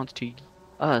Warren wants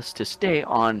us to stay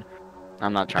on...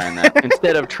 I'm not trying that.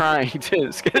 Instead of trying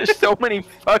to... There's so many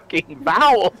fucking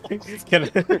vowels.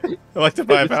 Can I like to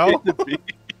buy a vowel?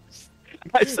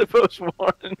 I suppose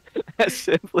Warren has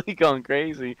simply gone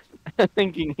crazy,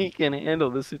 thinking he can handle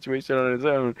the situation on his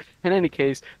own. In any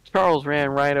case, Charles ran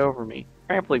right over me,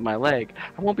 trampling my leg.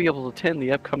 I won't be able to attend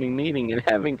the upcoming meeting, and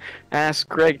having asked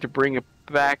Greg to bring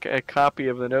back a copy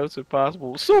of the notes if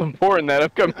possible was so important that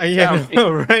upcoming Yeah, town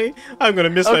no, right? I'm gonna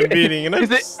miss my meeting, and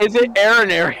Is it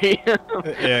Aranary?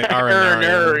 Yeah,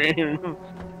 Aranary. Aranary.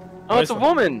 Oh, it's a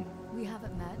woman. We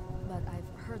haven't met, but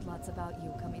I've heard lots about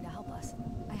you coming to help us.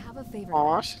 I have a favor.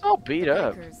 Aw, she's all beat The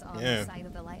up. breakers on Yeah. the side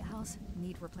of the lighthouse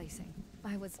need replacing.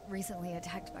 I was recently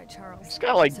attacked by Charles. She's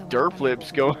got like derp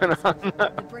lips going on.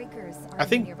 The breakers are I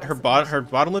think her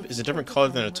bottom lip is a different color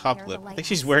than her top lip. I think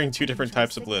she's wearing 2 different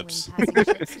types of lips.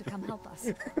 The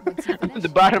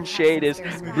bottom shade is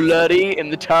bloody,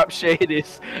 and the top shade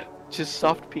is just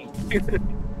soft pink.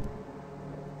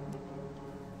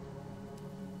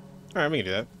 Alright, we can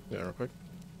do that. Do that real quick.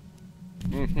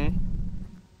 Mm-hmm.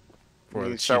 For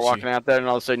You the start Choo-Choo. walking out there, and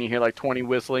all of a sudden you hear like 20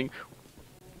 whistling.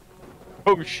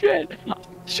 Oh shit!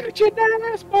 Shoot your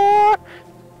ass, boy!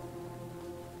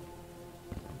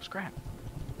 Scrap.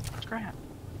 Scrap.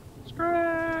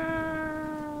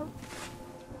 Scrap.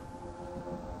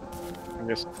 I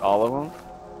guess all of them.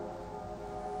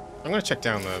 I'm gonna check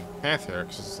down the path here,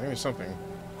 because I think there's something.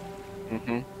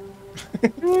 Mm-hmm.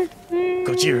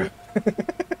 Gojira.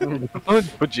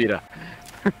 Vegeta.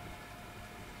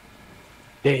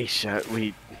 They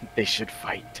should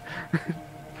fight.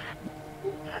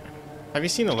 Have you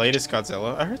seen the latest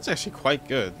Godzilla? I heard it's actually quite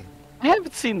good. I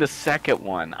haven't seen the second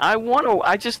one.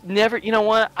 I just never, you know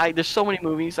what? There's so many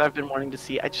movies I've been wanting to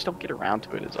see. I just don't get around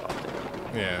to it as often.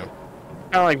 Yeah.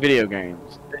 Kind of like video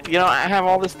games. You know, I have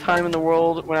all this time in the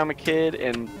world when I'm a kid,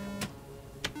 and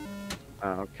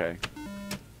oh, okay.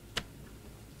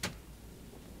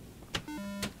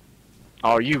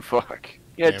 Oh, you fuck.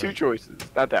 You had Damn 2 it. choices.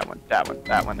 Not that one. That one.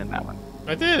 That one, and that one.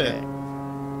 I did it.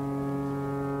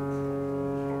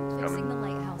 Fixing the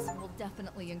lighthouse will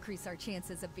definitely increase our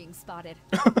chances of being spotted.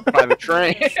 By the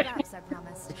train. Scraps, I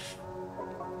promised.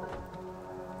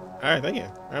 Alright, thank you.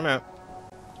 I'm out.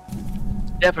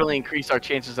 Definitely increase our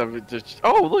chances of it.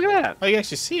 Oh, look at that. Oh, you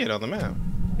actually see it on the map.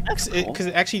 Because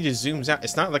it actually just zooms out.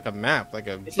 It's not like a map, like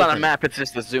a. It's not a map. It's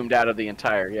just a zoomed out of the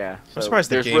entire. Yeah. I'm surprised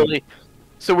the there's game- really.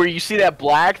 So where you see that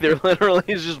black, there literally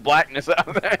is just blackness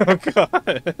out there. Oh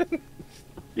god.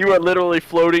 You are literally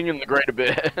floating in the great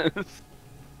abyss.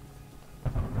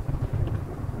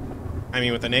 I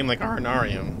mean, with a name like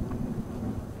Aranarium,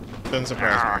 doesn't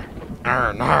surprise me.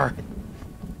 Aranar.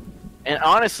 And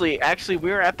honestly, actually,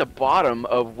 we're at the bottom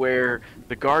of where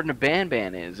the Garden of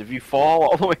Banban is. If you fall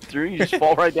all the way through, you just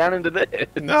fall right down into this.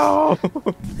 No.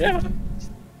 Yeah.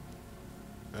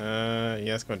 Yeah,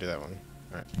 let's go and do that one.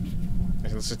 Alright.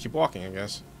 Let's just keep walking, I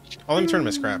guess. Oh, let me turn my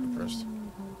scrap first.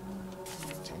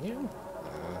 Continue?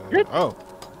 Oh.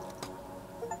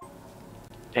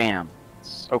 Damn.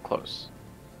 So close.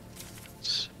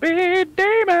 Speed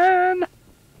demon!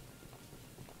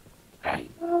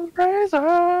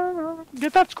 Razor!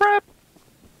 Get that scrap!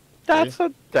 That's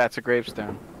a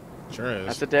gravestone. Sure is.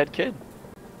 That's a dead kid.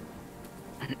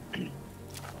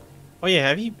 Oh yeah,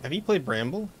 have you played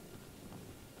Bramble?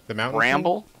 The Mountain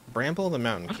Bramble? King? Bramble the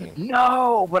Mountain King.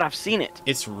 No, but I've seen it.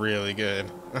 It's really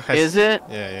good. Is it?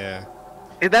 Yeah.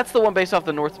 That's the one based off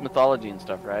the Norse mythology and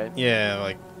stuff, right? Yeah,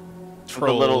 like With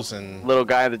trolls the and little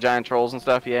guy, the giant trolls and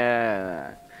stuff.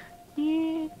 Yeah.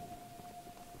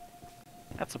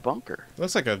 That's a bunker.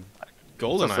 looks like a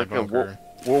golden eye Looks like bunker.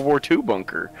 a World War II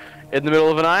bunker in the middle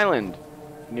of an island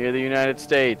near the United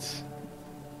States.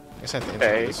 I guess I have to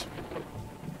Okay. enter this.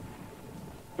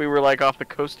 We were like off the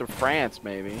coast of France,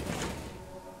 maybe.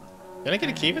 Did I get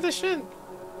a key for this shit?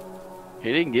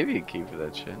 He didn't give you a key for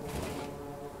that shit.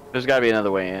 There's got to be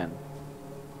another way in.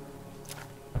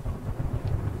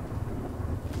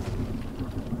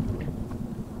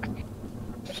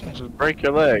 Just break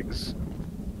your legs.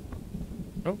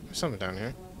 Oh, there's something down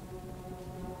here.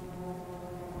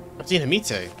 A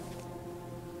dynamite.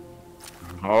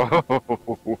 Oh.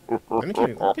 Let me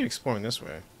keep exploring this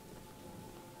way.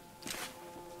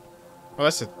 Oh,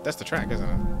 that's the track, isn't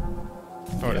it?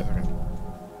 Oh, it is. Okay.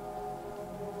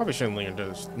 Probably shouldn't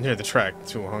linger near the track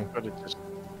too long. But it just,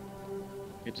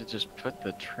 you to just put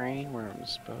the train where it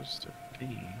was supposed to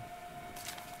be.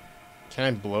 Can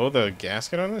I blow the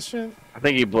gasket on this shit? I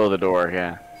think you blow the door.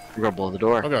 Yeah, you're gonna blow the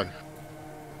door. Oh god.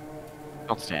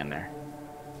 Don't stand there.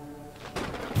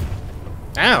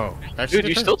 Ow! Actually, Dude,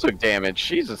 you still took damage.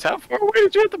 Jesus, how far away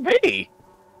did you have to be?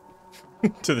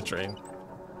 to the train.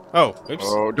 Oh, oops.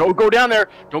 Oh, don't go down there!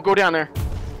 Don't go down there!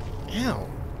 Ow.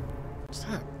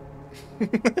 Stop.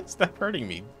 Stop hurting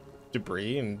me.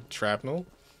 Debris and shrapnel.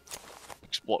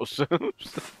 Explosives.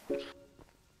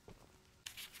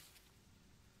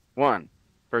 1.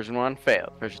 Version 1,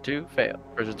 failed. Version 2, failed.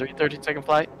 Version 3, 13-second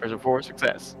flight. Version 4,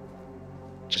 success.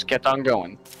 Just kept on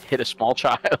going. Hit a small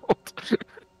child.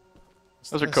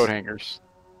 Those are coat hangers.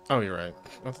 Oh, you're right.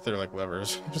 I thought they were like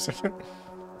levers.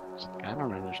 I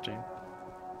don't understand.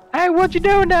 Hey, what you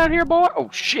doing down here, boy? Oh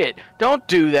shit! Don't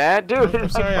do that, dude. I'm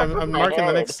sorry. I'm marking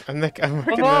the next. I'm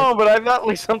marking no, but I thought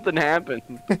like something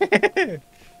happened.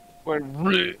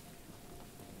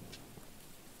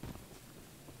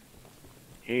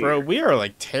 Bro, we are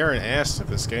like tearing ass at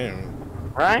this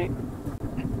game. Right?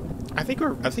 I think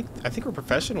we're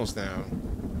professionals now.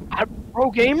 Pro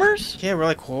gamers? Yeah, we're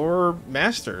like horror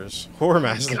masters. Horror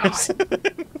masters.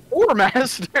 Horror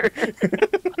master.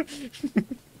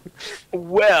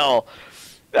 Well,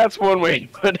 that's one way to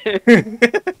put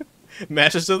it.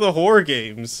 Masters of the horror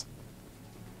games.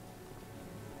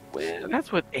 Well,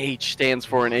 that's what H stands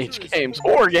for in H games.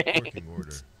 Horror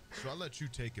games. So I'll let you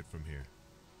take it from here.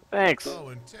 Thanks. Oh,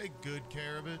 and take good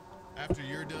care of it. After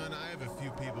you're done, I have a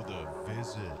few people to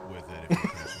visit with it.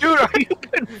 Dude, are you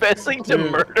confessing to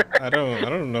murder? I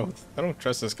don't know. I don't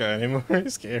trust this guy anymore.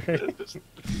 He's scary.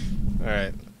 All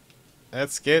right,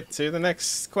 let's get to the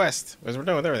next quest. Because we're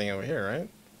done with everything over here, right?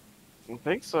 I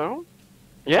think so.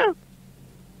 Yeah.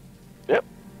 Yep.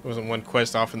 There wasn't one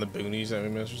quest off in the boonies that we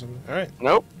missed or something. All right.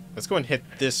 Nope. Let's go and hit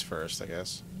this first, I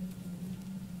guess.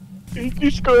 You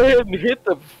just go ahead and hit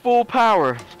the full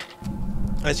power.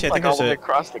 Actually, I think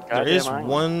there is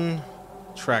one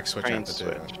track switch I have to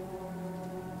do.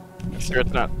 Sure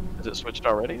it's not. Is it switched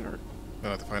already, or?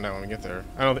 I'll have to find out when we get there.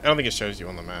 I don't think it shows you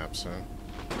on the map, so.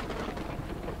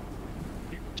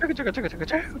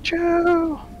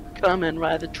 Choo-choo. Come and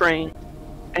ride the train,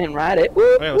 and ride it.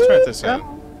 Oh, yeah, let's try this out.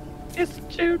 It's the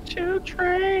choo-choo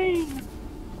train.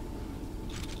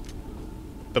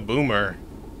 The boomer.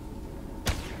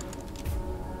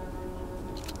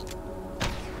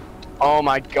 Oh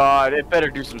my god, it better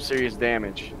do some serious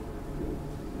damage.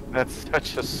 That's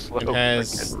such a slow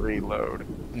freaking reload.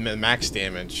 Max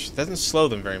damage. Doesn't slow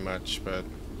them very much, but...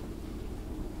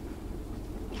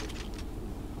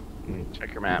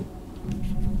 Check your map.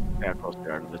 See how close we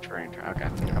are to the train. Okay,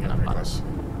 coming up on us.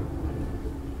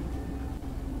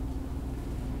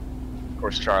 Of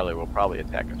course, Charlie will probably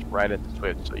attack us right at the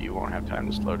switch, so you won't have time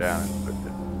to slow down and put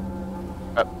it.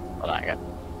 Oh, hold on, I got it.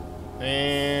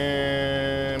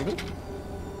 And...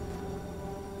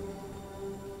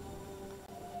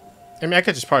 I mean, I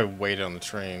could just probably wait on the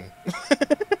train.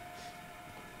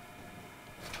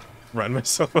 Run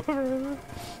myself over.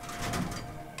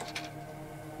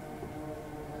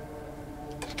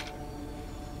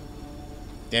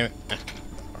 Damn it.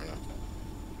 Far enough.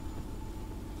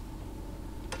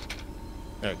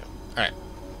 There we go. Alright.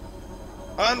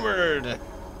 Onward!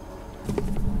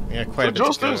 We got quite a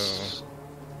bit to go.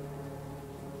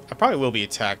 I probably will be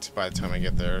attacked by the time I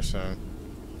get there, so...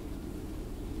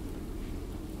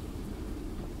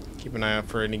 Keep an eye out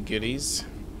for any goodies.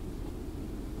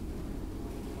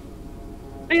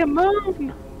 Hey, a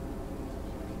moon!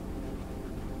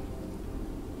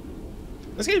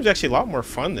 This game's actually a lot more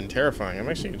fun than terrifying. I'm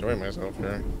actually enjoying myself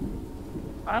here.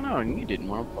 I know, and you didn't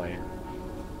want to play it.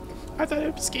 I thought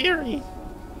it was scary.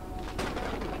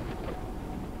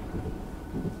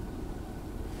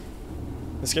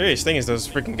 The scariest thing is those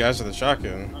freaking guys with the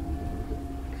shotgun.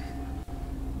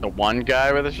 The one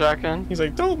guy with a shotgun? He's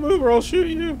like, don't move or I'll shoot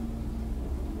you.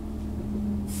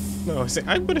 No, he's like,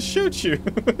 I'm gonna shoot you.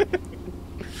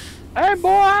 Hey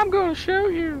boy, I'm gonna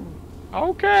shoot you.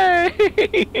 Okay.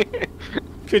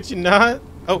 Could you not?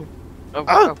 Oh.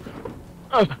 Oh.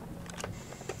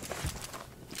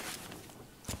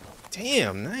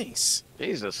 Damn, nice.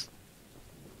 Jesus.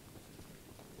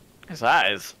 His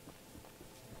eyes.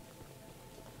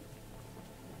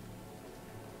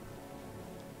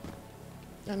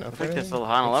 I think that's the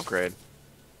final upgrade.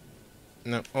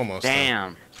 No, almost.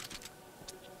 Damn.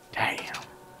 Damn.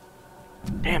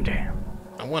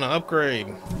 I want to upgrade.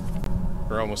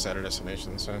 We're almost at our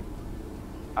destination, so.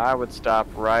 I would stop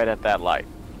right at that light.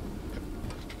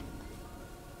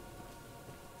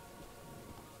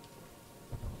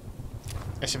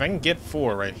 Actually, if I can get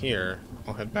 4 right here,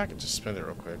 I'll head back and just spend it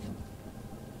real quick.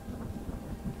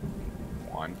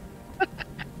 1.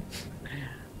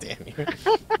 Damn you.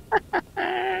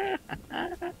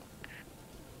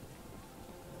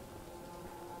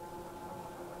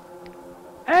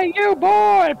 Hey, you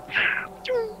boy!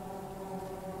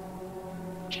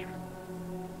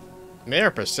 They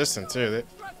are persistent too.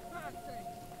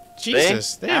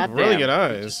 Jesus, they have really good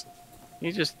eyes.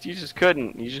 You just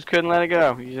couldn't let it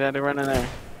go. You just had to run in there.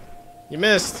 You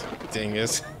missed,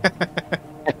 dingus.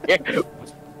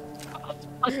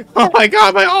 Oh my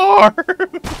god, my arm!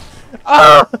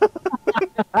 Oh!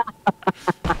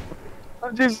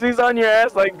 He's on your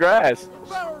ass like grass.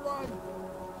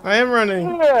 I am running.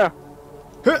 Yeah.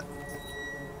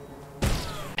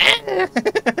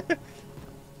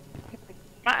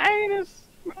 My anus.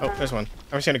 Oh, there's one.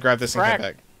 I'm just gonna grab this and get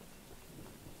back.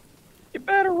 You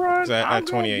better run. At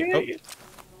 28. Oh. Is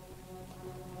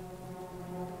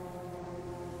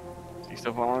he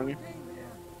still following you?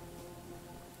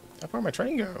 How far did my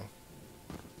train go?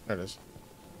 There it is.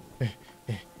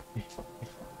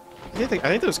 I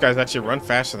think those guys actually run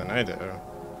faster than I do.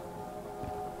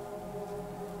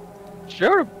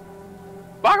 Shoot him!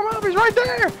 Fuck him up! He's right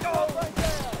there!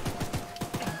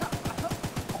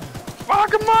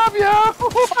 Fuck him up, yo!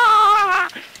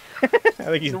 I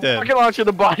think he's dead. Fucking launching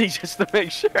the body just to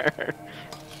make sure.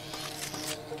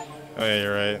 Oh yeah,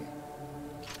 you're right.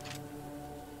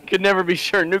 You could never be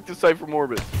sure. Nuke the site from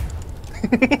orbit.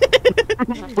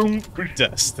 Boom.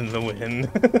 Dust in the wind.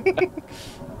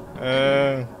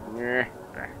 Alright,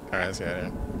 let's get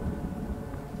it.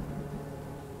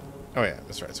 Oh yeah,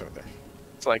 that's right, it's over there.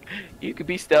 It's like, you could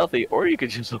be stealthy, or you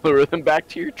could just lure them back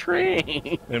to your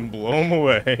train. And blow them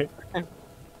away. And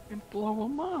blow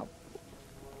them up.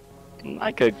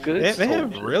 Like a good They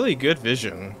have really good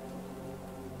vision.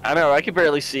 I know, I can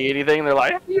barely see anything. They're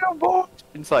like, yo, boy.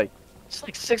 It's like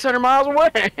 600 miles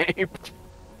away. We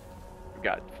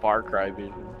got Far Cry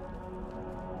vision.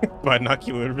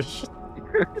 Binocular vision.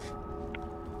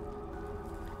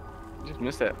 Just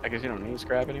missed it. I guess you don't need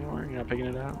scrap anymore. You're not picking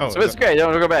it up. Oh, so it's great.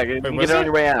 Don't go back. You can was get it on it?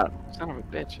 your way out. Son of a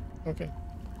bitch. Okay.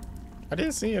 I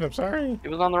didn't see it. I'm sorry. It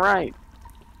was on the right.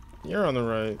 You're on the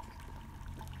right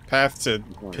path to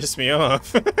piss me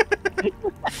off. I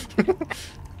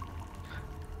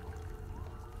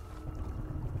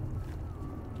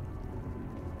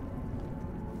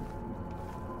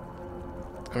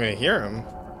mean, I hear him.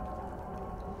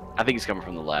 I think he's coming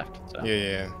from the left. So.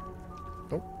 Yeah.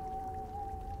 Oh.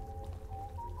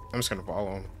 I'm just gonna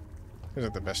follow him. Seems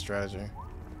like the best strategy.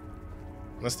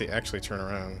 Unless they actually turn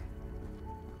around.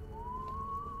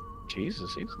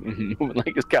 Jesus, he's moving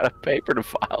like he's got a paper to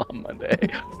file on Monday.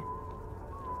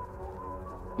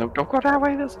 No, don't go that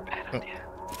way. That's a bad idea.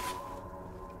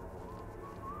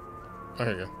 Oh,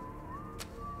 here you go.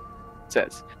 It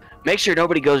says, make sure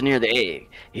nobody goes near the egg.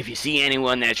 If you see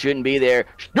anyone that shouldn't be there,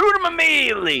 shoot them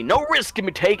immediately. No risk can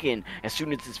be taken. As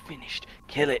soon as it's finished,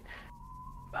 kill it.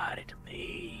 Body to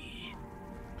me.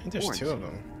 I think there's two of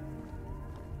them.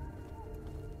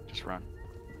 Just run.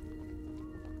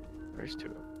 There's two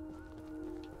of them.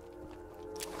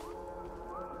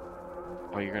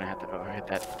 Oh, you're gonna have to hit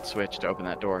that switch to open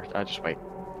that door. Just wait.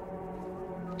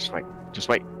 Just wait. Just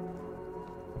wait.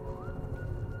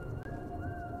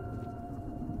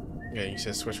 Yeah, you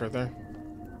said switch right there?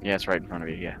 Yeah, it's right in front of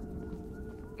you, yeah.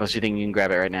 Unless you think you can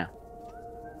grab it right now.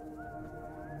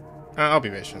 I'll be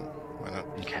patient. Why not?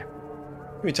 Okay.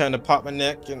 Give me time to pop my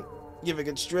neck and give it a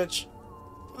good stretch.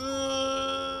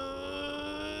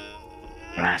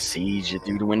 I see you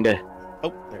through the window.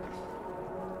 Oh, there.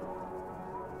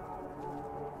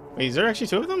 Wait, is there actually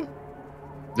two of them?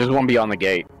 There's one beyond the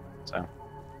gate, so.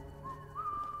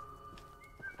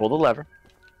 Pull the lever.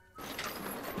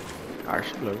 Car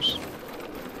should loose.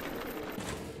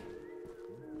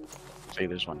 See,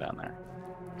 there's one down there.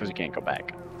 Because you can't go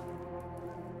back.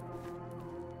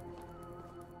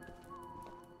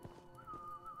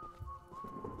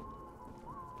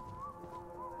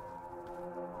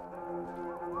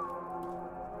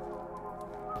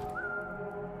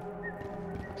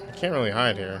 I can't really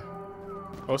hide here.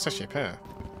 Oh, it's actually a path.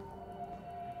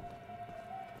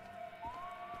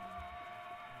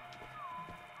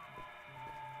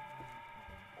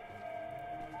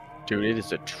 Dude, it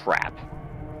is a trap.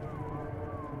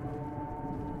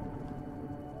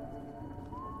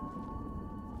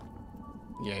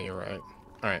 Yeah, you're right.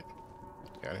 Alright.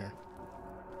 Get out of here.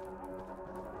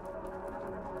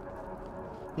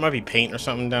 There might be paint or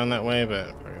something down that way,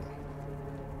 but...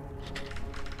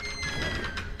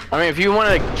 I mean, if you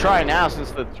want to try now,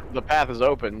 since the path is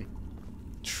open.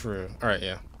 True. Alright,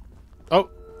 yeah. Oh!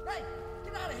 Hey,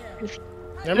 get out of here!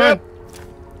 Never mind.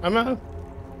 I'm out.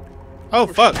 Oh,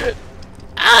 fuck.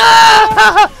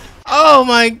 Ah! Oh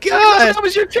my god! That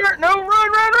was your turn! No,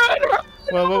 run!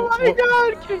 Well, oh my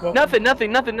god!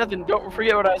 Nothing. Don't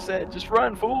forget what I said. Just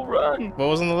run, fool, run. What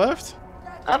was on the left?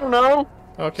 I don't know.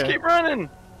 Okay. Just keep running.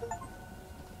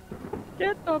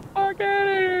 Get the fuck out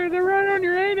of here! They're running on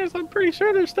your anus. I'm pretty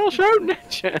sure they're still shooting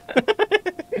at you.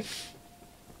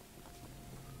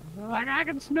 Like I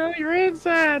can smell your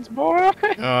insides, boy.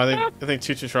 Oh, I think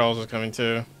Choo-Choo Charles is coming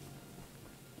too.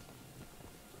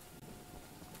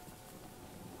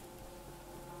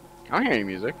 I don't hear any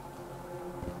music.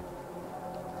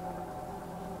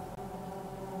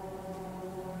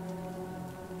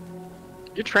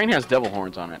 Your train has devil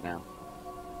horns on it now.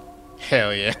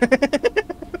 Hell yeah.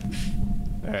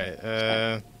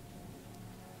 Alright,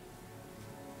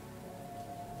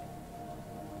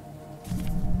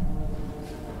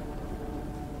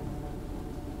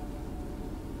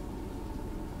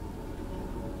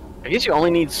 I guess you only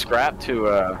need scrap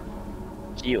to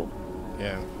heal.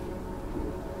 Yeah.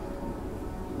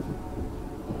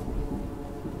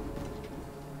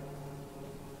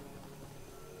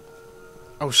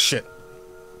 Oh shit.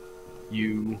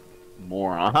 You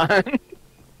moron. No,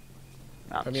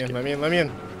 let me in, let me in, let me in.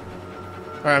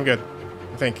 Alright, I'm good.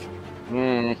 I think.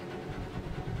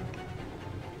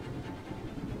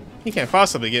 You can't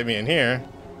possibly get me in here.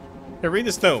 Here, read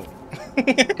this note.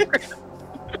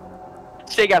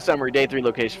 Stake out summary, day 3,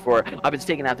 location 4. I've been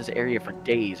staking out this area for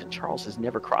days, and Charles has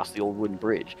never crossed the old wooden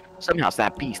bridge. Somehow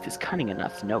that beast is cunning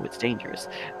enough to know it's dangerous.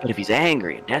 But if he's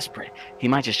angry and desperate, he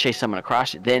might just chase someone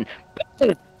across it. Then,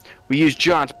 we use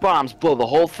John's bombs, blow the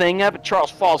whole thing up, and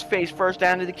Charles falls face first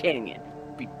down to the canyon.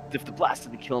 If the blast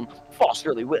doesn't kill him, fall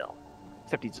surely will.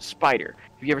 Except he's a spider.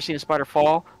 Have you ever seen a spider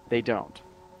fall? They don't.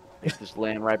 They just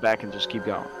land right back and just keep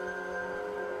going.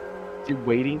 Is he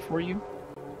waiting for you?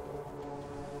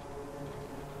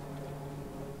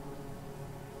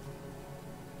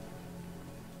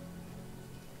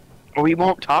 Or he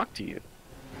won't talk to you.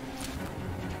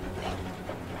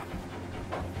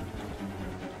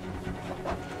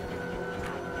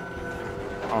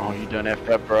 Oh, you done effed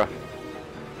up, bro.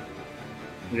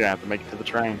 You're gonna have to make it to the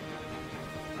train.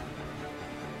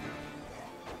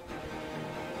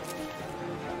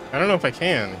 I don't know if I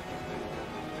can.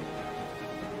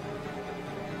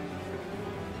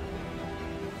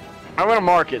 I'm gonna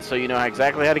mark it so you know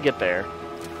exactly how to get there.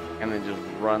 And then just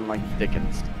run like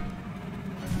Dickens.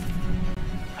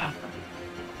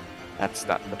 That's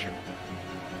not the truth.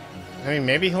 I mean,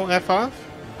 maybe he'll F off?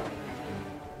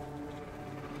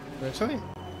 Actually?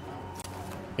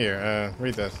 Here,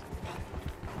 read this.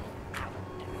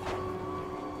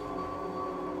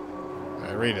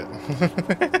 Read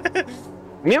it.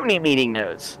 Mutiny meeting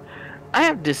notes. I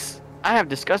have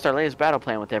discussed our latest battle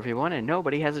plan with everyone, and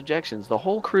nobody has objections. The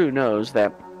whole crew knows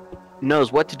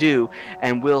what to do,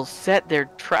 and will set their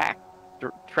track's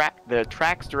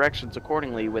directions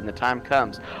accordingly when the time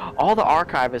comes. All the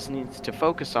archivist needs to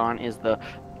focus on is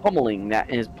pummeling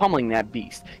that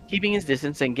beast, keeping his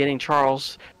distance, and getting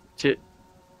Charles to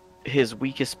his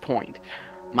weakest point.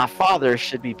 My father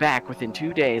should be back within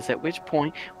 2 days, at which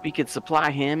point we could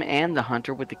supply him and the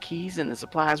hunter with the keys and the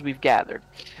supplies we've gathered.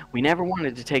 We never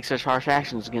wanted to take such harsh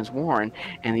actions against Warren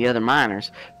and the other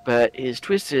miners, but he's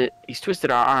twisted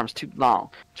our arms too long.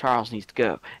 Charles needs to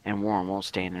go, and Warren won't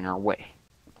stand in our way.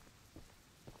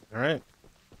 Alright.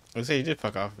 Let's say he did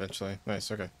fuck off eventually.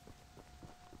 Nice, okay.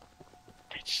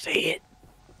 Did you see it?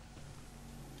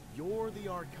 You're the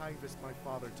archivist my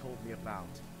father told me about,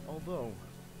 although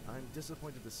I'm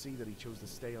disappointed to see that he chose to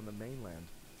stay on the mainland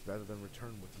rather than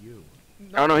return with you.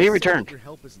 Oh no, he returned. Your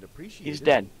help isn't appreciated, He's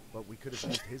dead. But we could have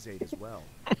used his aid as well.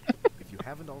 If you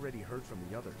haven't already heard from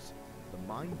the others, the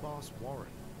mine boss Warren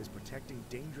is protecting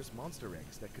dangerous monster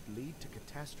eggs that could lead to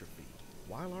catastrophe.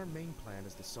 While our main plan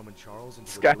is to summon Charles into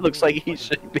This guy looks like he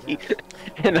should be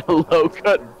in a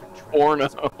low-cut porno.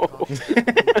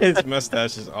 His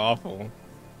mustache is awful.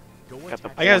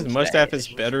 I guess his mustache is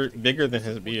bigger than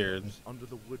his beard. Under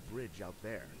the wood bridge out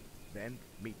there. Then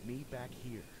meet me back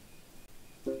here.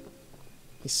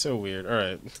 He's so weird.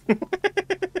 Alright.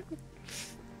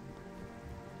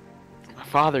 My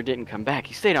father didn't come back.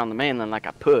 He stayed on the mainland like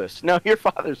a puss. No, your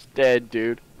father's dead,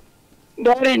 dude.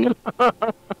 Daddy.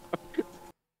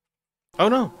 Oh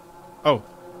no. Oh.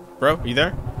 Bro, are you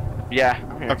there? Yeah,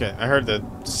 I'm here. Okay, I heard the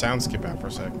sound skip out for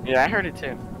a sec. Yeah, I heard it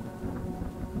too.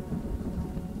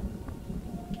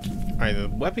 Alright, the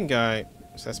weapon guy...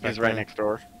 So that's back He's right there. next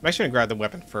door. I'm actually gonna grab the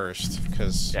weapon first,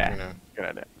 because, yeah, you know... good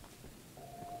idea.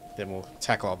 Then we'll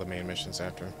tackle all the main missions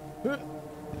after.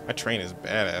 My train is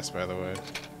badass, by the way.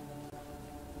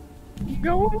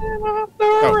 Going off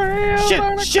the rails shit,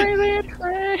 on a shit.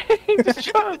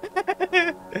 crazy train.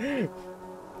 Hey,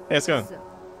 let's go.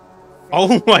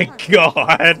 Oh my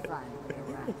god!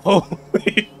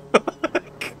 Holy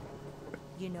fuck!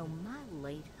 You know, my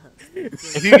late husband.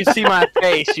 If you could see my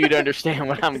face, you'd understand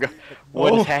what I'm going.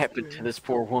 What has happened to this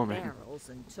poor woman? Barrels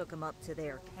and took him up to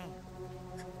their camp.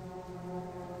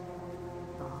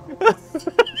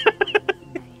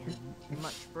 Man,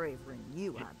 much braver than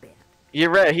you, I bet. You're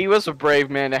right. He was a brave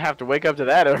man to have to wake up to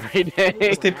that every day.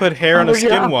 Unless they put hair on a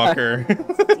skinwalker.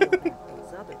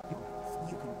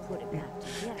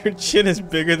 Her chin is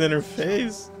bigger than her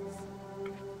face.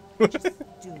 Just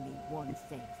do me one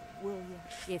favor, will you?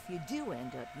 If you do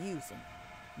end up using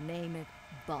Name it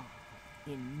Bob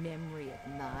in memory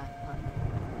of my honey.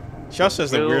 She also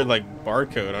has the weird like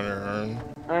barcode on her arm.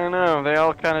 I don't know. They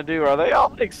all kind of do. Are they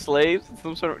all like slaves? In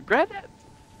some sort of grab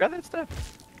that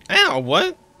stuff. Ow!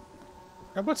 What?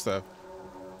 Grab what stuff?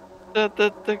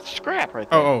 The scrap right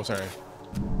there. Oh, sorry.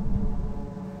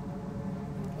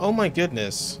 Oh my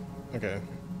goodness. Okay.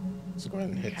 Let's go ahead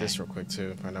and hit this real quick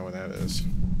too. Find out what that is.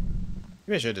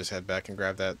 Maybe I should just head back and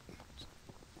grab that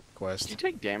quest. Did you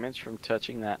take damage from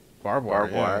touching that barbed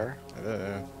wire? Yeah. I did,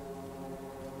 yeah.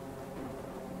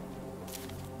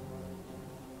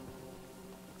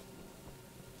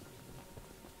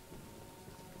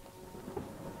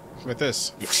 With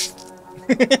this.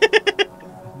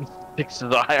 Fix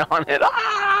his eye on it.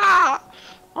 Ah!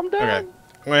 I'm done. Okay.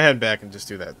 I'm gonna head back and just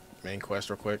do that main quest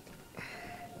real quick.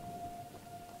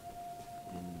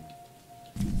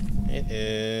 It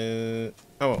is...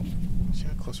 Oh, see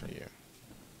how close are you?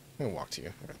 I'm gonna walk to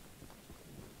you. Okay.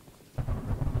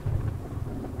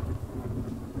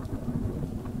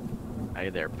 Hey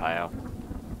there, pal.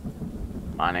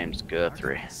 My name's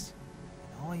Guthrie.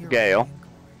 Gale.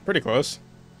 Pretty close.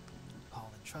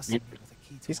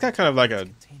 He's got kind of like a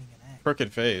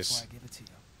crooked face.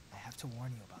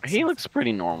 He looks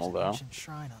pretty normal, though.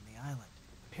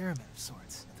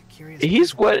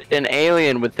 He's what an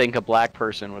alien would think a black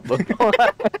person would look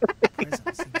like.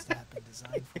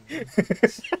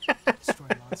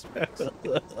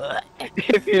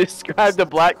 If you described a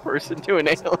black person to an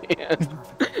alien,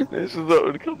 this is what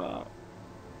would come out.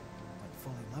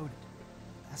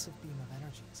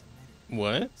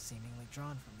 What?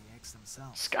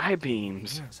 Sky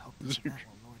beams.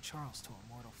 Charles to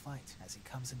a mortal fight as he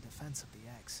comes in defense of the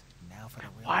eggs. Now for the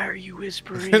real. Why are you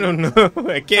whispering? I don't know.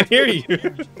 I can't hear you.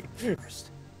 First,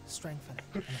 strengthening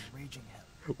and enraging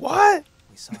him. What?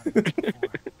 We saw it before.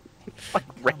 Like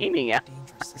raining out.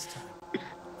 Dangerous this time.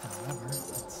 However,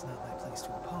 it's not my place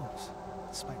to oppose,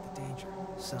 despite the danger.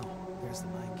 So, here's the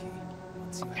mine key.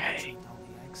 Once you have retrieved all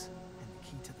the eggs and the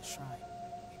key to the shrine,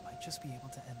 we might just be able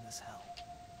to end this hell.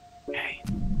 Okay.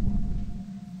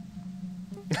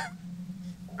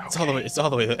 It's all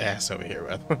the way to the ass over here,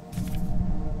 by the way.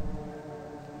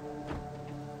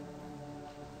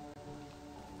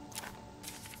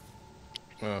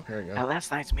 Oh, here we go. At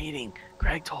last night's meeting,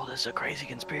 Greg told us a crazy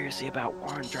conspiracy about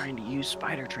Warren trying to use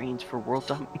spider trains for world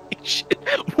domination.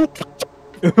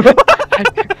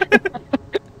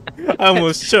 I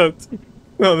almost choked.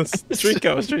 No, the streak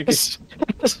I was drinking.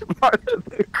 As part of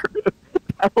the crew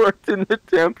that worked in the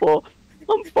temple,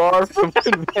 I'm far from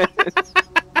convinced.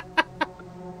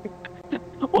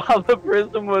 While the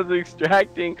prism was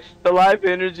extracting the life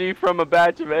energy from a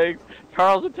batch of eggs,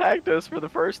 Charles attacked us for the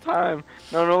first time.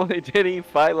 Not only did he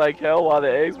fight like hell while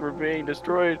the eggs were being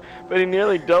destroyed, but he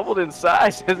nearly doubled in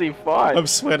size as he fought. I'm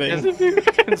sweating. As if he was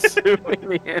consuming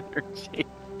the energy.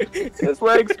 His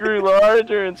legs grew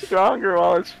larger and stronger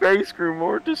while his face grew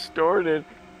more distorted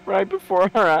right before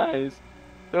our eyes.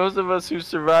 Those of us who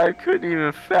survived couldn't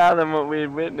even fathom what we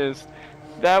had witnessed.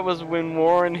 That was when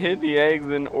Warren hid the eggs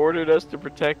and ordered us to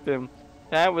protect them.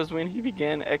 That was when he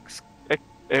began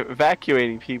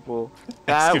evacuating people.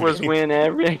 That was when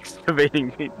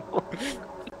excavating people.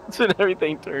 That's when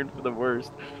everything turned for the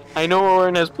worst. I know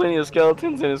Warren has plenty of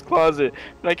skeletons in his closet,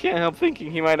 but I can't help thinking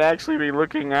he might actually be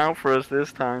looking out for us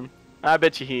this time. I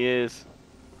bet you he is.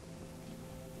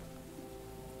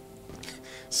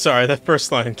 Sorry, that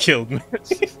first line killed me.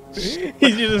 He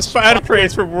used spider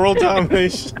trains for world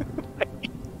domination.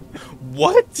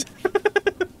 What?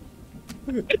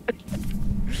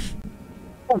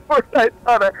 A word a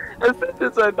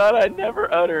sentence I thought I'd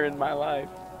never utter in my life.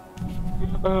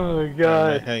 Oh my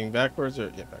god. Am I heading backwards or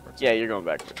backwards? Yeah, you're going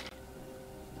backwards.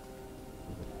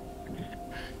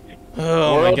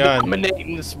 Oh my god.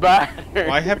 Dominating the spider.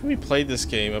 Why haven't we played this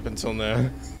game up until now?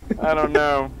 I don't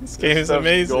know. This game is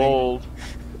amazing. Gold.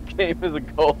 This game is a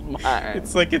gold mine.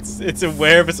 It's like it's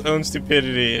aware of its own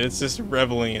stupidity and it's just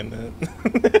reveling in it.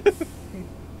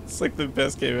 It's like the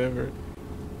best game ever.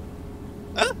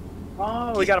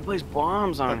 Oh, we gotta place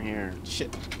bombs on here.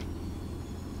 Shit.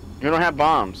 You don't have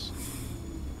bombs.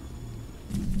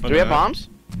 Oh, Do we have bombs?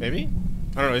 Maybe?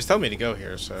 I don't know, he's telling me to go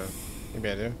here, so maybe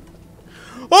I do.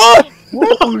 Oh!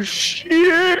 Oh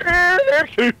shit!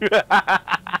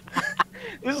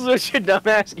 This is what your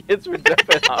dumbass gets for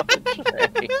jumping off the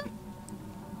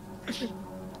train.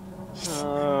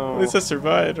 Oh. At least I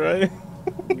survived, right?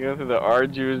 You go through the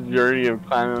arduous journey of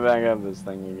climbing back up this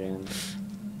thing again.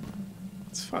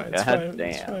 It's fine, it's God fine, damn.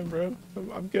 it's fine, bro.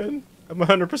 I'm good. I'm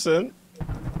 100%.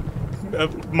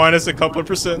 Minus a couple of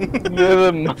percent.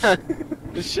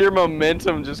 The sheer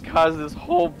momentum just caused this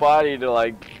whole body to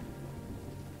like...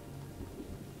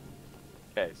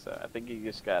 Okay, so I think you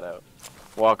just gotta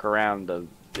walk around the.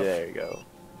 There you go.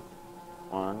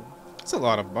 One. That's a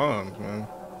lot of bombs, man.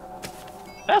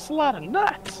 That's a lot of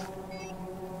nuts.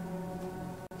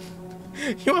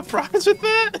 You want problems with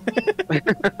that?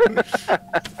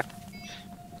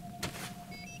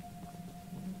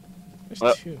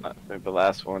 Well, I think the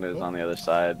last one is on the other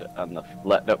side. On the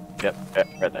left. Nope. Yep.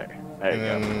 Right there. There you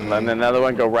go. And then another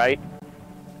one. Go right.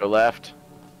 Go left.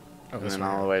 Oh, and then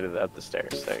all the way to up the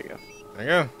stairs. There you go. There you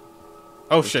go.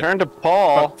 Oh shit. Turn to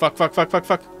Paul. Fuck.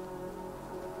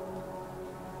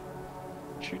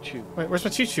 Choo-choo. Wait, where's my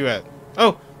choo-choo at?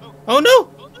 Oh no!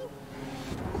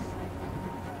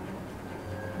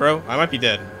 Bro, I might be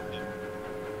dead.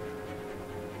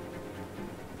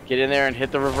 Get in there and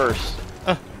hit the reverse.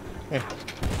 Yeah.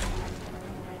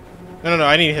 No,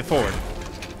 I need to hit forward.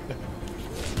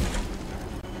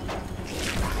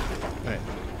 Alright.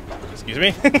 Excuse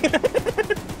me?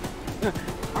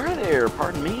 Are there?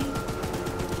 Pardon me?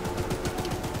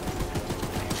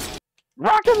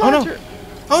 Rocket launcher!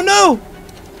 Oh no!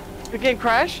 The game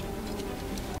crashed?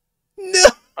 No!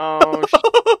 Oh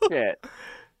shit.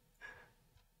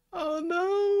 Oh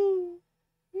no!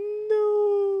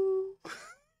 No!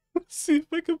 Let's see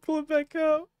if I can pull it back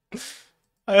up.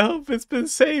 I hope it's been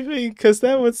saving, because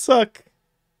that would suck.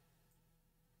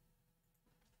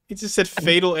 It just said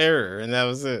fatal error, and that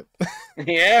was it.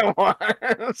 Yeah, it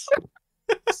was.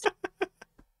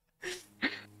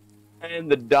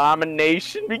 And the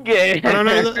domination began. Oh,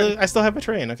 no, I still have a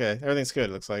train. Okay, everything's good,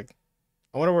 it looks like.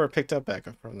 I wonder where it picked up back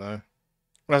from, though.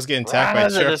 When I was getting attacked by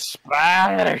the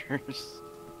spiders.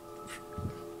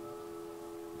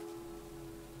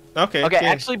 Okay. Okay,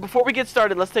 actually, before we get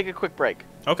started, let's take a quick break.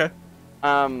 Okay.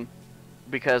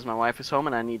 Because my wife is home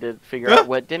and I need to figure out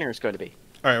what dinner is going to be.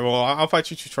 All right, well, I'll fight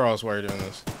Choo-Choo Charles while you're doing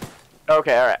this.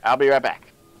 Okay, all right. I'll be right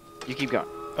back. You keep going.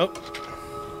 Oh.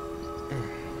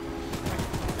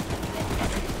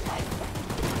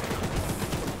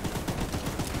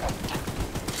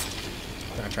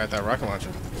 I tried that rocket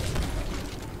launcher.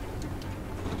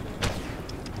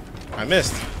 I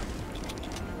missed.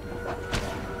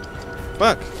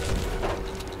 Fuck.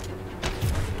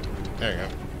 There you go.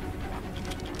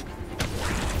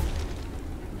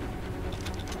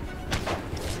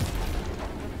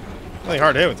 Really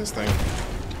hard to hit with this thing.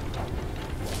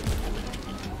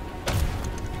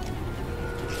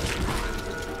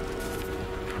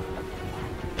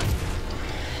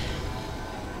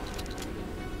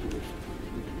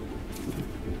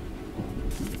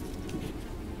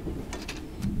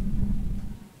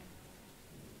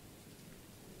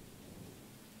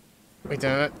 Wait, do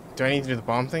I need to do the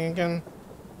bomb thing again?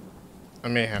 I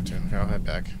may have to. Okay, I'll head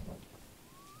back.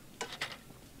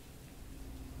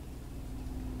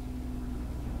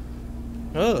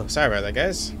 Oh, sorry about that,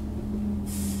 guys.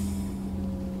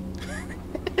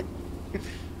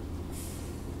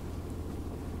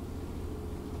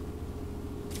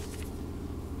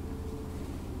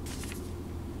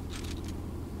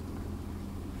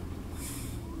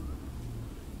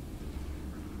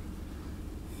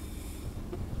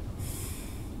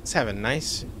 Let's have a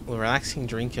nice, relaxing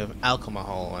drink of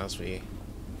alcohol as we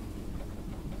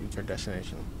reach our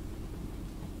destination.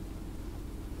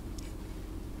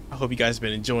 I hope you guys have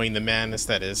been enjoying the madness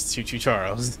that is Choo-Choo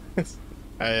Charles.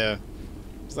 I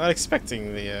was not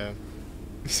expecting the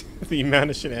the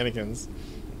amount of shenanigans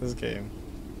in this game.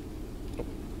 Oh.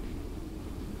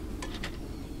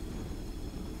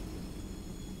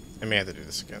 I may have to do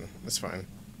this again. That's fine.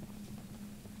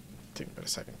 Take about a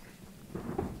second.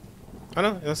 Oh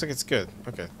no, it looks like it's good.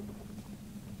 Okay.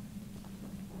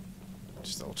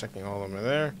 Just double checking all of them are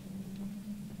there.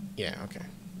 Yeah, okay.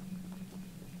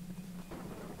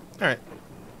 Alright.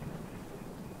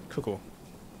 Cool.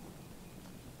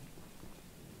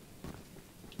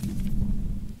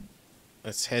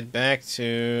 Let's head back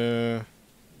to... Yeah,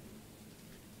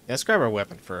 let's grab our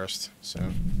weapon first, so...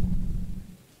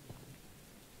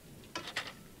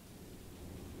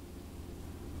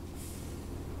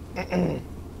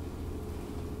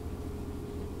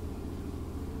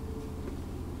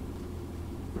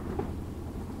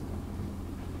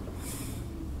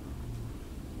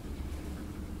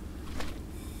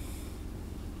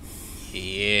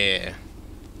 Yeah.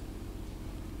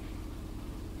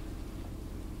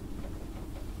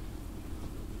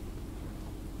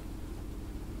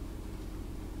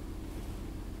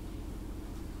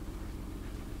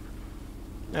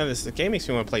 Now the game makes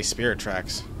me want to play Spirit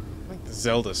Tracks. Like the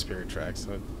Zelda Spirit Tracks.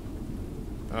 So,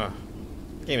 the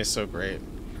game is so great.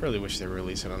 I really wish they would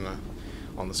release it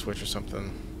on the Switch or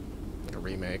something. Like a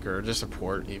remake or just a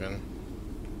port even.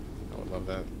 I would love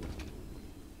that.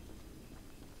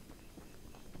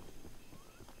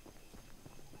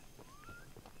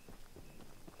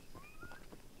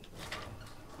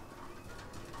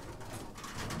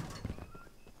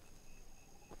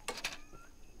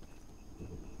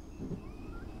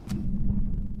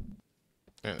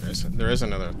 there is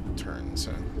another turn,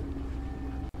 so.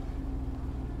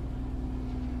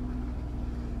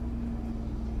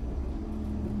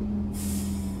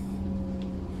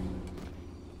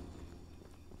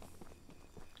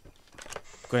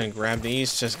 Go ahead and grab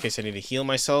these just in case I need to heal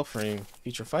myself for any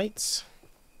future fights.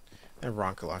 That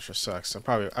rocket launcher sucks. So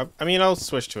I mean, I'll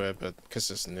switch to it, but because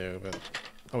it's new. But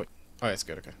oh wait, oh that's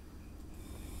good. Okay.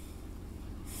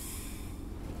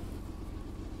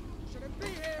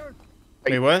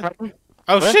 Wait, what?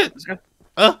 Oh what? shit!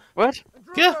 What?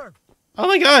 Yeah. Oh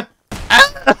my god!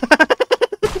 Ah!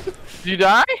 Did you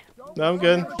die? No, I'm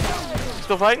good.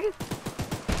 Still fighting?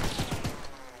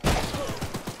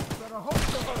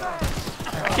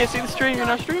 I can't see the stream. You're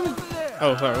not streaming.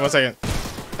 Oh, sorry. 1 second.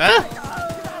 Ah!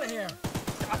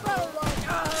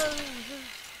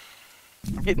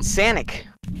 I'm getting Sanic.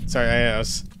 Sorry, I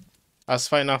was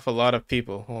fighting off a lot of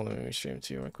people. Hold on, let me stream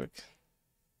to you real quick.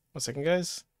 1 second,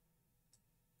 guys.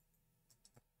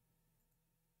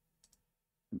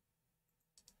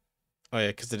 Oh yeah,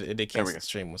 because it canceled the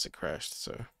stream once it crashed.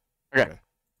 So. Okay.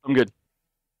 I'm good.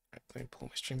 Right, let me pull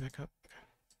my stream back up. Okay.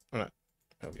 Oh, not.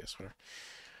 Oh yes, whatever.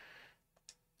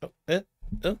 Oh,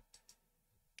 oh.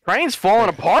 Train's falling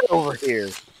apart over here.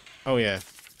 Oh yeah.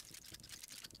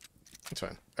 It's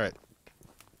fine. All right.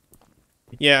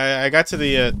 Yeah, I got to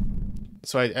the.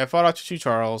 So I fought off Choo-Choo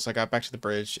Charles. I got back to the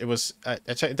bridge. It was. I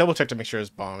double checked to make sure it was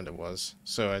bombed. It was.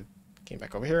 So I came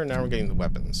back over here, and now we're getting the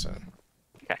weapons. So.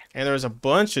 Okay. And there was a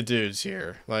bunch of dudes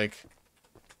here. Like.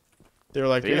 They were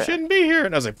like, you shouldn't be here,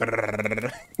 and I was like.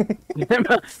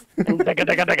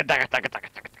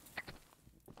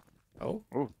 Oh.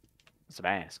 Ooh. It's a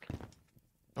mask.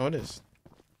 Oh, it is.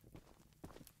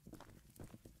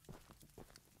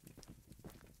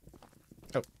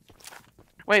 Oh.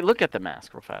 Wait, look at the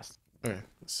mask real fast. Okay,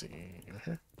 let's see.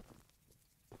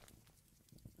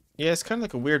 Yeah, it's kind of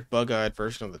like a weird bug-eyed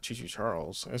version of the Choo-Choo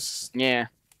Charles. Yeah.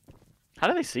 How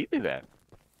do they see through that?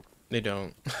 They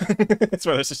don't. That's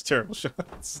why there's just terrible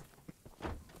shots.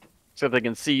 So they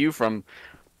can see you from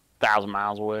 1,000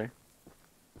 miles away.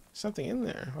 Something in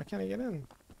there. Why can't I get in?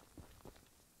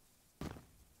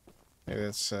 Maybe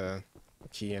that's a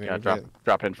key I need to get.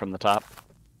 Drop in from the top.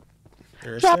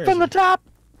 Drop from the top!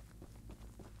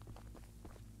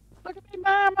 Look at me,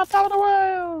 man! I'm on top of the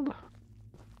world!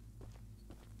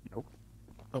 Nope.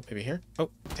 Oh, maybe here? Oh,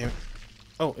 damn it.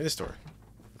 Oh, in this door.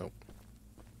 Nope.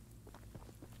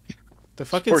 The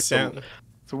fucking sound.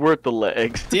 It's worth the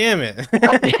legs. Damn it.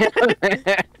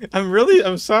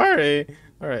 I'm sorry.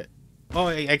 Alright. Oh,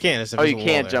 I can't. Oh, you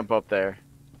can't jump up there.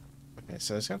 Okay,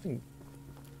 so there's something.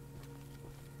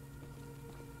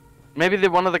 Maybe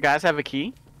one of the guys have a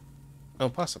key? Oh,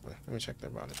 possibly. Let me check their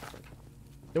body.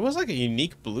 There was like a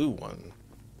unique blue one.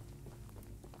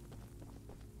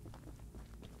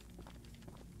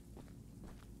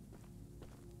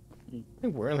 Are they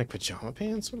wearing like pajama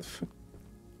pants? What the fuck?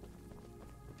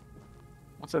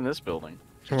 What's in this building?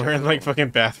 Wearing like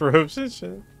fucking bathrobes and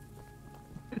shit.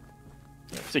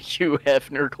 It's a Hugh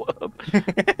Hefner club. There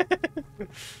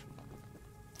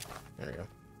we go.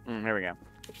 There we go.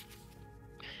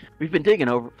 We've been digging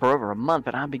for over a month,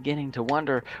 and I'm beginning to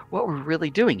wonder what we're really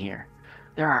doing here.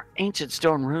 There are ancient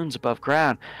stone ruins above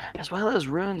ground, as well as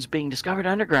ruins being discovered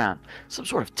underground. Some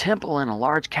sort of temple in a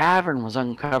large cavern was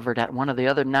uncovered at one of the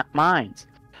other mines.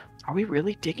 Are we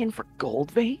really digging for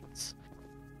gold veins?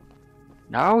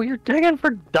 No, you're digging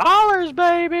for dollars,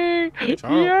 baby!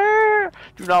 Yeah!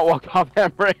 Do not walk off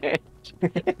that bridge.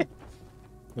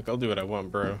 Look, I'll do what I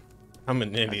want, bro. I'm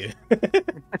an idiot.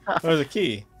 Oh, there's a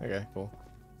key. Okay, cool.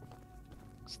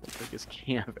 It's the biggest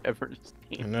key I've ever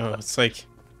seen. I know, it's like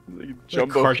a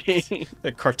jumbo key.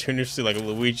 That cartoonishly like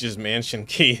Luigi's Mansion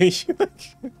key.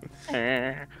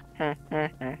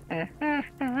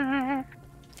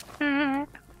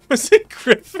 Was it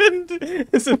Griffin?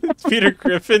 Isn't it Peter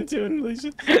Griffin doing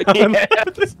Luigi?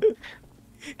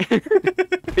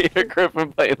 Peter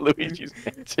Griffin playing Luigi's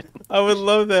Mansion. I would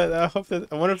love that. I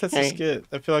wonder if that's a skit.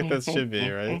 I feel like that should be,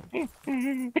 right?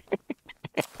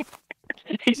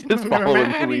 He's just following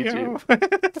Luigi.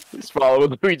 He's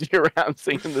following Luigi around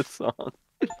singing this song.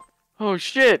 Oh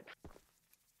shit!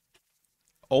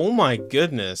 Oh my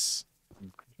goodness.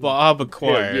 Bob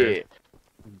acquired.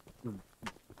 Yeah.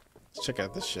 Let's check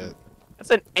out this shit.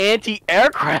 That's an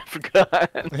anti-aircraft gun.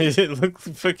 It looks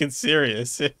fucking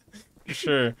serious. For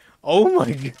sure. Oh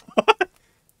my god.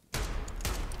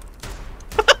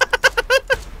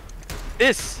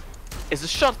 This is a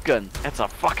shotgun. That's a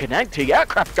fucking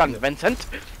anti-aircraft gun, Vincent.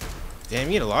 Damn,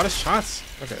 you get a lot of shots.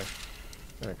 Okay.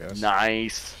 There it goes.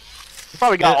 Nice. You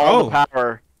probably got all the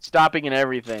power, stopping and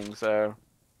everything, so.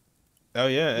 Oh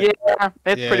yeah. Yeah,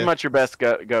 it's pretty much your best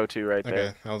go-to right there.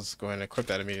 Okay, I'll just go ahead and equip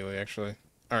that immediately. Actually.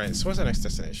 All right. So what's the next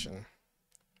destination?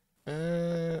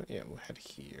 Yeah, we'll head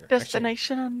here.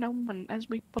 Destination unknown as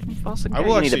we put them false. I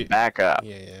will actually need to back up.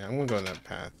 Yeah, I'm gonna go on that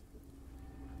path.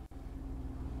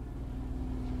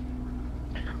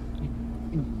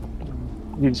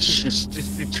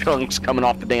 It's chunks coming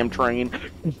off the damn train.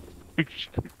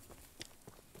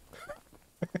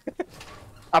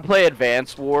 I play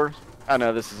Advanced War. I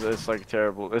know it's like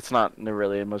terrible. It's not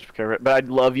really much favorite, but I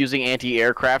love using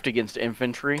anti-aircraft against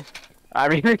infantry. I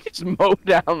mean, you just mow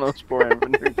down those poor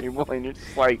infantry people, and you're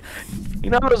just like, you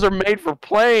know, those are made for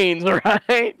planes,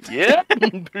 right? Yeah.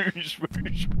 Boosh,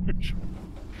 boosh, boosh.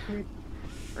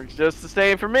 It's just the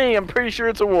same for me. I'm pretty sure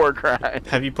it's a war crime.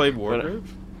 Have you played Wargroove?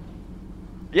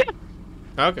 Yeah.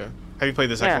 Okay. Have you played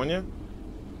the second one yet?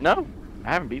 No,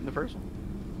 I haven't beaten the first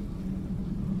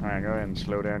one. All right, go ahead and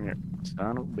slow down your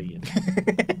son of a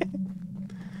bitch.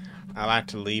 I like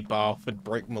to leap off and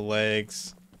break my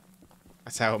legs.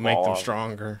 That's how it makes them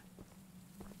stronger.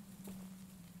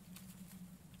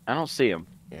 I don't see him.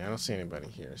 Yeah, I don't see anybody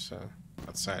here, so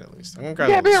outside at least. I'm gonna grab.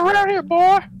 Yeah, be around here,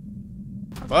 boy.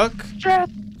 Fuck. Chat.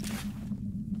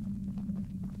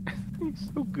 He's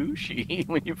so gooshy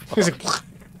when you fall. He's like,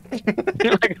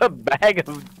 you're like a bag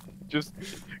of just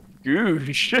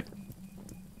goosh.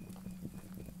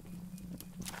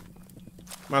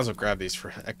 might as well grab these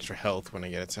for extra health when I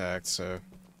get attacked. So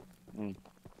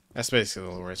that's basically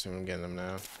the only reason I'm getting them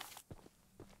now.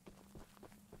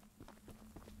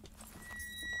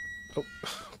 Oh,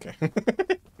 okay.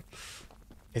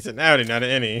 It's an outie, not an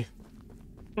any.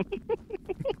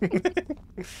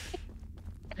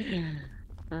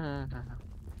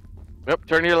 Yep,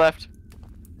 turn to your left.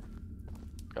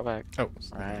 Go back. Oh,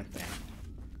 right.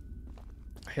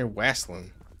 I hear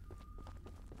whistling.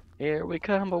 Here we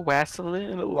come a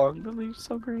wassailing along the leaves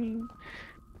so green.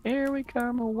 Here we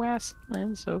come a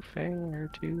wassailing so fair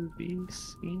to be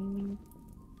seen.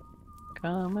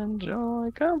 Come enjoy,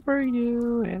 come for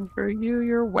you, and for you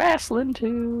you're wassailing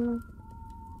too.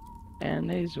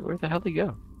 And he's, where the hell did he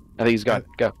go? I think he's gone.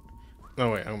 Go.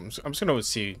 No, wait, I'm just gonna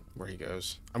see where he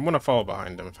goes. I'm gonna follow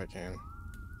behind him if I can.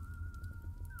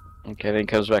 Okay, then he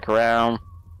comes back around.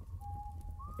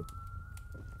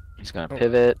 He's gonna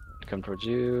pivot, come towards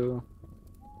you.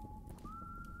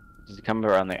 Does he come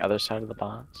around the other side of the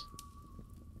box?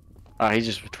 Oh, he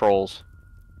just patrols.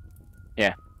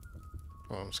 Yeah.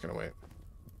 Well, I'm just gonna wait.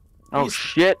 Oh,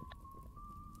 shit!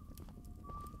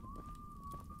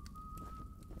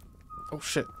 Oh,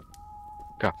 shit.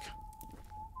 Go.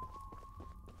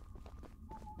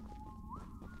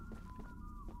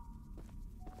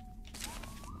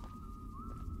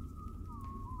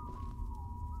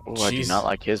 Oh, I do not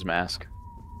like his mask.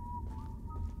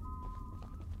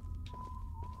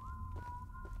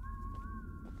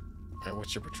 Alright,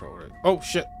 what's your patrol rate? Oh,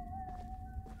 shit!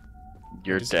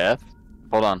 Your death?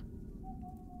 Hold on.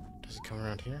 Does it come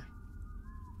around here?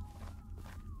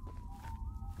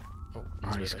 Oh,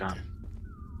 he's gone.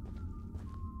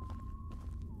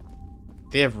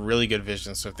 They have really good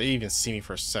vision, so if they even see me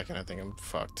for a second, I think I'm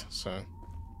fucked, so...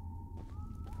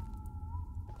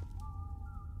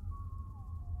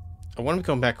 I want him to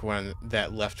come back around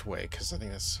that left way, because I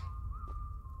think that's...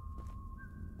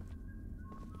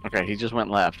 Okay, he just went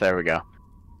left. There we go.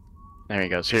 There he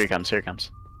goes. Here he comes. Here he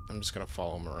comes. I'm just gonna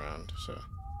follow him around, so...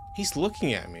 He's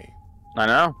looking at me. I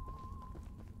know.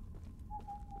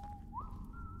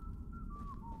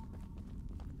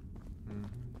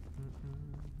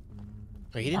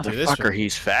 Wait, he didn't do this Motherfucker,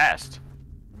 he's fast.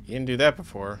 He didn't do that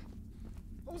before.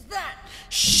 Who's that?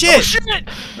 Shit! Oh, shit!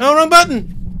 No, wrong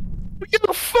button!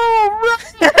 You fool!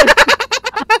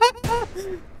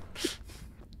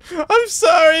 I'm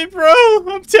sorry, bro!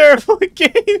 I'm terrible at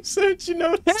games, don't you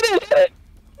know? Hit it!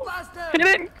 Hit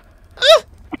it!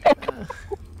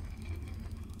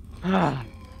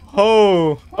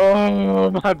 Oh!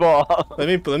 Oh, my ball! Let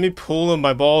me pull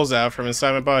my balls out from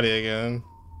inside my body again.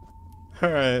 All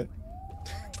right.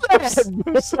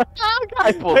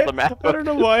 I pulled them out. I don't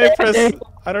know why I press.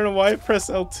 I don't know why I press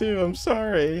L2. I'm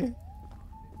sorry.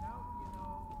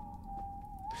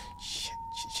 Shit.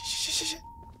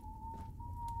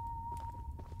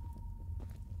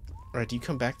 All right, do you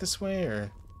come back this way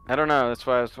or? I don't know. That's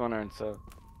why I was wondering. So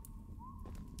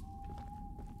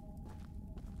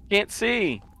can't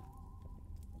see.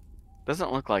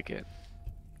 Doesn't look like it.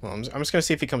 Well, I'm just gonna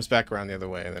see if he comes back around the other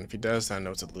way, and then if he does, then I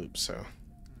know it's a loop. So.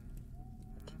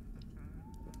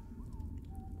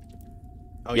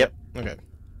 Oh, yep. Okay.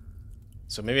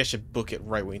 So maybe I should book it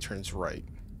right when he turns right.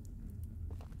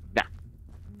 Nah.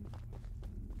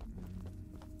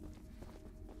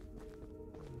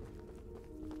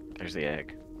 There's the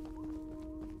egg.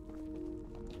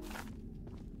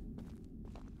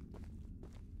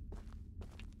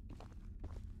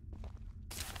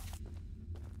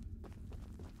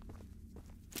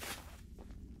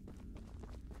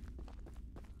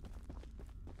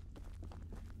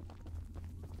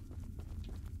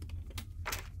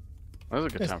 That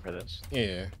was a good time for this.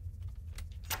 Yeah.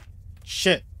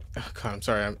 Shit. Oh, God, I'm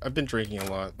sorry. I've been drinking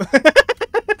a lot.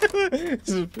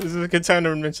 Is this a good time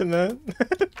to mention that?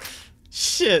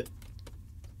 Shit.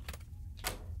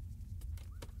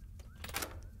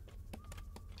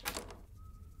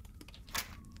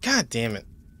 God damn it.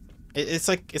 It's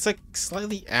like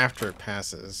slightly after it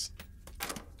passes.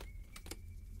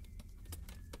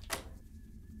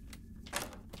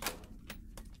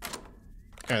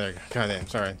 Oh, there you go. God damn,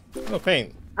 sorry. Oh,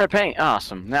 paint. Red paint,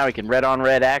 awesome. Now we can red on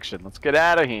red action. Let's get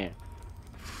out of here.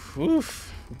 Oof.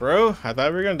 Bro, I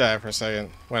thought we were gonna die for a second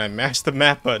when I mashed the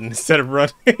map button instead of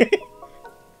running.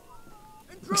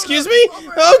 Excuse me?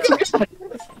 Oh, God.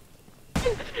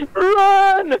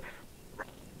 Run!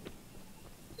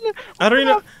 I don't even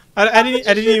know.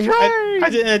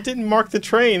 I didn't mark the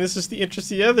train. This is the entrance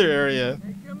to the other area.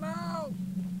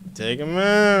 Take him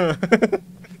out.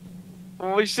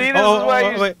 Well, we see this is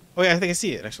why you... Wait, I think I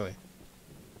see it actually.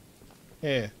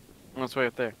 Yeah. Let's wait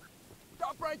up there.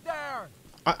 Stop right there.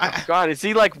 Oh, God, is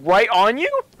he like right on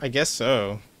you? I guess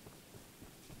so.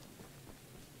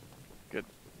 Good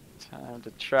time to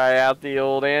try out the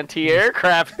old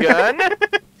anti-aircraft gun.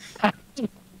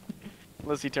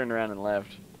 Unless he turned around and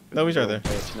left. No, he's right there.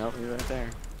 Nope, he's right there.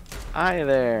 Hi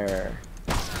there.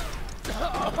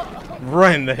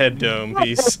 Right in the head dome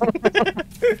piece.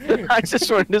 I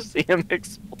just wanted to see him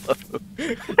explode.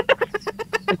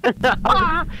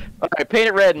 Alright, paint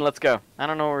it red and let's go. I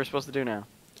don't know what we're supposed to do now.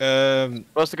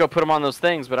 Supposed to go put them on those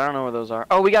things, but I don't know where those are.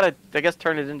 Oh, we gotta, I guess,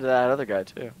 turn it into that other guy,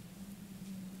 too.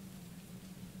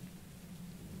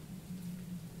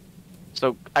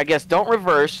 So, I guess don't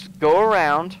reverse. Go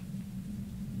around.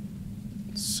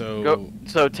 So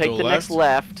take the next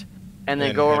left, and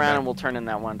then go around and we'll turn in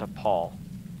that one to Paul.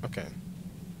 Okay.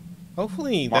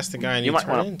 Hopefully that's the guy I need to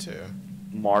turn into.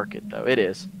 Mark it, though. It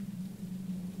is.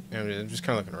 Yeah, I'm just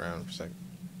kind of looking around for a second.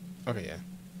 Okay, yeah.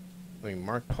 Let me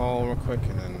mark Paul real quick,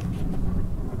 and then...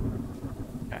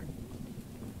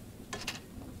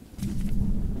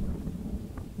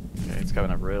 Okay, it's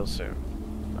coming up real soon.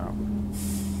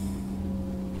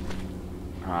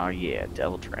 Oh yeah,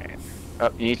 Devil Train.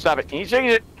 Oh, you need to stop it. You need to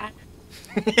change it.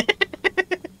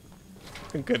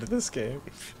 I'm good at this game.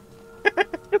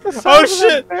 Oh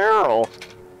shit! Barrel.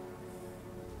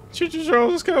 Choo-Choo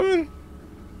Charles is coming.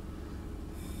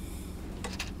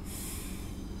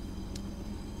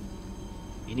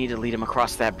 You need to lead him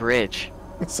across that bridge.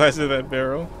 The size of that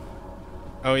barrel.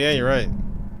 Oh yeah, you're right.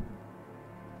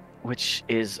 Which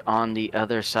is on the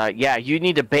other side. Yeah, you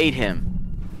need to bait him.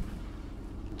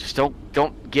 Just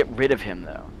don't get rid of him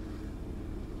though.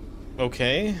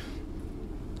 Okay.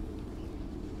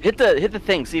 Hit the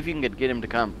thing. See if you can get him to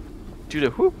come. Do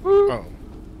the whoop whoop. Oh.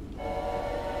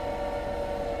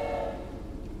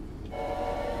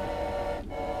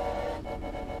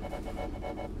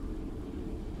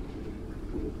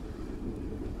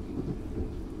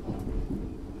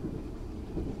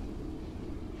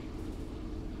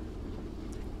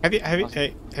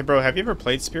 Hey bro, have you ever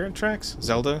played Spirit Tracks?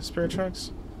 Zelda Spirit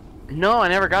Tracks? No, I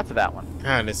never got to that one.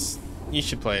 God, you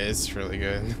should play it. It's really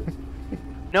good.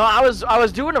 No, I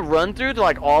was doing a run through to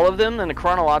like all of them in a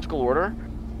chronological order,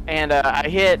 and I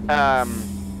hit the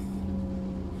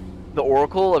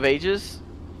Oracle of Ages,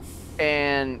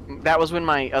 and that was when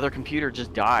my other computer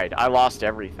just died. I lost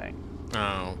everything.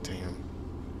 Oh damn.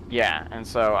 Yeah, and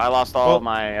so I lost all of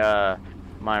my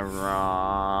my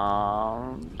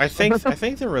ROM. I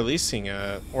think they're releasing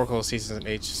Oracle of Seasons and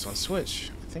Ages on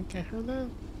Switch. I think I heard that.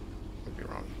 Could be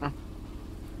wrong. Huh.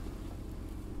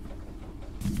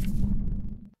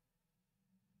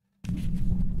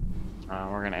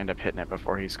 We're gonna end up hitting it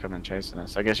before he's coming chasing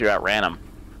us. I guess you outran him.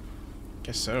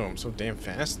 Guess so. I'm so damn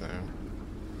fast now.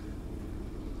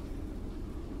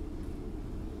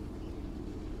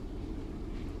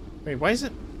 Wait, why is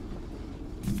it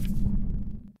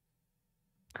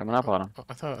coming up on him?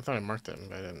 I thought I marked it,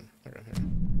 but I didn't. Okay, here.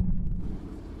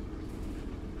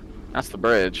 That's the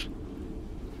bridge.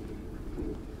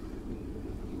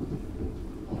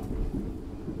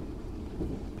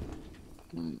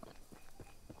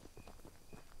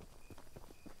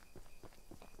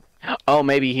 Oh,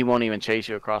 maybe he won't even chase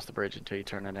you across the bridge until you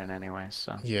turn it in anyway,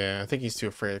 so... Yeah, I think he's too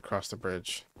afraid to cross the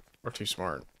bridge. Or too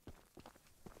smart.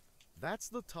 That's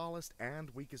the tallest and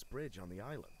weakest bridge on the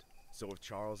island. So if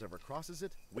Charles ever crosses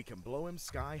it, we can blow him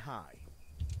sky high.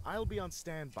 I'll be on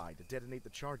standby to detonate the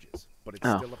charges, but it's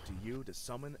Oh. still up to you to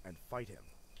summon and fight him.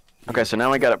 Okay, so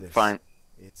now we gotta find.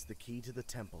 It's the key to the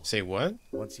temple. Say what?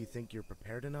 Once you think you're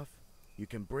prepared enough, you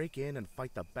can break in and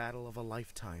fight the battle of a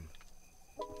lifetime.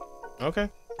 Okay.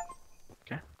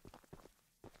 Okay.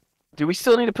 Do we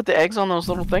still need to put the eggs on those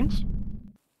little things?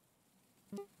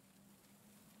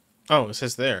 Oh, it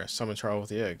says there. Summon Charles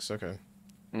with the eggs. Okay.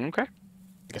 Okay. I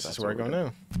guess that's That's where I what go we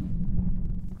now.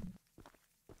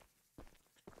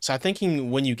 So I'm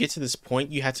thinking when you get to this point,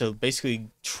 you have to basically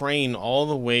train all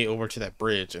the way over to that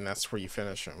bridge, and that's where you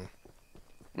finish him.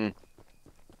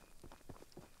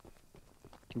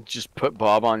 Just put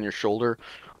Bob on your shoulder,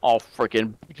 all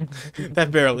freaking. That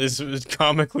barrel is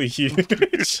comically huge.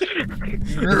 it's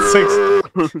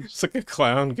like a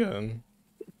clown gun.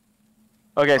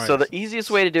 Okay, so Right. the easiest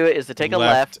way to do it is to take a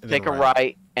Left left, and then take a right.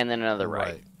 right, and then another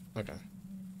right. Okay.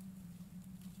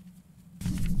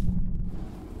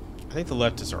 I think the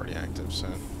left is already active, so.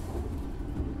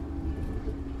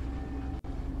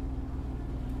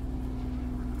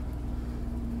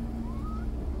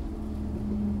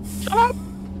 Shut up!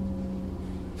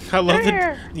 I love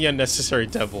There! the unnecessary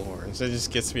devil horns. It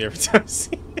just gets me every time I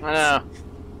see it. I know.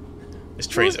 This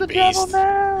train's Who's a the devil beast.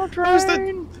 now, Who's the-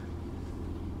 train?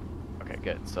 Okay,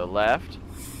 good. So left,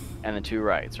 and then 2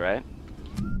 rights, right?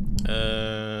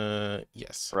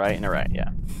 Yes. Right and a right, yeah.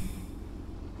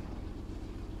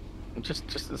 Just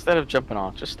instead of jumping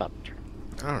off, just stop the train.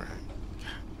 All right.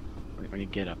 When you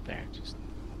get up there, just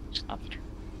stop the train.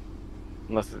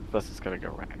 Unless it's gonna go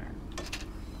right there.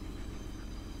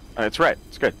 It's right.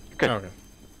 It's good. Good. Okay.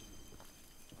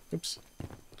 Oops.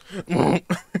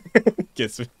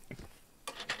 Gets me.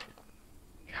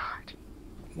 God.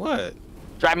 What?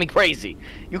 Drive me crazy.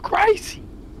 You crazy.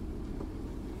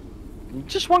 You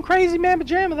just one crazy man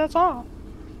pajama, that's all.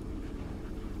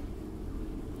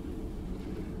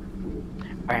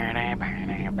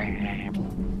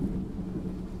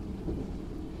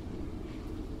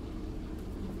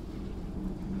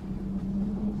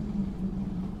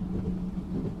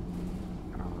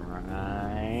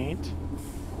 Alright.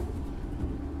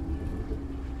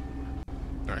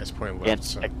 Alright, it's pointing left.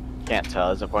 So. I can't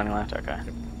tell. Is it pointing left? Okay.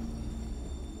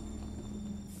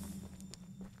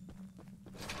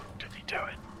 Did he do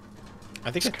it?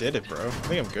 I think I did it, bro. I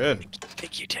think I'm good. I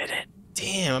think you did it.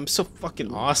 Damn, I'm so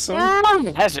fucking awesome.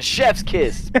 That's a chef's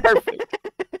kiss. Perfect.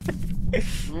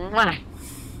 Mwah.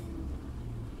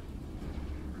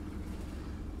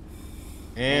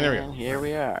 And there we go. Here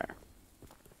we are.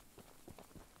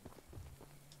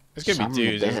 There's gonna Some be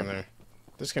dudes, bit. isn't there?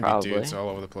 There's gonna Probably. be dudes all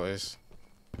over the place.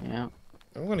 Yeah.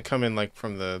 I'm gonna come in like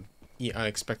from the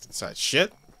unexpected side.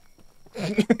 Shit.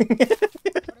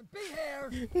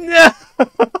 No.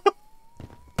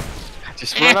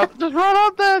 Just run up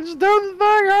there, just do the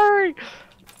thing, hurry!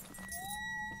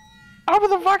 Open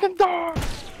the fucking door!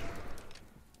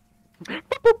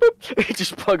 He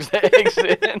just plugs the eggs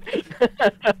in.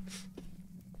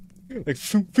 Like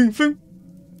foom foom foom.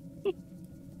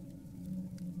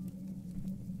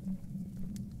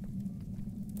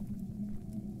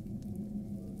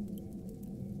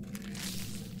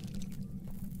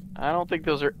 I don't think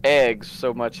those are eggs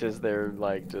so much as they're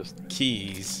like just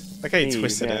keys. Like how you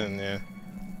twist it in, yeah.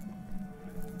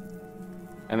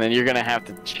 And then you're gonna have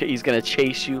to. He's gonna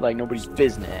chase you like nobody's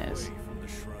business.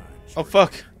 Oh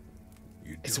fuck!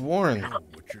 It's Warren.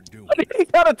 He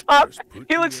got a top.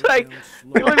 He looks like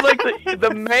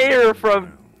the mayor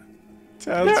from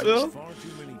Townsville.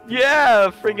 Yeah,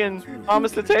 friggin'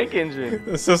 Thomas the Tank Engine.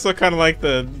 It's also kind of like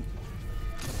the.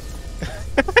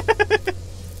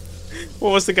 What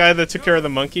was the guy that took care of the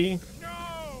monkey?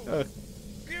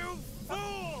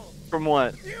 From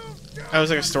what? That was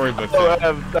like a storybook.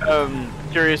 Oh,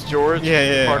 Curious George.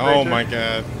 Yeah. Park Oh Ranger? my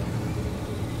god.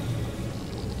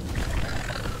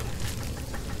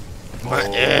 My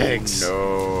eggs.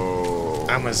 No.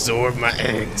 I'm absorb my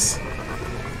eggs.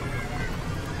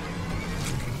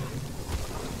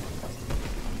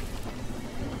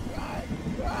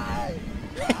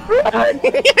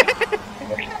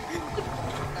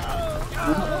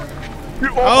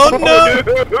 Oh no!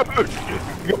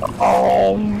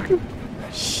 Oh.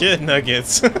 Shit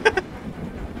nuggets.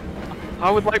 I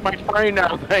would like my train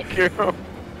now, thank you.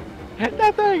 Hit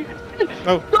that thing.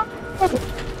 Oh.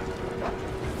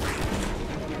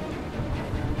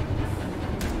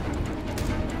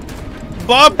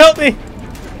 Bob, help me!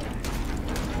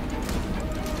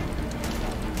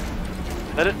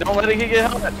 Don't let it get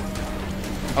helmet.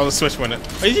 Oh, the switch went.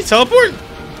 Oh, is he teleporting?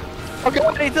 Okay,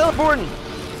 why are you teleporting?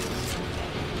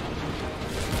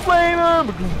 Flame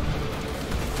him!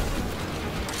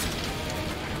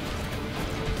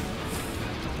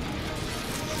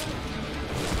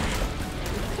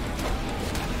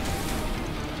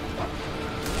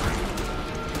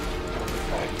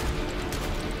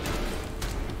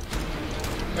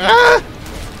 Ah!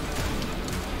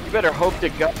 You better hope to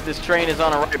God this train is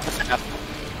on a right path.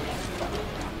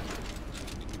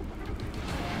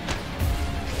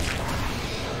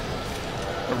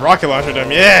 A rocket launcher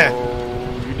them, yeah!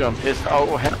 Oh, you done pissed.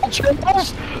 Oh, hell,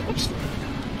 Charles!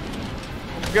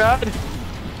 God.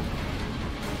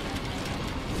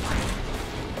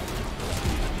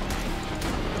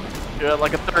 You're at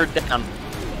like a third down.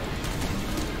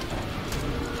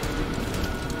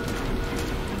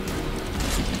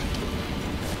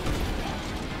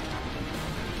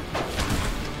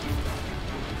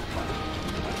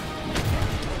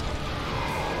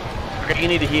 Okay, you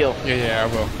need to heal. Yeah, I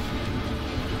will.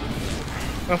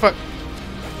 Oh, fuck.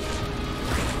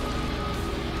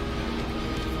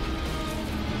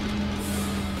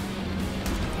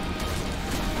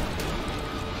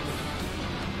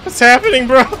 What's happening,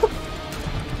 bro?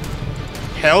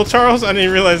 Hell, Charles? I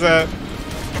didn't realize that.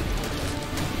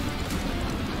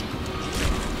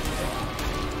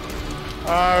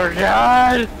 Oh,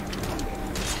 God!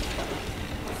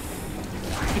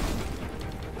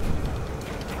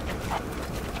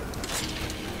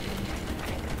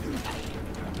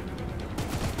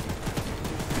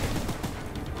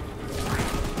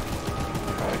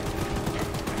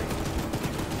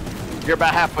 You're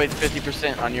about halfway to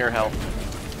 50% on your health.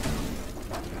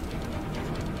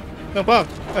 No, Bob.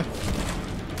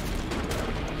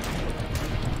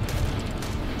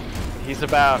 He's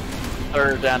about a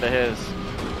third down to his.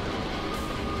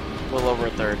 A little over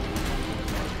a third.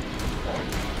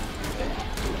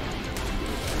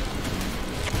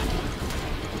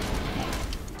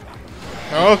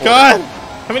 Oh, God!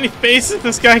 How many faces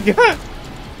this guy got?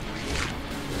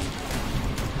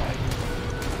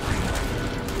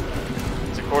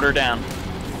 It's a quarter down.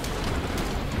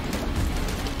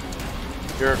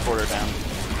 You're a quarter down.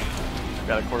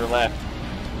 Got a quarter left.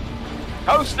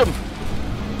 Host him!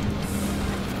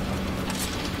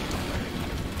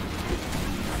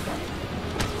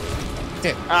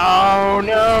 Yeah. Oh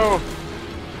no!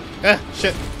 Ah,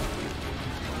 shit.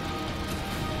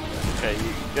 Okay,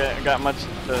 you got much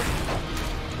to...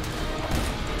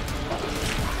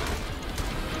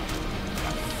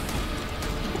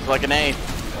 It's like an A.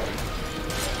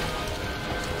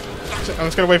 I'm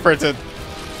just gonna wait for it to...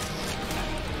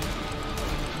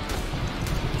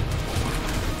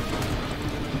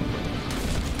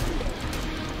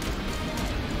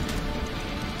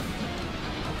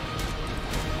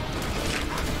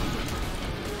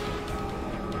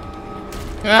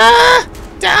 Ah!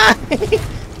 Die!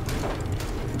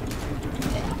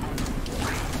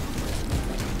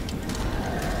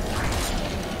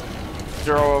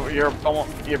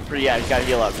 You're pretty, yeah, you gotta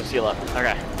heal up, just heal up.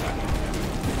 Okay.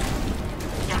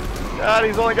 God,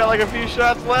 he's only got like a few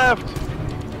shots left.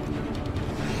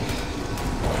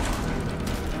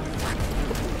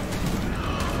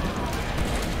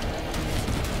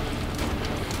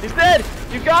 He's dead!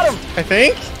 You got him! I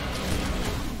think?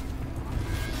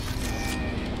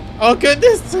 Oh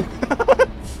goodness!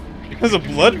 There's a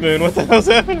blood moon, what the hell's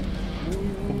happening?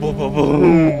 Boom, boom,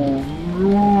 boom.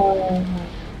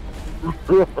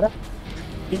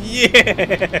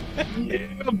 Yeah! Yeah,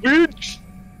 bitch!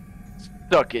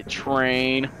 Suck it,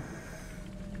 train.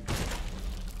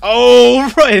 Oh,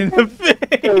 right in the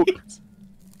face!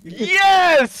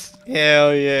 Yes!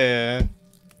 Hell yeah.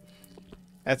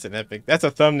 That's an epic. That's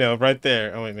a thumbnail right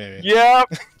there. Oh, wait, maybe.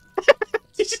 Yep.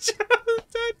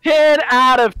 10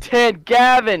 out of 10,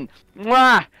 Gavin.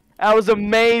 Mwah! That was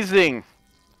amazing.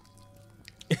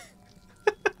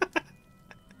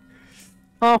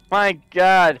 Oh my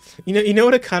god. You know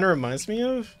what it kind of reminds me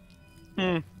of?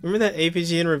 Hmm. Remember that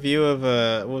APG in review of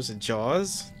what was it,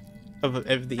 Jaws? Of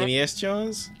the NES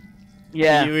Jaws?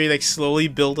 Yeah. You like slowly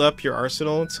build up your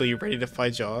arsenal until you're ready to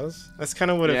fight Jaws. That's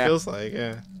kind of what it feels like.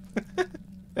 Yeah.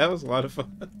 That was a lot of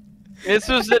fun. This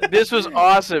was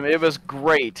awesome. It was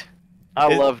great.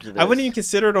 I loved this. I wouldn't even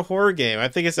consider it a horror game. I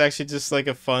think it's actually just like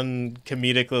a fun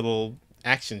comedic little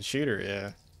action shooter.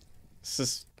 Yeah.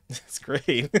 It's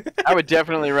great. I would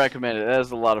definitely recommend it. That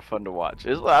was a lot of fun to watch.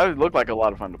 It looked like a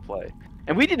lot of fun to play.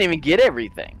 And we didn't even get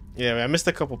everything. Yeah, I missed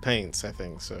a couple paints, I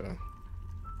think, so.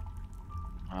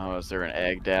 Oh, is there an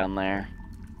egg down there?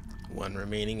 One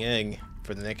remaining egg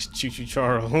for the next Choo-Choo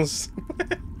Charles.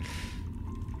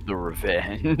 The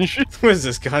revenge. What is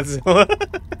this, Godzilla?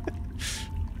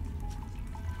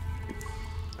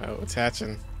 Oh, it's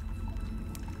hatching.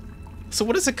 So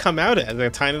what does it come out as? Like a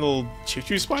tiny little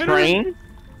choo-choo spider? Train?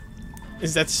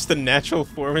 Is that just the natural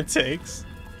form it takes?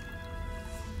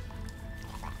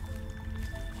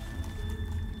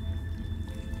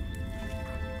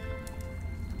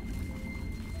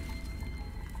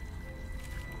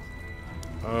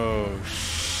 Oh,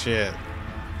 shit.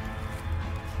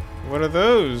 What are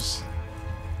those?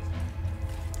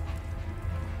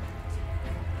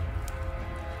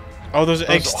 Oh, those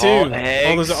are eggs too.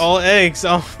 Oh, those are all eggs.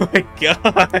 Oh my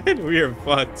god. We are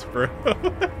fucked, bro.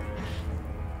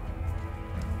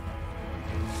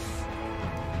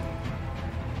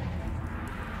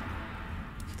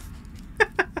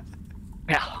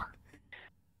 Well,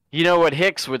 you know what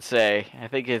Hicks would say. I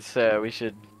think it's we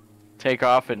should take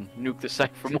off and nuke the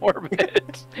site from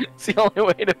orbit. It's the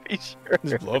only way to be sure.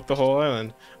 Just blow up the whole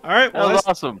island. Alright, well, that was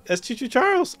awesome. That's Choo-Choo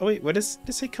Charles. Oh wait, what is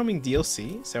this? Say coming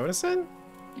DLC? Is that what it said?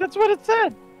 That's what it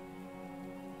said.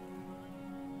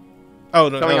 Oh,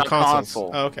 no, Coming no on consoles.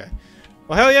 console. Oh, okay.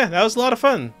 Well, hell yeah, that was a lot of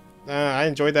fun. I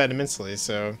enjoyed that immensely,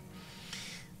 so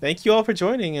thank you all for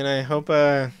joining, and I hope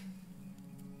you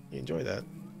enjoyed that.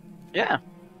 Yeah.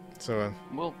 So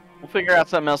we'll figure out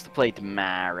something else to play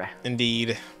tomorrow.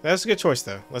 Indeed. That was a good choice,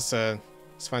 though. Let's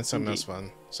find something else fun.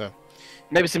 So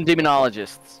maybe some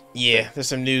demonologists. Yeah, there's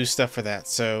some new stuff for that.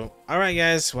 So, all right,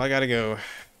 guys. Well, I gotta go.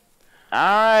 All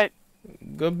right.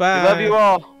 Goodbye. We love you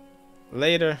all.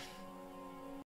 Later.